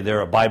just say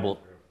they're a Bible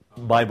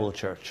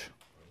church.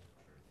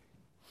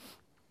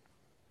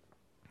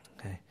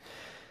 Okay.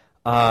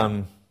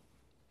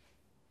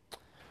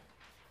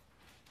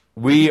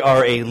 We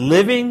are a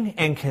living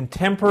and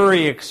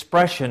contemporary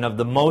expression of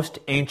the most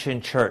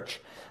ancient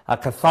church, a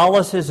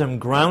Catholicism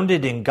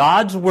grounded in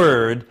God's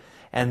Word,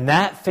 and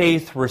that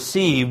faith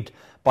received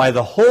by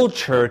the whole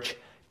church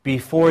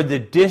before the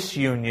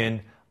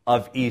disunion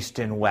of East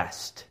and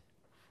West,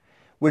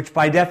 which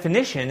by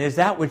definition is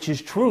that which is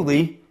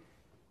truly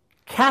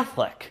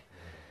Catholic.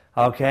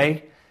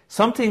 Okay?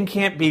 Something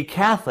can't be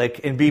Catholic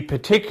and be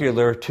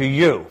particular to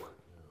you.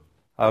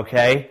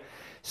 Okay?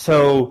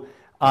 So,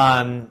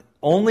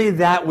 only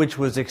that which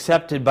was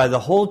accepted by the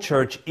whole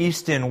church,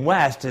 East and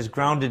West, as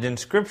grounded in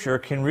Scripture,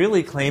 can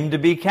really claim to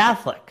be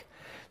Catholic.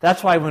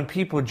 That's why when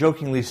people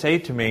jokingly say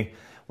to me,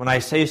 when I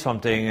say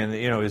something, and,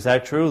 is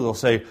that true? They'll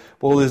say,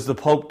 well, is the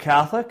Pope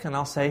Catholic? And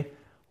I'll say,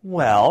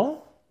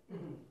 well,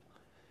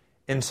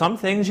 in some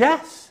things,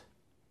 yes.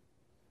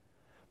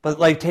 But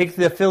take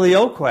the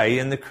Filioque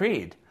in the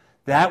Creed.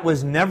 That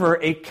was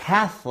never a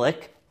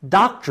Catholic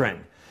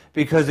doctrine,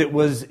 because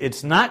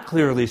it's not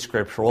clearly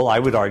scriptural. I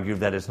would argue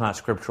that it's not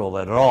scriptural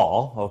at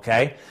all,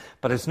 okay?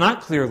 But it's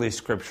not clearly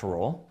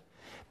scriptural.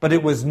 But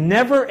it was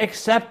never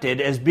accepted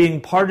as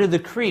being part of the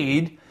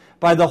creed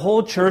by the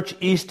whole church,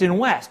 East and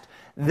West.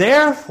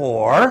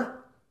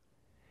 Therefore,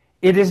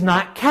 it is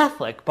not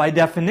Catholic by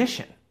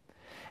definition.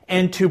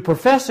 And to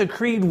profess a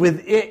creed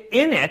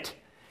within it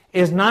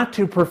is not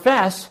to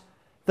profess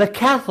the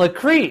Catholic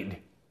creed,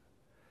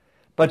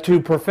 but to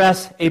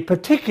profess a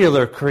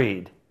particular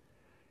creed.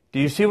 Do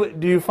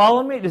you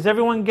follow me? Does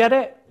everyone get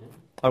it?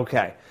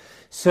 Okay.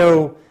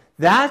 So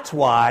that's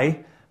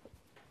why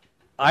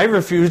I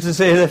refuse to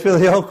say the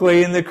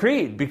Filioque in the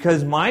creed,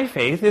 because my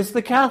faith is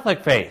the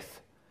Catholic faith.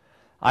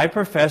 I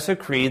profess a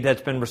creed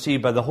that's been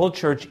received by the whole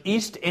church,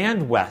 East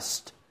and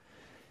West,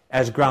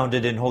 as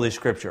grounded in Holy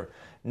Scripture,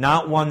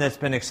 not one that's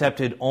been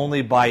accepted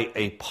only by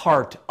a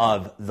part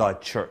of the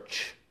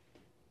church.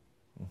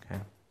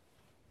 Okay.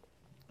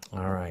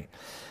 All right.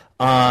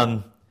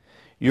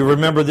 You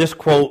remember this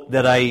quote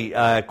that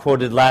I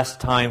quoted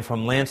last time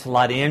from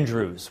Lancelot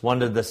Andrewes,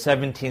 one of the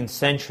 17th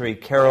century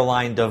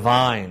Caroline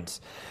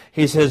divines.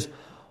 He says,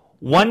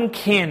 one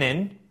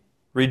canon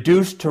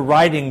reduced to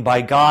writing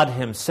by God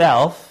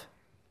himself,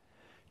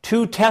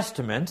 2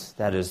 testaments,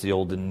 that is the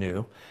Old and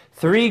New,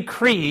 3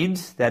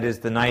 creeds, that is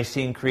the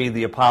Nicene Creed,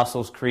 the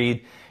Apostles'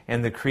 Creed,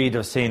 and the Creed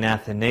of St.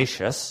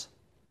 Athanasius,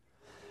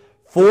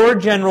 4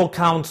 general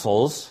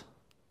councils,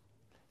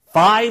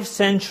 5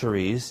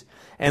 centuries,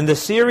 and the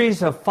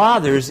series of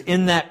fathers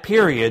in that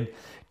period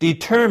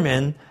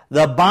determine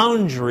the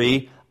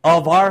boundary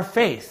of our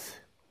faith.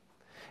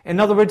 In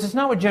other words, it's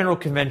not what General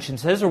Convention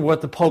says, or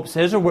what the Pope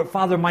says, or what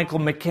Father Michael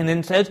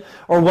McKinnon says,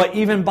 or what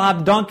even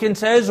Bob Duncan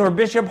says, or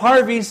Bishop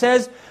Harvey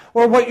says,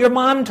 or what your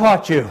mom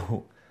taught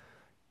you.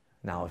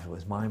 Now, if it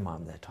was my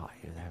mom that taught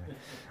you that.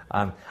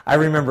 I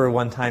remember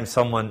one time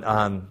someone,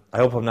 I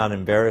hope I'm not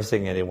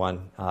embarrassing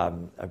anyone.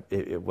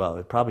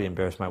 It probably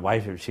embarrassed my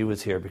wife if she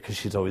was here, because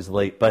she's always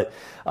late. But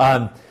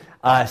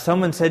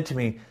someone said to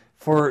me,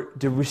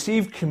 to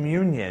receive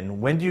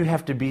communion, when do you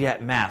have to be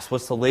at Mass?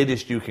 What's the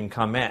latest you can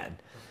come in?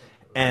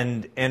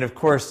 And of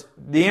course,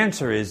 the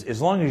answer is,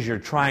 as long as you're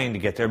trying to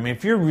get there. I mean,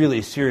 if you're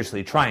really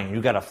seriously trying,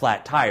 you got a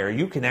flat tire,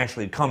 you can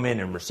actually come in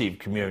and receive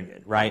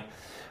communion, right?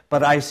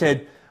 But I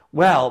said,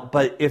 well,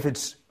 but if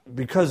it's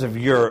because of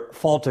your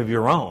fault of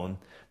your own,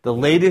 the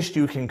latest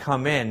you can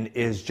come in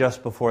is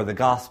just before the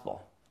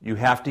gospel. You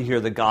have to hear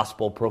the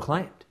gospel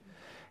proclaimed.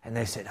 And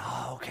they said,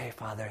 "Oh, okay,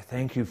 Father,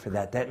 thank you for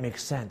that. That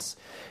makes sense."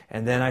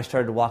 And then I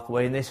started to walk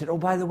away, and they said, "Oh,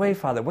 by the way,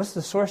 Father, what's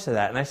the source of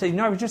that?" And I said,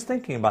 "I was just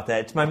thinking about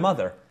that. It's my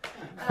mother."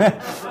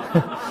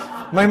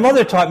 My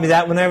mother taught me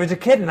that when I was a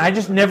kid, and I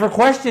just never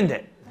questioned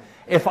it.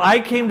 If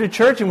I came to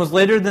church and was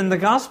later than the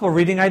gospel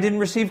reading, I didn't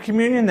receive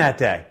communion that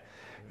day.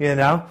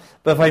 But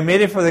if I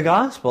made it for the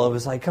gospel, it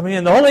was like coming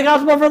in, the Holy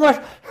Gospel for the Lord.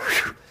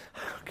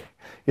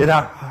 Okay.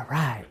 All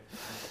right.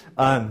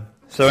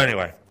 So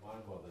anyway. My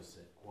mother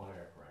said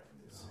choir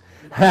practice.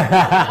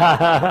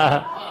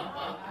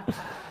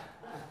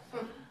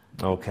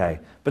 Okay.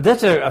 But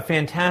that's a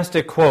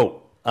fantastic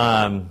quote.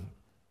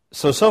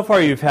 So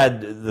far you've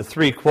had the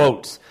three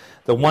quotes.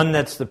 The one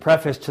that's the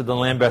preface to the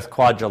Lambeth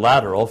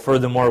Quadrilateral.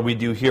 Furthermore, we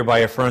do hereby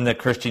affirm that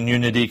Christian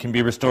unity can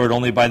be restored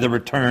only by the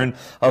return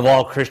of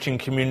all Christian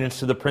communions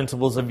to the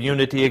principles of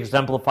unity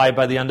exemplified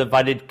by the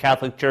undivided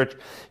Catholic Church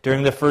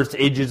during the first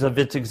ages of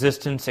its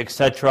existence,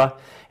 etc.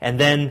 And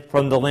then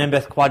from the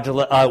Lambeth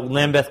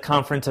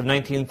Conference of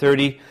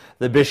 1930,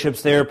 the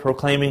bishops there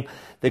proclaiming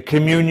the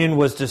communion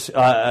was,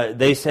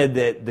 they said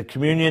that the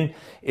communion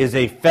is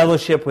a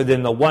fellowship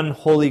within the one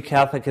holy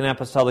Catholic and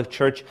Apostolic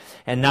Church.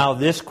 And now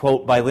this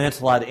quote by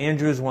Lancelot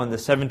Andrewes, one of the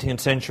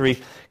 17th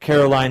century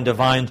Caroline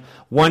divines: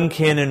 one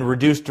canon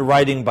reduced to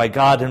writing by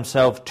God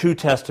himself, 2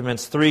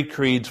 testaments, 3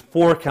 creeds,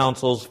 4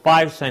 councils,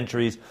 5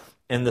 centuries,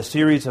 and the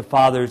series of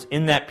fathers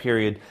in that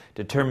period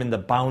determined the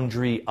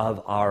boundary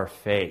of our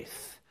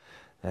faith.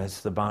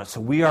 That's the boundary.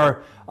 So we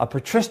are a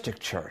patristic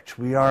church.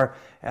 We are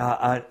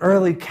an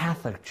early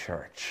Catholic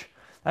church.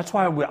 That's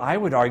why I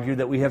would argue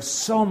that we have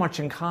so much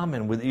in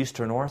common with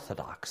Eastern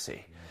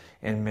Orthodoxy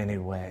in many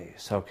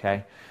ways.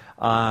 Okay.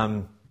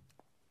 All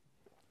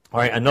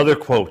right, another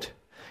quote.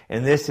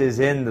 And this is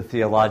in the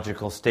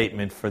theological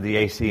statement for the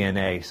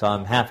ACNA, so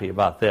I'm happy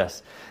about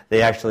this.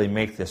 They actually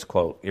make this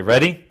quote. You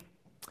ready?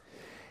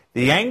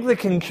 "The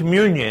Anglican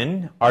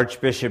Communion,"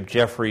 Archbishop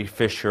Geoffrey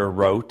Fisher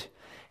wrote,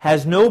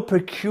 "has no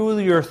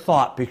peculiar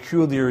thought,"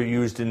 peculiar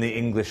used in the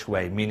English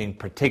way, meaning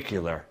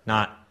particular,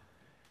 not,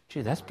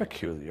 gee, that's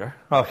peculiar,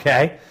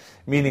 okay,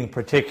 meaning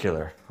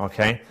particular,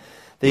 okay.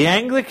 "The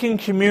Anglican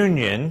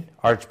Communion,"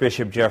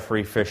 Archbishop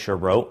Geoffrey Fisher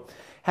wrote,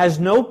 "has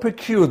no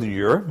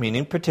peculiar,"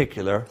 meaning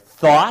particular,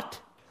 "thought,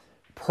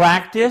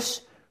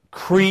 practice,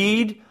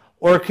 creed,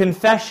 or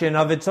confession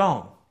of its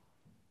own.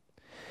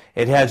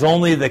 It has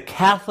only the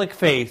Catholic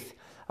faith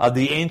of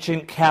the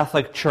ancient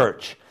Catholic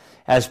Church,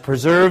 as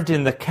preserved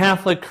in the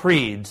Catholic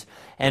creeds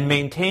and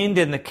maintained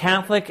in the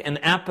Catholic and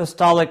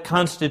Apostolic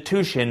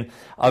Constitution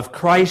of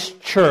Christ's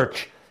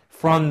Church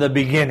from the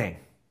beginning."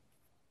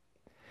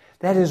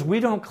 That is, we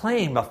don't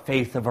claim a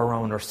faith of our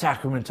own or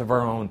sacraments of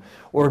our own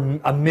or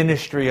a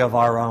ministry of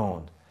our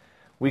own.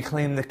 We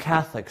claim the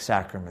Catholic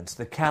sacraments,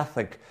 the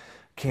Catholic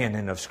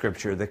canon of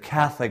Scripture, the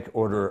Catholic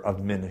order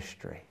of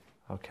ministry.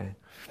 Okay?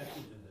 That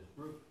gives it its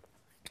root.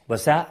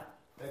 What's that?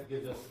 That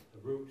gives us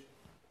the root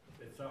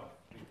itself.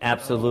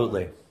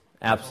 Absolutely.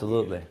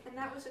 Absolutely. And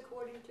that was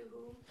according to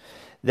whom?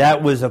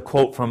 That was a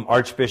quote from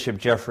Archbishop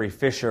Geoffrey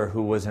Fisher,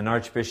 who was an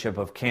Archbishop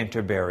of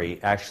Canterbury,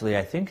 actually,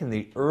 I think in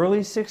the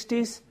early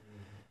 60s.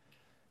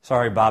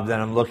 Sorry, Bob,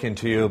 that I'm looking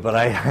to you, but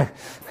I...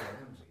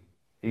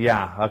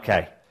 Yeah,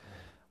 okay.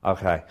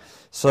 Okay.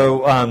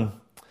 So,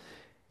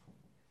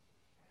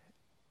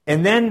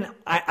 and then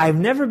I've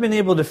never been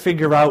able to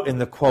figure out in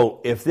the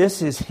quote if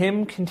this is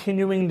him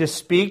continuing to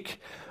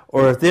speak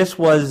or if this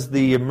was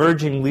the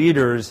emerging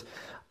leaders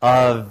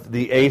of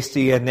the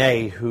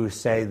ACNA who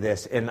say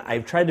this. And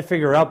I've tried to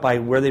figure out by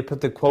where they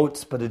put the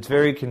quotes, but it's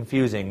very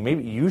confusing.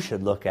 Maybe you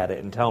should look at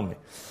it and tell me.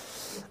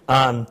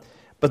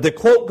 But the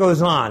quote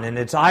goes on, and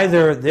it's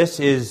this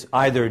is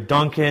either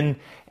Duncan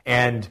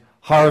and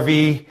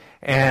Harvey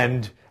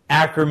and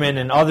Ackerman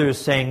and others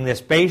saying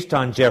this based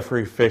on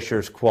Geoffrey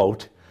Fisher's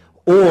quote,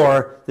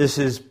 or this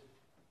is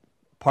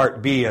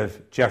part B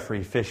of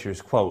Geoffrey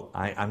Fisher's quote.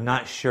 I'm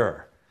not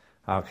sure.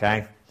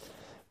 Okay?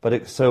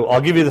 So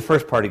I'll give you the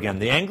first part again.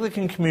 "The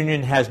Anglican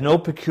Communion has no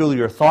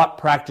peculiar thought,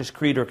 practice,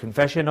 creed, or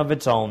confession of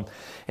its own.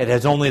 It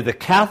has only the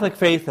Catholic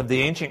faith of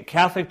the ancient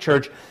Catholic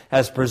Church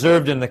as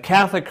preserved in the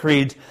Catholic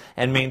creeds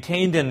and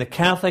maintained in the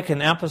Catholic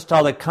and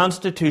Apostolic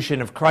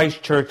Constitution of Christ's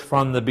Church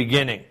from the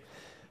beginning."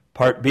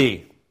 Part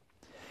B.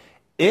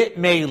 "It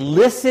may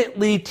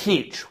licitly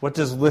teach." What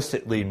does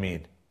licitly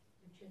mean?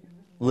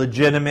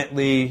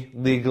 Legitimately,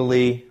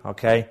 legally,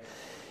 okay?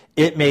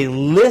 "It may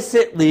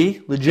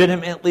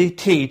legitimately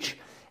teach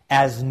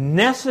as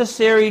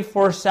necessary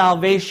for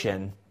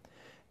salvation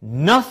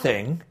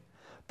nothing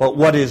but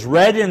what is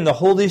read in the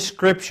Holy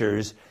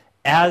Scriptures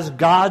as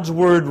God's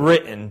Word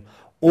written,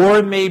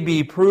 or may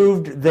be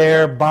proved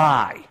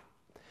thereby."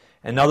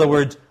 In other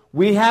words,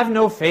 we have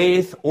no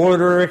faith,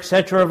 order,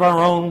 etc. of our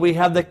own. We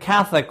have the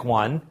Catholic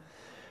one,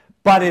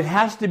 but it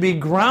has to be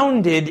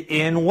grounded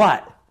in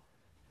what?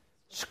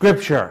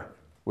 Scripture.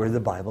 We're the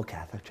Bible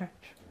Catholic Church.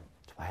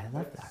 That's why I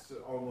love that. It's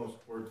almost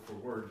word for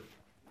word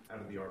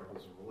out of the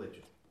Articles of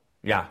Religion.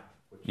 Yeah.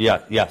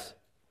 Yes.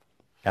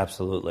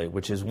 Absolutely.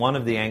 Which is one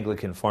of the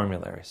Anglican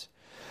formularies.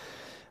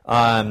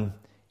 It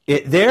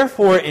It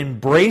therefore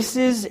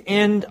embraces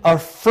and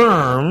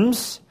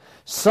affirms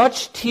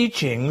such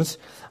teachings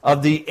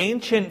of the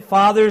ancient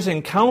fathers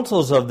and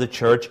councils of the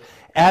church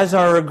as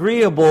are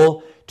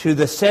agreeable to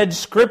the said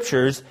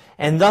scriptures,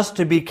 and thus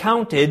to be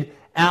counted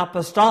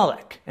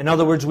apostolic. In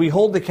other words, we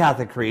hold the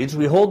Catholic creeds,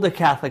 we hold the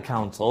Catholic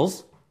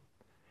councils,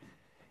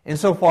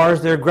 insofar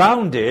as they're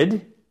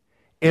grounded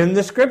in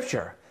the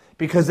Scripture,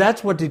 because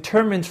that's what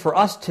determines for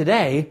us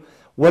today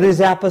what is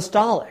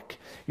apostolic.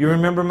 You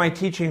remember my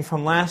teaching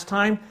from last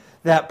time?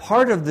 That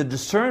part of the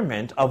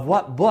discernment of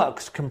what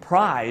books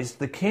comprised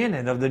the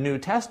canon of the New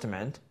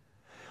Testament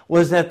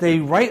was that they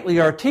rightly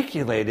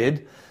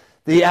articulated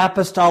the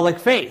apostolic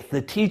faith,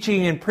 the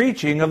teaching and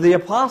preaching of the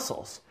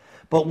apostles.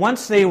 But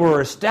once they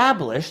were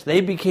established, they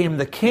became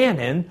the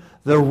canon,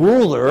 the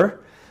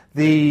ruler,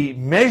 the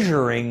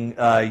measuring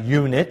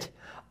unit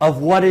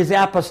of what is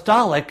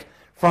apostolic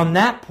from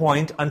that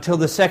point until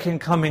the second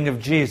coming of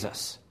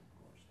Jesus.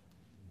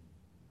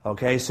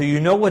 Okay, so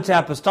you know what's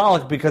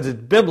apostolic because it's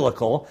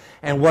biblical,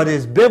 and what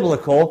is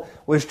biblical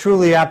was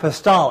truly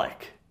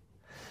apostolic.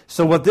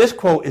 So what this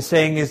quote is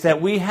saying is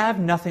that we have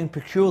nothing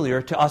peculiar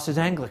to us as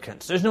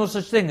Anglicans. There's no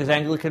such thing as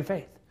Anglican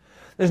faith.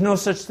 There's no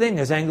such thing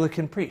as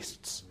Anglican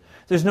priests.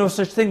 There's no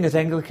such thing as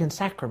Anglican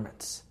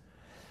sacraments.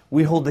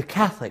 We hold the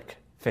Catholic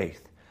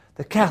faith,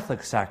 the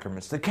Catholic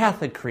sacraments, the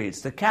Catholic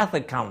creeds, the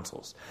Catholic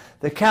councils,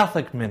 the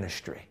Catholic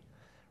ministry,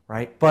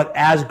 right? But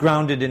as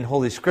grounded in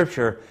Holy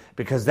Scripture,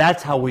 because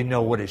that's how we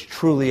know what is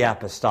truly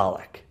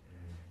apostolic.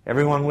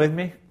 Everyone with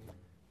me?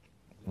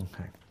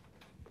 Okay.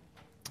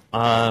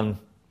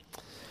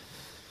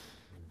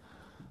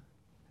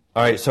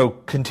 All right, so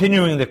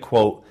continuing the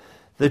quote,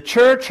 the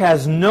church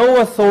has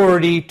no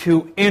authority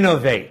to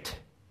innovate.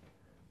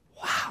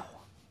 Wow.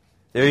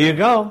 There you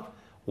go.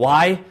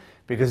 Why?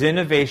 Because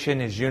innovation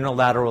is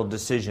unilateral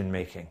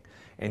decision-making.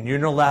 And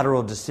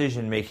unilateral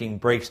decision-making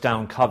breaks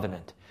down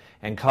covenant.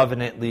 And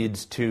covenant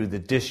leads to the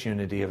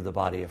disunity of the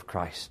body of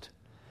Christ.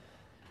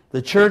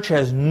 The church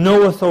has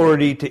no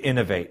authority to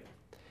innovate.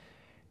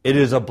 It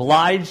is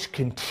obliged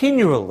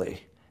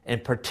continually,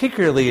 and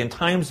particularly in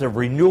times of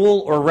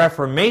renewal or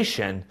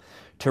reformation,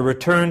 to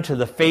return to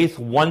the faith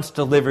once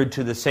delivered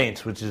to the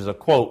saints, which is a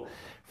quote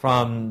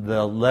from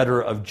the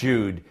letter of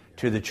Jude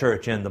to the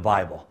church in the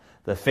Bible.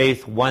 The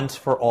faith once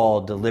for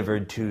all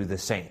delivered to the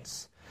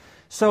saints.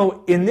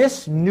 So in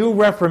this new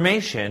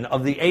reformation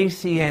of the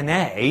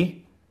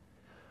ACNA,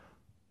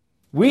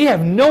 we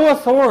have no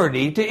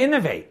authority to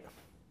innovate.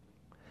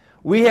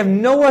 We have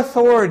no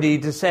authority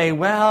to say,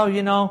 well,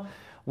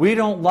 we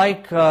don't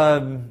like,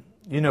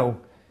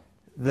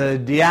 the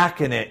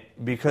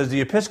diaconate because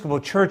the Episcopal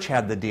Church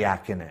had the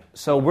diaconate,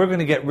 so we're going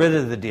to get rid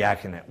of the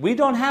diaconate. We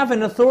don't have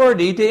an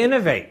authority to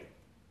innovate.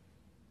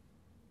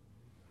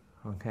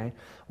 Okay?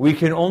 We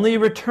can only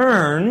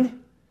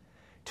return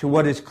to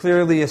what is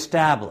clearly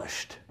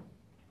established.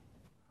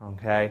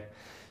 Okay?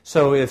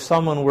 So if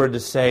someone were to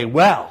say,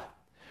 well,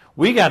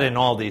 we got in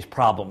all these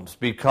problems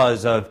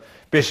because of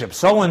Bishop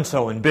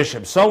so-and-so and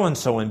Bishop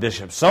so-and-so and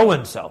Bishop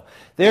so-and-so.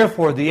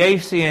 Therefore, the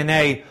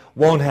ACNA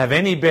won't have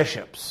any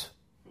bishops.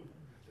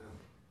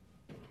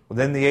 Well,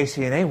 then the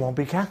ACNA won't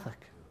be Catholic.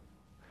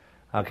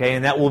 Okay,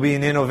 and that will be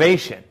an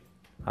innovation.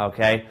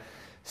 Okay,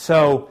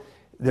 so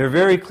they're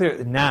very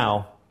clear.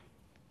 Now,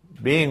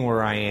 being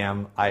where I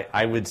am,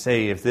 I would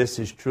say if this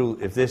is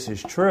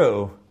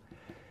true,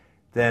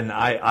 then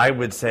I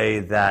would say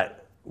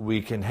that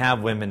we can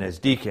have women as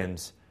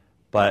deacons,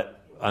 but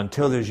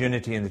until there's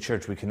unity in the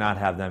church, we cannot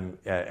have them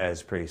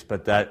as priests.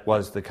 But that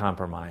was the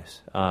compromise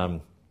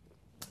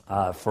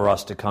for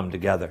us to come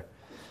together.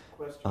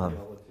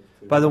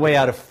 By the way,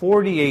 out of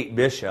 48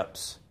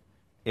 bishops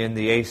in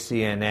the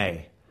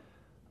ACNA,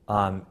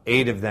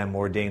 8 of them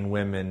ordained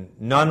women.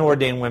 None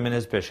ordained women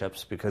as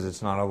bishops because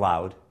it's not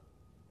allowed.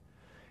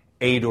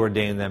 8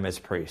 ordained them as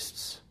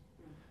priests.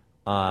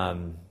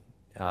 And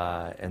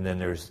then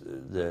there's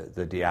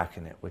the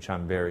diaconate, which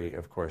I'm very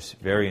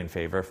in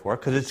favor for,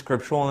 because it's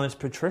scriptural and it's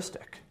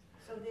patristic.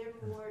 So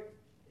therefore,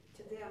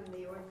 to them,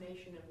 the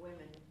ordination of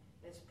women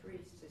as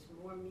priests is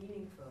more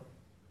meaningful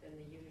than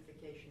the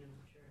unification of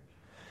the church.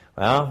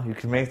 Well, you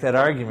can make that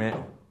argument,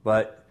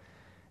 but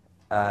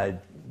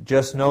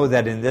just know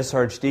that in this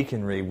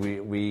archdeaconry,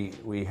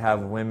 we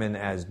have women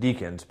as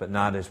deacons, but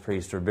not as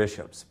priests or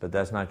bishops. But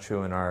that's not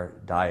true in our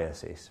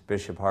diocese.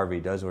 Bishop Harvey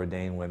does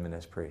ordain women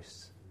as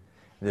priests.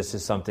 This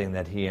is something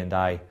that he and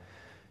I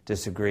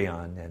disagree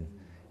on.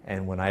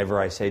 And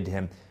whenever I say to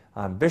him,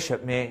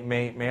 Bishop,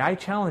 may I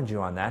challenge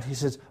you on that? He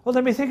says, well,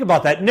 let me think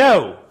about that.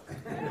 No!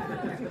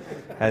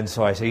 And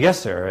so I say, yes,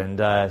 sir.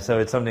 And so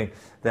it's something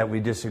that we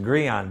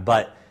disagree on.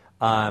 But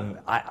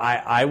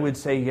I would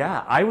say,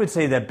 yeah. I would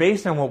say that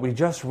based on what we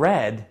just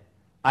read,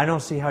 I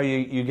don't see how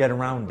you get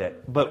around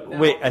it. But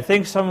wait, I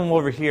think someone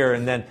over here,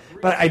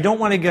 but I don't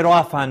want to get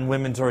off on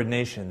women's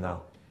ordination,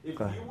 though. If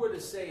you were to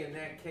say in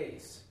that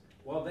case,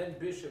 well, then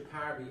Bishop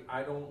Harvey,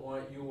 I don't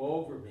want you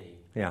over me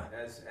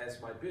as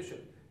my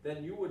bishop,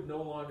 then you would no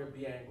longer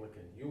be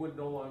Anglican. You would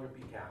no longer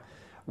be Catholic.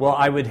 Well,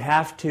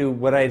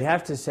 what I'd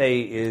have to say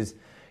is,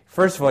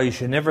 First of all, you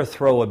should never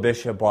throw a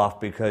bishop off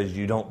because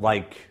you don't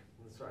like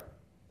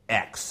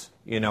X.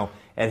 It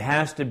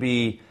has to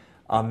be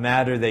a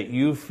matter that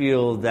you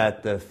feel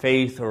that the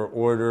faith or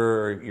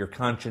order or your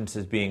conscience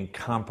is being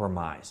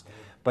compromised.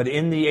 But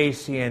in the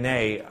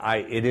ACNA,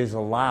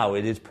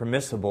 it is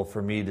permissible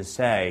for me to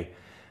say,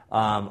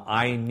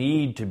 I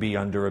need to be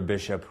under a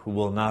bishop who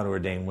will not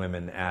ordain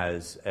women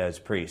as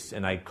priests,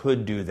 and I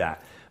could do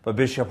that. But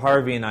Bishop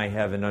Harvey and I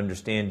have an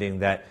understanding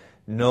that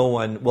no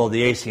one, well,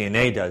 the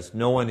ACNA does,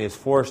 no one is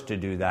forced to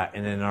do that,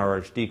 and in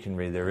our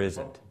archdeaconry there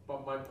isn't.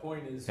 But my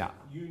point is,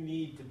 you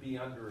need to be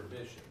under a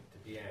bishop to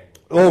be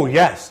Anglican. Oh,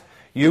 yes.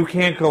 You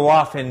can't go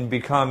off and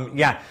become,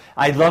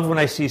 I love when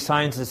I see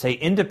signs that say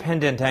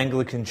Independent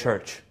Anglican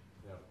Church.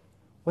 Yeah.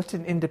 What's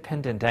an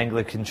Independent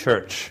Anglican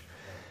Church?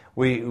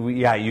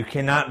 You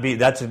cannot be,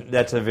 that's a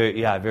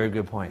very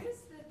good point. Where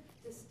does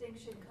the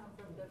distinction come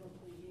from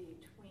biblically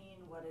between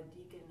what a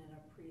deacon and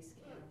a priest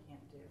can or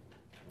can't do?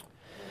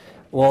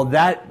 Well,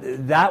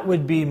 that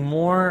would be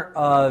more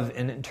of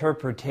an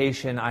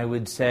interpretation, I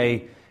would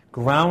say,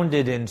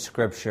 grounded in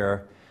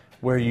Scripture,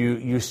 where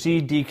you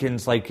see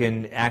deacons, like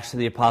in Acts of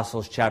the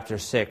Apostles chapter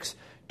 6,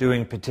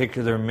 doing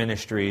particular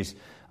ministries,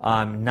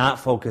 not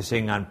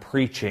focusing on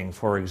preaching,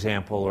 for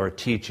example, or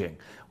teaching.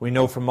 We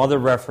know from other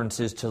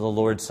references to the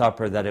Lord's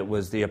Supper that it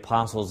was the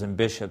apostles and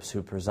bishops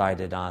who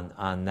presided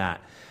on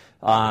that.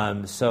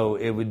 So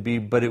it would be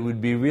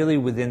really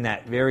within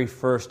that very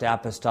first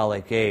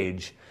apostolic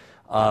age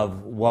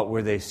of what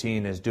were they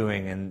seen as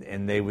doing.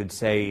 And they would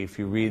say, if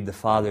you read the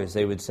Fathers,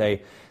 they would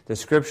say, the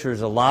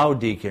Scriptures allow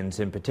deacons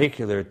in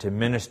particular to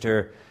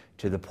minister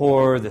to the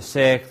poor, the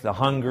sick, the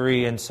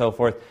hungry, and so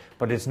forth,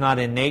 but it's not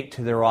innate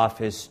to their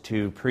office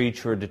to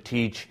preach or to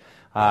teach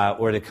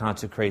or to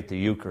consecrate the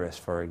Eucharist,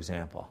 for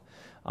example.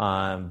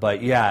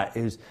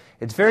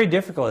 It's very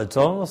difficult. It's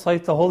almost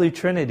like the Holy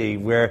Trinity,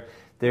 where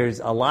there's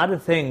a lot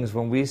of things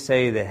when we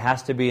say that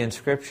has to be in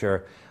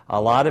Scripture, a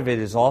lot of it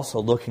is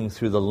also looking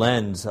through the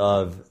lens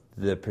of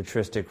the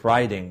patristic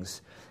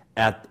writings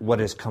at what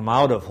has come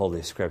out of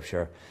Holy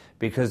Scripture,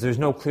 because there's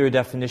no clear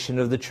definition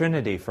of the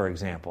Trinity, for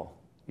example.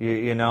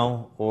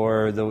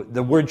 Or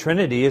the word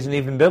Trinity isn't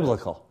even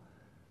biblical.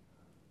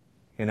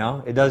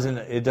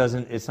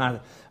 It's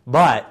not.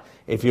 But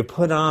if you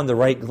put on the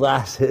right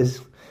glasses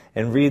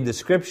and read the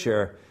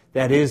Scripture,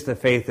 that is the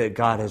faith that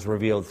God has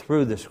revealed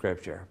through the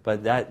Scripture.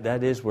 But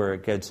that is where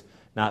it gets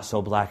not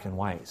so black and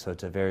white. So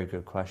it's a very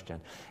good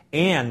question.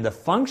 And the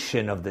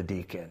function of the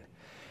deacon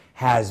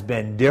has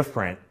been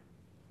different,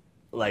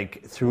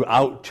 like,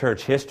 throughout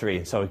church history.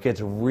 And so it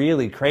gets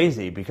really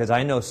crazy, because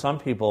I know some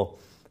people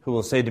who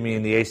will say to me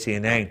in the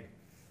ACNA,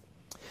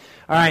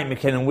 all right,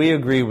 McKinnon, we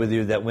agree with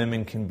you that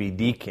women can be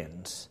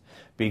deacons,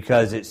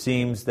 because it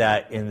seems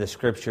that in the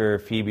Scripture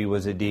Phoebe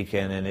was a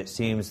deacon, and it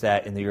seems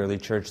that in the early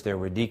church there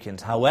were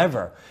deacons.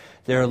 However,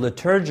 their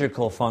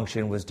liturgical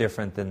function was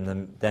different than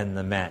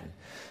the men.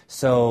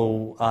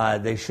 So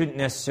they shouldn't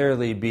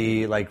necessarily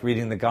be like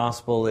reading the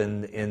gospel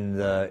in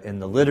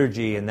the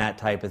liturgy and that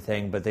type of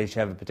thing, but they should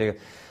have a particular.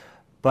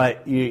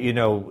 But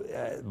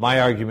my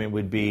argument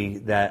would be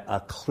that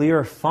a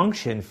clear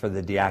function for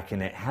the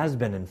diaconate has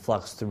been in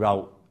flux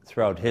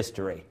throughout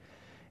history.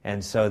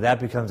 And so that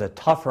becomes a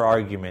tougher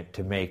argument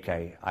to make,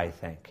 I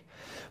think.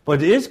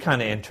 But it is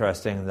kind of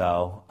interesting,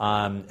 though,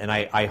 and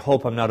I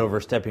hope I'm not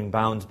overstepping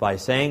bounds by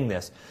saying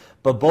this,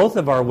 but both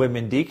of our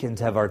women deacons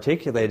have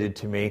articulated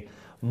to me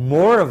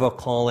more of a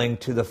calling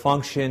to the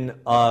function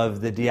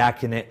of the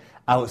diaconate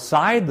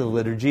outside the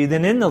liturgy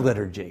than in the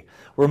liturgy,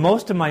 where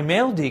most of my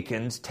male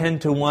deacons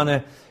tend to want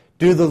to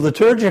do the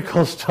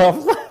liturgical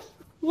stuff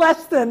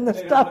less than the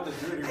stuff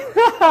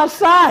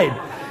outside.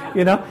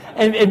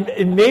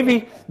 And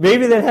maybe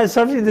that has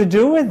something to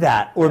do with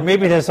that, or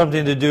maybe it has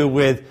something to do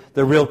with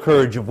the real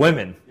courage of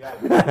women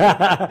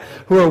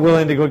who are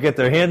willing to go get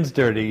their hands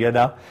dirty,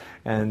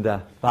 And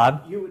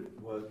Bob? You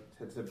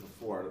had said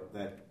before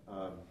that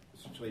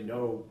essentially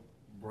no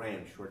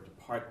branch or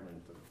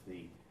department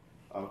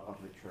of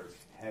the church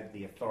had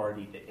the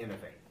authority to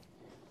innovate.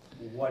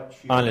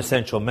 On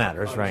essential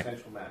matters, right?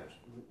 Essential matters.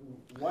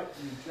 What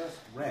you just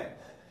read,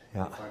 if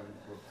I'm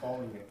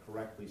recalling it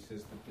correctly,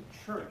 says that the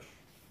church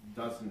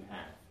doesn't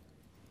have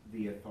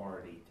the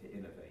authority to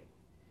innovate.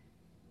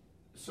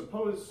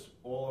 Suppose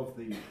all of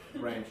the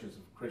branches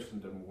of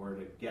Christendom were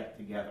to get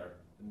together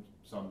in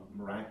some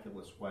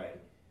miraculous way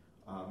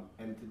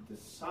and to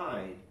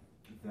decide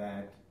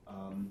that,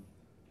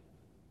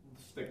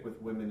 stick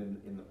with women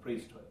in the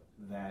priesthood,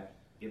 that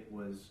it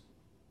was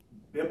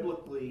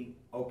biblically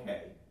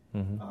okay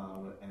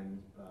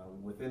and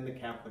within the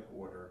Catholic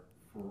order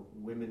for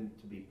women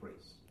to be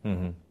priests.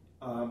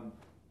 Mm-hmm.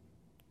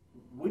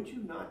 Would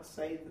you not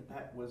say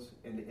that was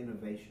an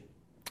innovation?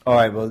 All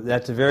right, well,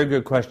 that's a very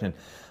good question.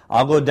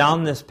 I'll go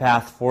down this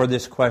path for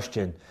this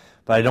question,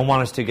 but I don't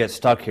want us to get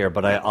stuck here,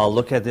 but I'll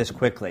look at this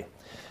quickly.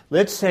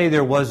 Let's say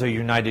there was a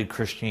united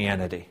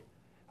Christianity,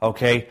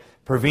 okay?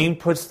 Praveen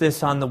puts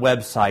this on the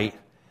website.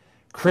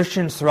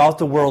 Christians throughout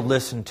the world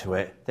listen to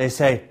it. They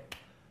say,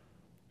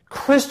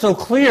 crystal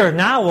clear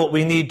now what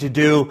we need to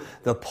do.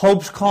 The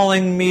Pope's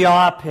calling me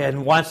up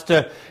and wants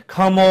to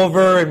come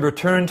over and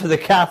return to the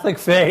Catholic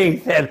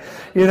faith. And,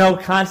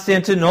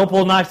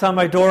 Constantinople knocks on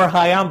my door.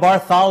 Hi, I'm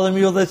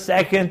Bartholomew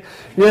II,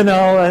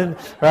 and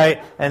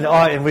right.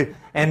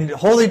 And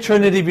Holy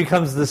Trinity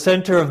becomes the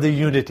center of the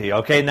unity.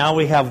 Okay, now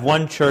we have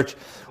one church.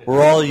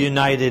 We're all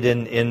united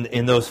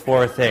in those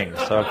four things.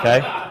 Okay,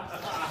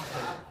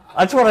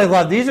 that's what I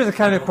love. These are the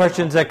kind of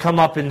questions that come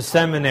up in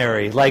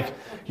seminary, like,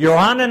 you're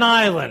on an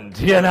island,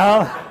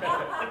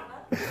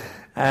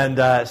 and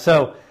then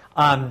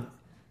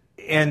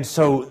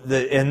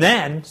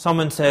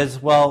someone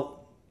says,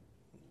 well,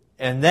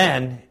 and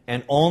then,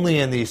 and only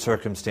in these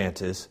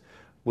circumstances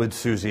would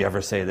Susie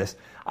ever say this,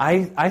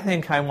 I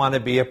think I want to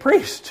be a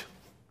priest.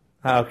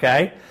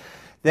 Okay?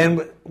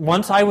 Then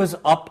once I was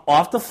up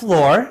off the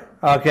floor,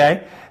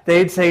 okay,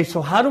 they'd say,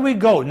 so how do we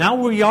go? Now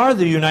we are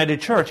the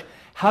United Church.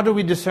 How do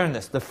we discern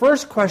this? The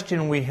first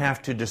question we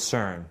have to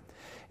discern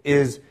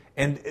is,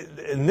 and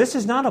this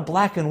is not a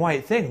black and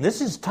white thing. This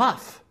is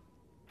tough.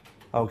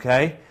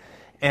 Okay?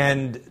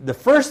 And the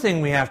first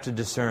thing we have to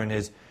discern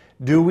is,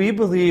 do we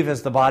believe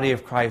as the body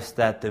of Christ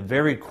that the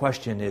very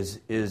question is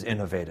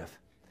innovative?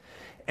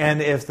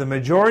 And if the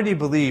majority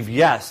believe,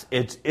 yes,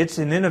 it's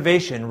an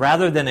innovation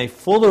rather than a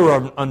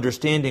fuller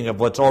understanding of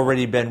what's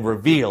already been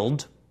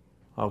revealed,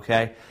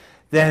 okay,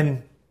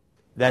 then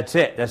that's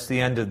it. That's the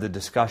end of the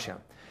discussion.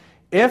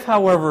 If,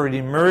 however, it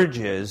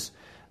emerges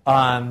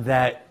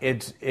that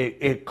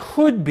it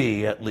could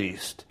be at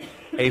least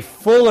a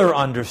fuller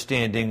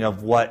understanding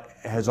of what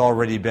has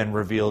already been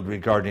revealed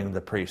regarding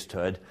the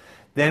priesthood,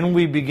 then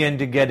we begin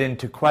to get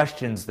into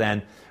questions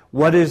then.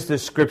 What does the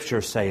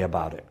Scripture say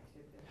about it?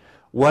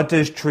 What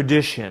does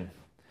tradition?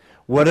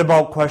 What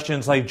about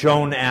questions like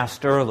Joan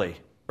asked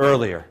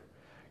earlier?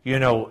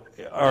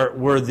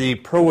 Were the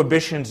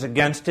prohibitions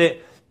against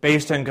it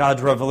based on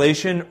God's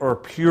revelation or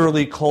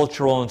purely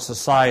cultural and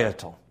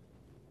societal?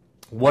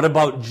 What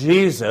about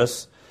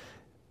Jesus?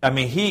 I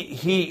mean,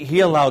 he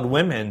allowed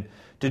women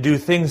to do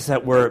things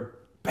that were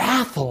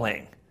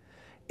baffling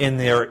in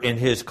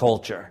his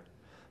culture.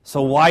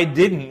 So why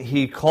didn't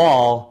he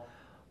call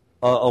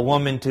a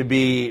woman to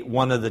be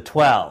one of the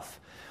 12?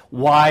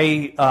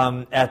 Why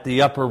at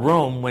the upper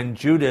room when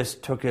Judas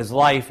took his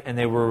life and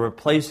they were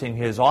replacing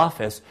his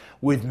office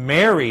with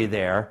Mary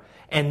there,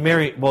 and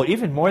Mary, well,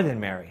 even more than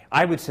Mary,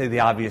 I would say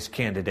the obvious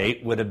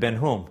candidate would have been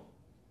whom?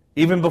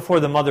 Even before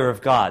the Mother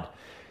of God.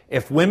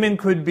 If women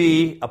could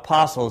be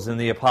apostles in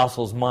the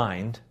apostles'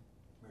 mind,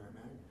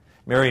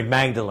 Mary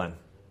Magdalene.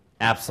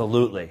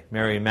 Absolutely,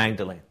 Mary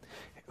Magdalene.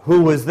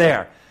 Who was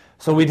there?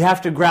 So we'd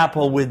have to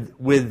grapple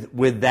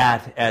with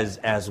that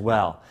as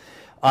well.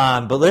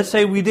 But let's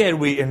say we did,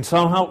 and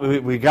somehow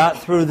we got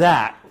through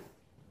that,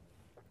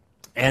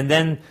 and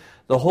then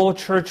the whole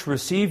church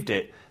received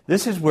it.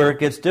 This is where it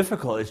gets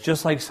difficult. It's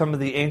just like some of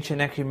the ancient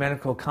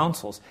ecumenical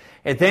councils.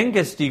 It then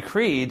gets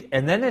decreed,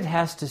 and then it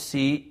has to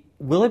see,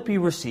 will it be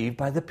received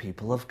by the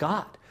people of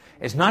God?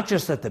 It's not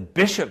just that the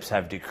bishops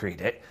have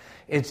decreed it.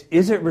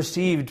 Is it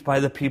received by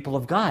the people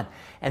of God?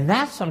 And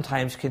that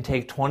sometimes can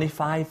take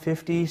 25,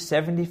 50,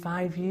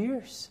 75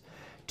 years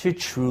to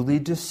truly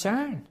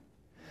discern.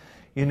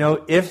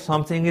 If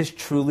something is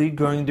truly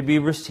going to be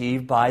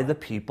received by the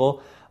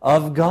people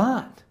of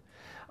God.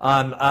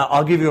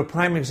 I'll give you a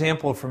prime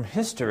example from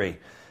history.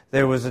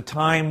 There was a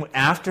time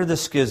after the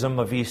schism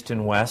of East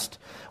and West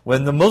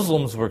when the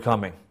Muslims were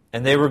coming,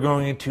 and they were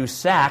going to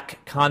sack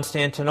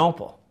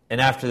Constantinople.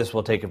 And after this,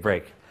 we'll take a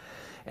break.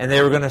 And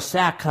they were going to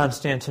sack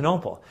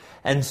Constantinople.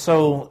 And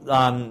so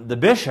the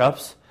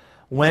bishops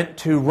went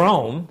to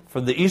Rome,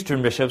 the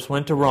Eastern bishops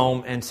went to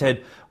Rome and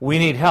said, we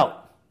need help.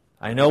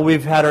 I know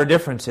we've had our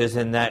differences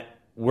in that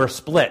we're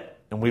split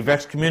and we've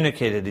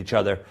excommunicated each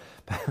other,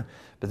 but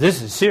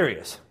this is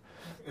serious.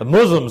 The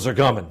Muslims are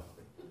coming,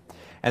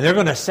 and they're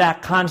going to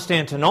sack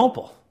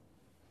Constantinople.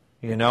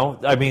 The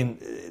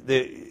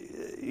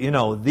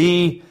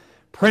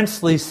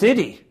princely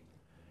city,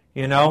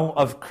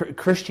 of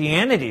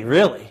Christianity,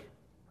 really,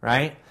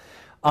 right?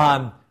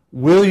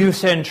 Will you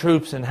send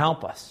troops and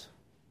help us?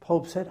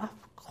 Pope said,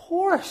 of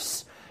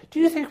course. Do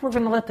you think we're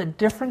going to let the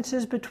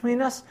differences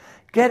between us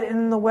get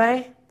in the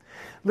way?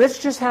 Let's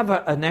just have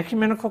an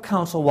ecumenical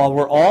council while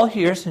we're all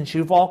here, since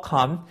you've all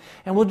come,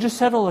 and we'll just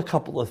settle a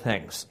couple of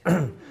things.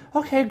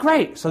 Okay,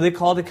 great. So they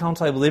called a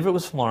council, I believe it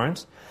was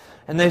Florence,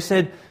 and they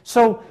said,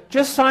 so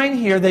just sign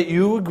here that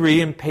you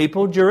agree in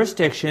papal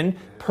jurisdiction,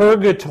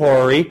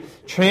 purgatory,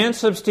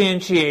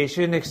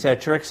 transubstantiation,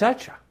 etc.,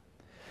 etc.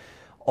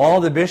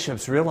 All the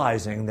bishops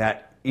realizing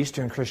that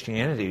Eastern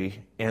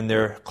Christianity and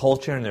their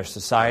culture and their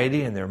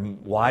society and their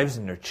wives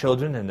and their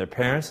children and their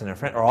parents and their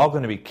friends are all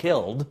going to be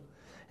killed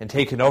and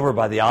taken over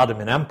by the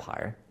Ottoman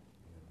Empire,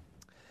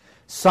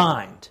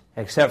 signed,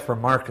 except for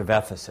Mark of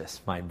Ephesus,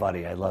 my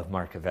buddy. I love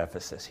Mark of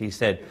Ephesus. He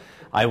said,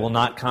 I will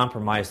not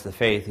compromise the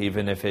faith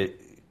even if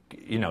it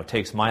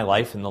takes my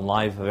life and the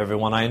life of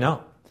everyone I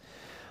know.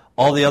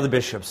 all the other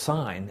bishops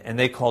signed, and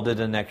they called it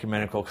an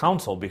ecumenical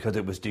council because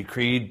it was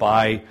decreed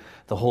by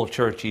the whole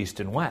church, east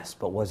and west.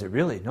 But was it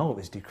really? No, it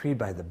was decreed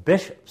by the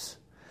bishops.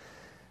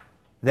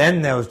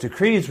 Then those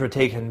decrees were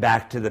taken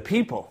back to the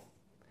people,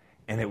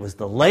 and it was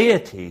the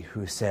laity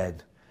who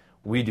said,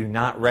 we do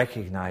not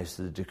recognize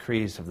the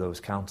decrees of those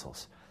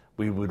councils.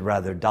 We would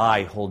rather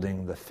die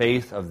holding the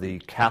faith of the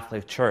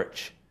Catholic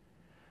Church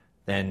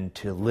than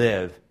to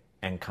live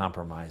and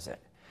compromise it.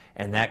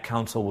 And that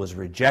council was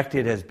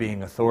rejected as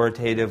being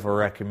authoritative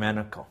or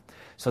ecumenical.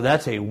 So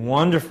that's a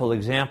wonderful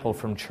example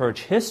from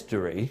church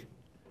history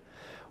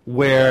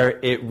where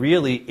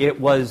it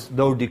was,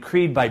 though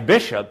decreed by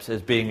bishops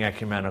as being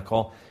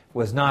ecumenical,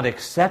 was not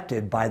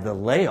accepted by the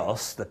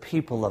laos, the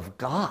people of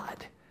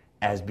God,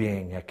 as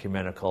being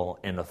ecumenical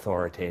and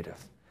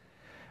authoritative.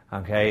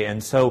 Okay,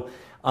 and so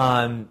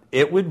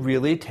it would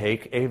really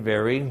take a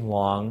very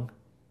long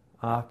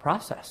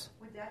process.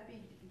 Would that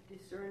be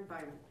discerned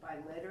by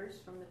letters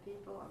from the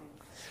people?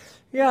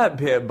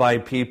 Yeah, by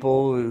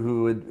people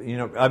who would,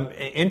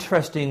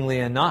 interestingly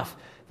enough,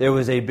 there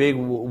was a big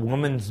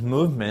women's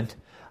movement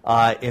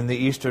in the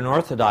Eastern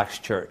Orthodox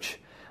Church.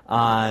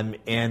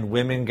 And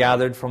women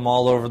gathered from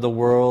all over the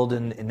world,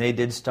 and they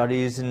did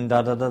studies and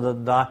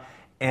da-da-da-da-da.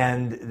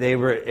 And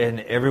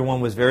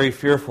everyone was very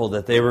fearful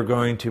that they were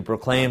going to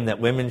proclaim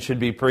that women should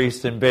be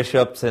priests and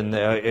bishops, and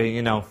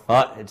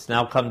it's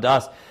now come to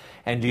us.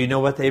 And do you know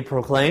what they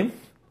proclaim?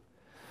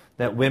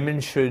 That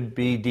women should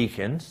be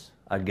deacons,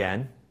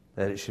 again,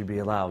 that it should be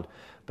allowed,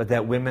 but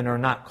that women are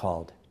not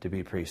called to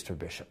be priests or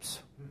bishops.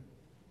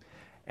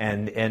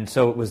 And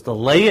so it was the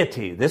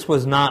laity. This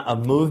was not a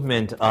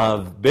movement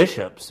of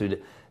bishops.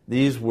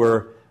 These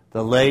were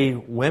the lay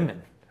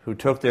women who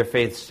took their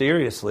faith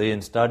seriously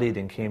and studied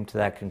and came to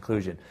that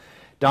conclusion.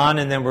 Don,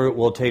 and then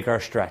we'll take our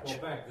stretch.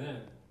 Well, back then,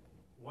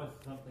 once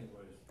something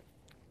was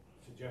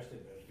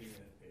suggested as being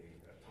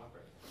a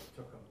topic, it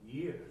took them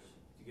years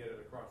to get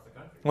it across the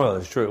country. Well,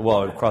 it's true.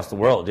 Well, across the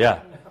world,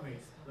 yeah. I mean,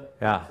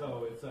 yeah.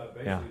 So it's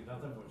basically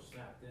nothing was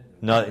snapped in.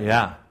 No,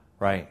 yeah,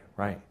 right.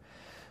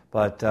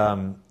 But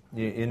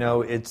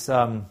it's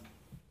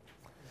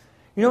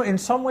in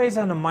some ways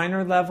on a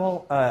minor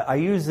level. I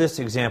use this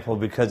example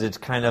because it's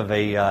kind of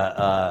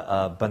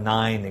a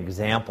benign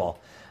example.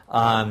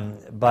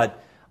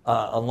 But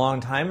a long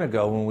time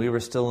ago, when we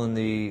were still in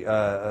the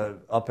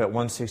up at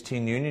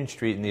 116 Union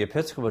Street in the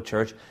Episcopal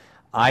Church,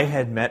 I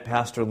had met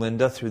Pastor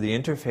Linda through the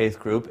interfaith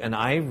group, and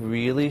I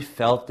really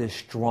felt this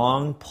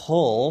strong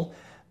pull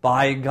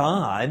by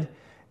God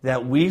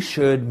that we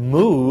should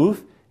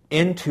move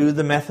into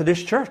the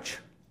Methodist Church.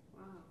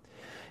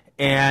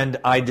 And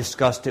I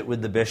discussed it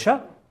with the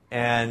bishop,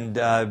 and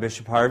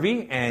Bishop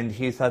Harvey, and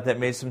he thought that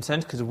made some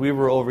sense because we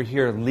were over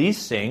here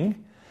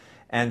leasing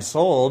and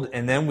sold,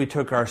 and then we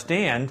took our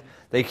stand.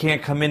 They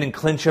can't come in and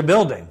clinch a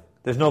building.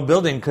 There's no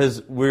building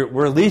because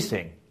we're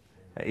leasing,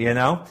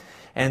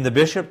 And the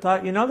bishop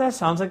thought, that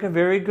sounds like a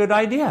very good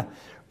idea.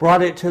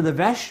 Brought it to the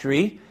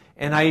vestry,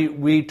 and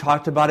we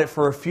talked about it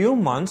for a few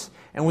months,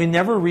 and we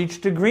never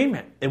reached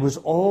agreement. It was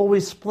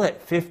always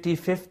split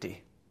 50-50.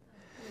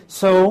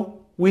 So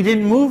we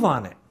didn't move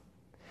on it.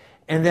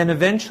 And then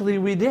eventually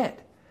we did.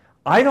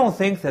 I don't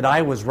think that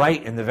I was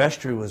right and the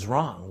vestry was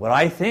wrong. What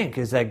I think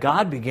is that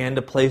God began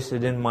to place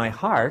it in my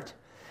heart.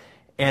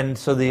 And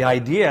so the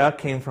idea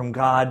came from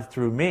God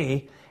through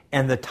me.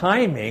 And the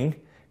timing,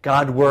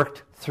 God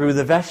worked through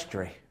the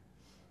vestry.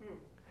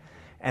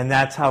 And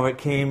that's how it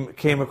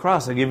came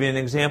across. I'll give you an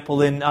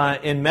example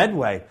in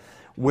Medway,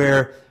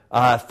 where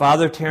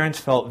Father Terrence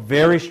felt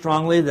very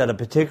strongly that a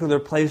particular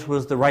place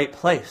was the right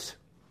place.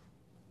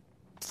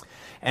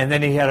 And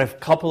then he had a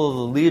couple of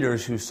the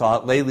leaders who saw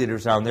it, lay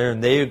leaders down there,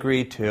 and they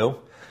agreed to.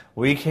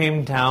 We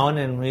came down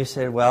and we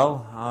said,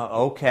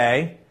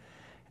 okay.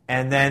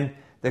 And then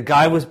the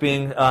guy was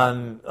being,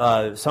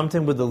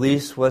 something with the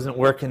lease wasn't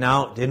working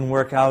out, didn't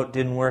work out.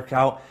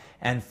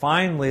 And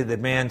finally the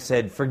man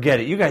said, forget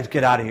it, you guys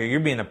get out of here.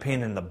 You're being a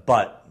pain in the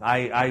butt.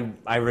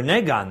 I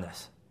renege on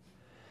this.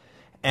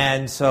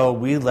 And so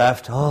we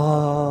left.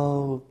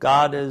 Oh,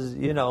 God has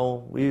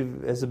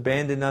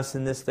abandoned us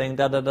in this thing,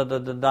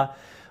 da-da-da-da-da-da.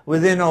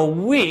 Within a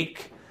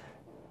week,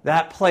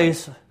 that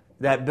place,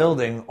 that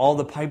building, all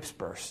the pipes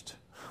burst.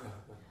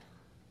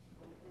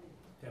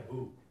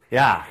 Taboo.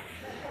 Yeah.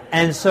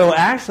 And so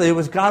actually it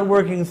was God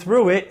working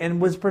through it and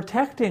was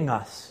protecting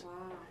us.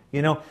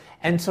 Wow.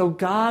 And so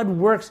God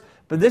works,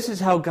 but this is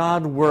how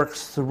God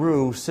works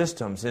through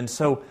systems. And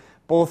so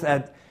both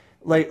at,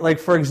 like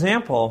for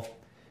example,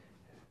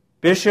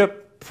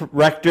 bishop,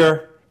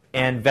 rector,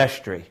 and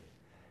vestry.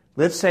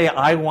 Let's say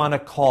I want to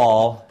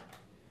call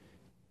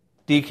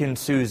Deacon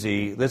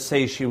Susie, let's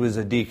say she was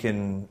a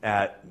deacon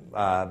at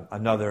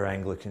another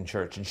Anglican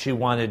church, and she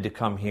wanted to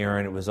come here,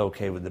 and it was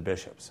okay with the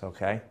bishops,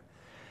 okay?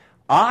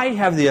 I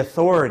have the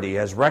authority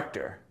as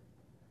rector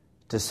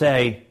to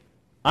say,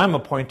 I'm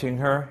appointing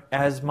her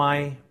as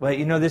my,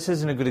 this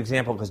isn't a good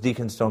example because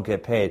deacons don't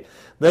get paid.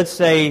 Let's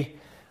say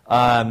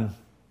Bob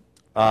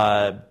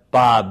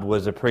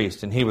was a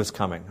priest, and he was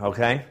coming,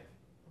 okay?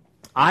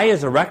 I,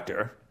 as a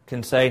rector,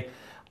 can say,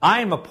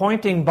 I am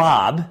appointing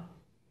Bob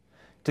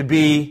to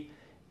be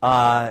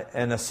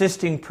an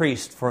assisting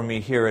priest for me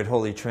here at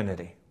Holy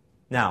Trinity.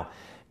 Now,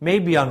 it may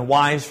be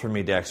unwise for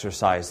me to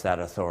exercise that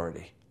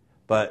authority,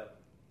 but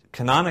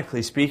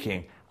canonically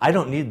speaking, I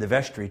don't need the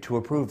vestry to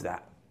approve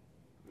that.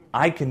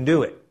 I can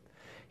do it.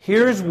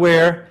 Here's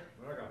where...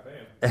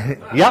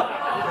 Yep.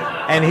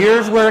 And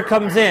here's where it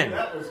comes in.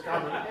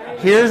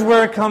 Here's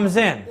where it comes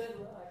in.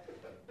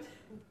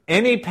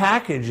 Any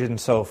package and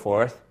so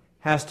forth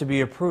has to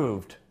be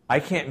approved. I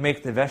can't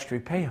make the vestry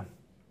pay them.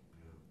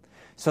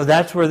 So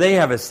that's where they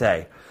have a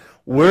say.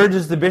 Where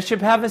does the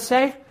bishop have a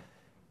say?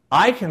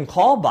 I can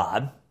call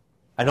Bob.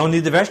 I don't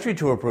need the vestry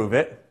to approve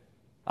it.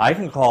 I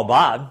can call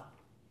Bob.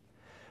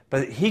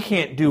 But he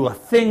can't do a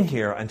thing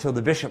here until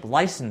the bishop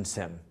licenses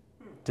him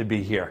to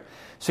be here.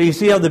 So you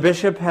see how the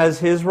bishop has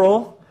his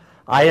role,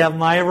 I have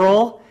my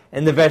role,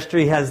 and the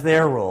vestry has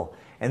their role.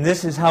 And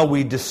this is how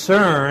we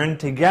discern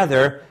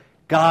together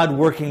God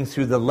working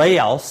through the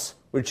laos,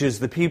 which is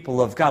the people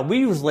of God. We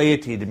use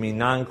laity to mean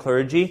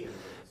non-clergy,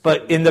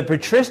 but in the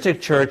patristic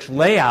church,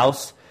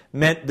 laos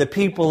meant the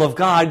people of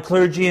God,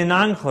 clergy and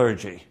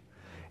non-clergy.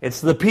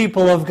 It's the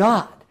people of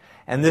God.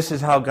 And this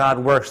is how God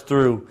works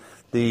through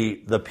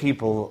the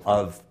people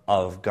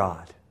of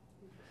God.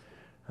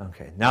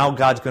 Okay, now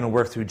God's going to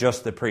work through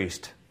just the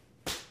priest.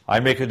 I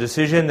make a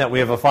decision that we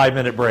have a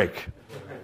 5-minute break.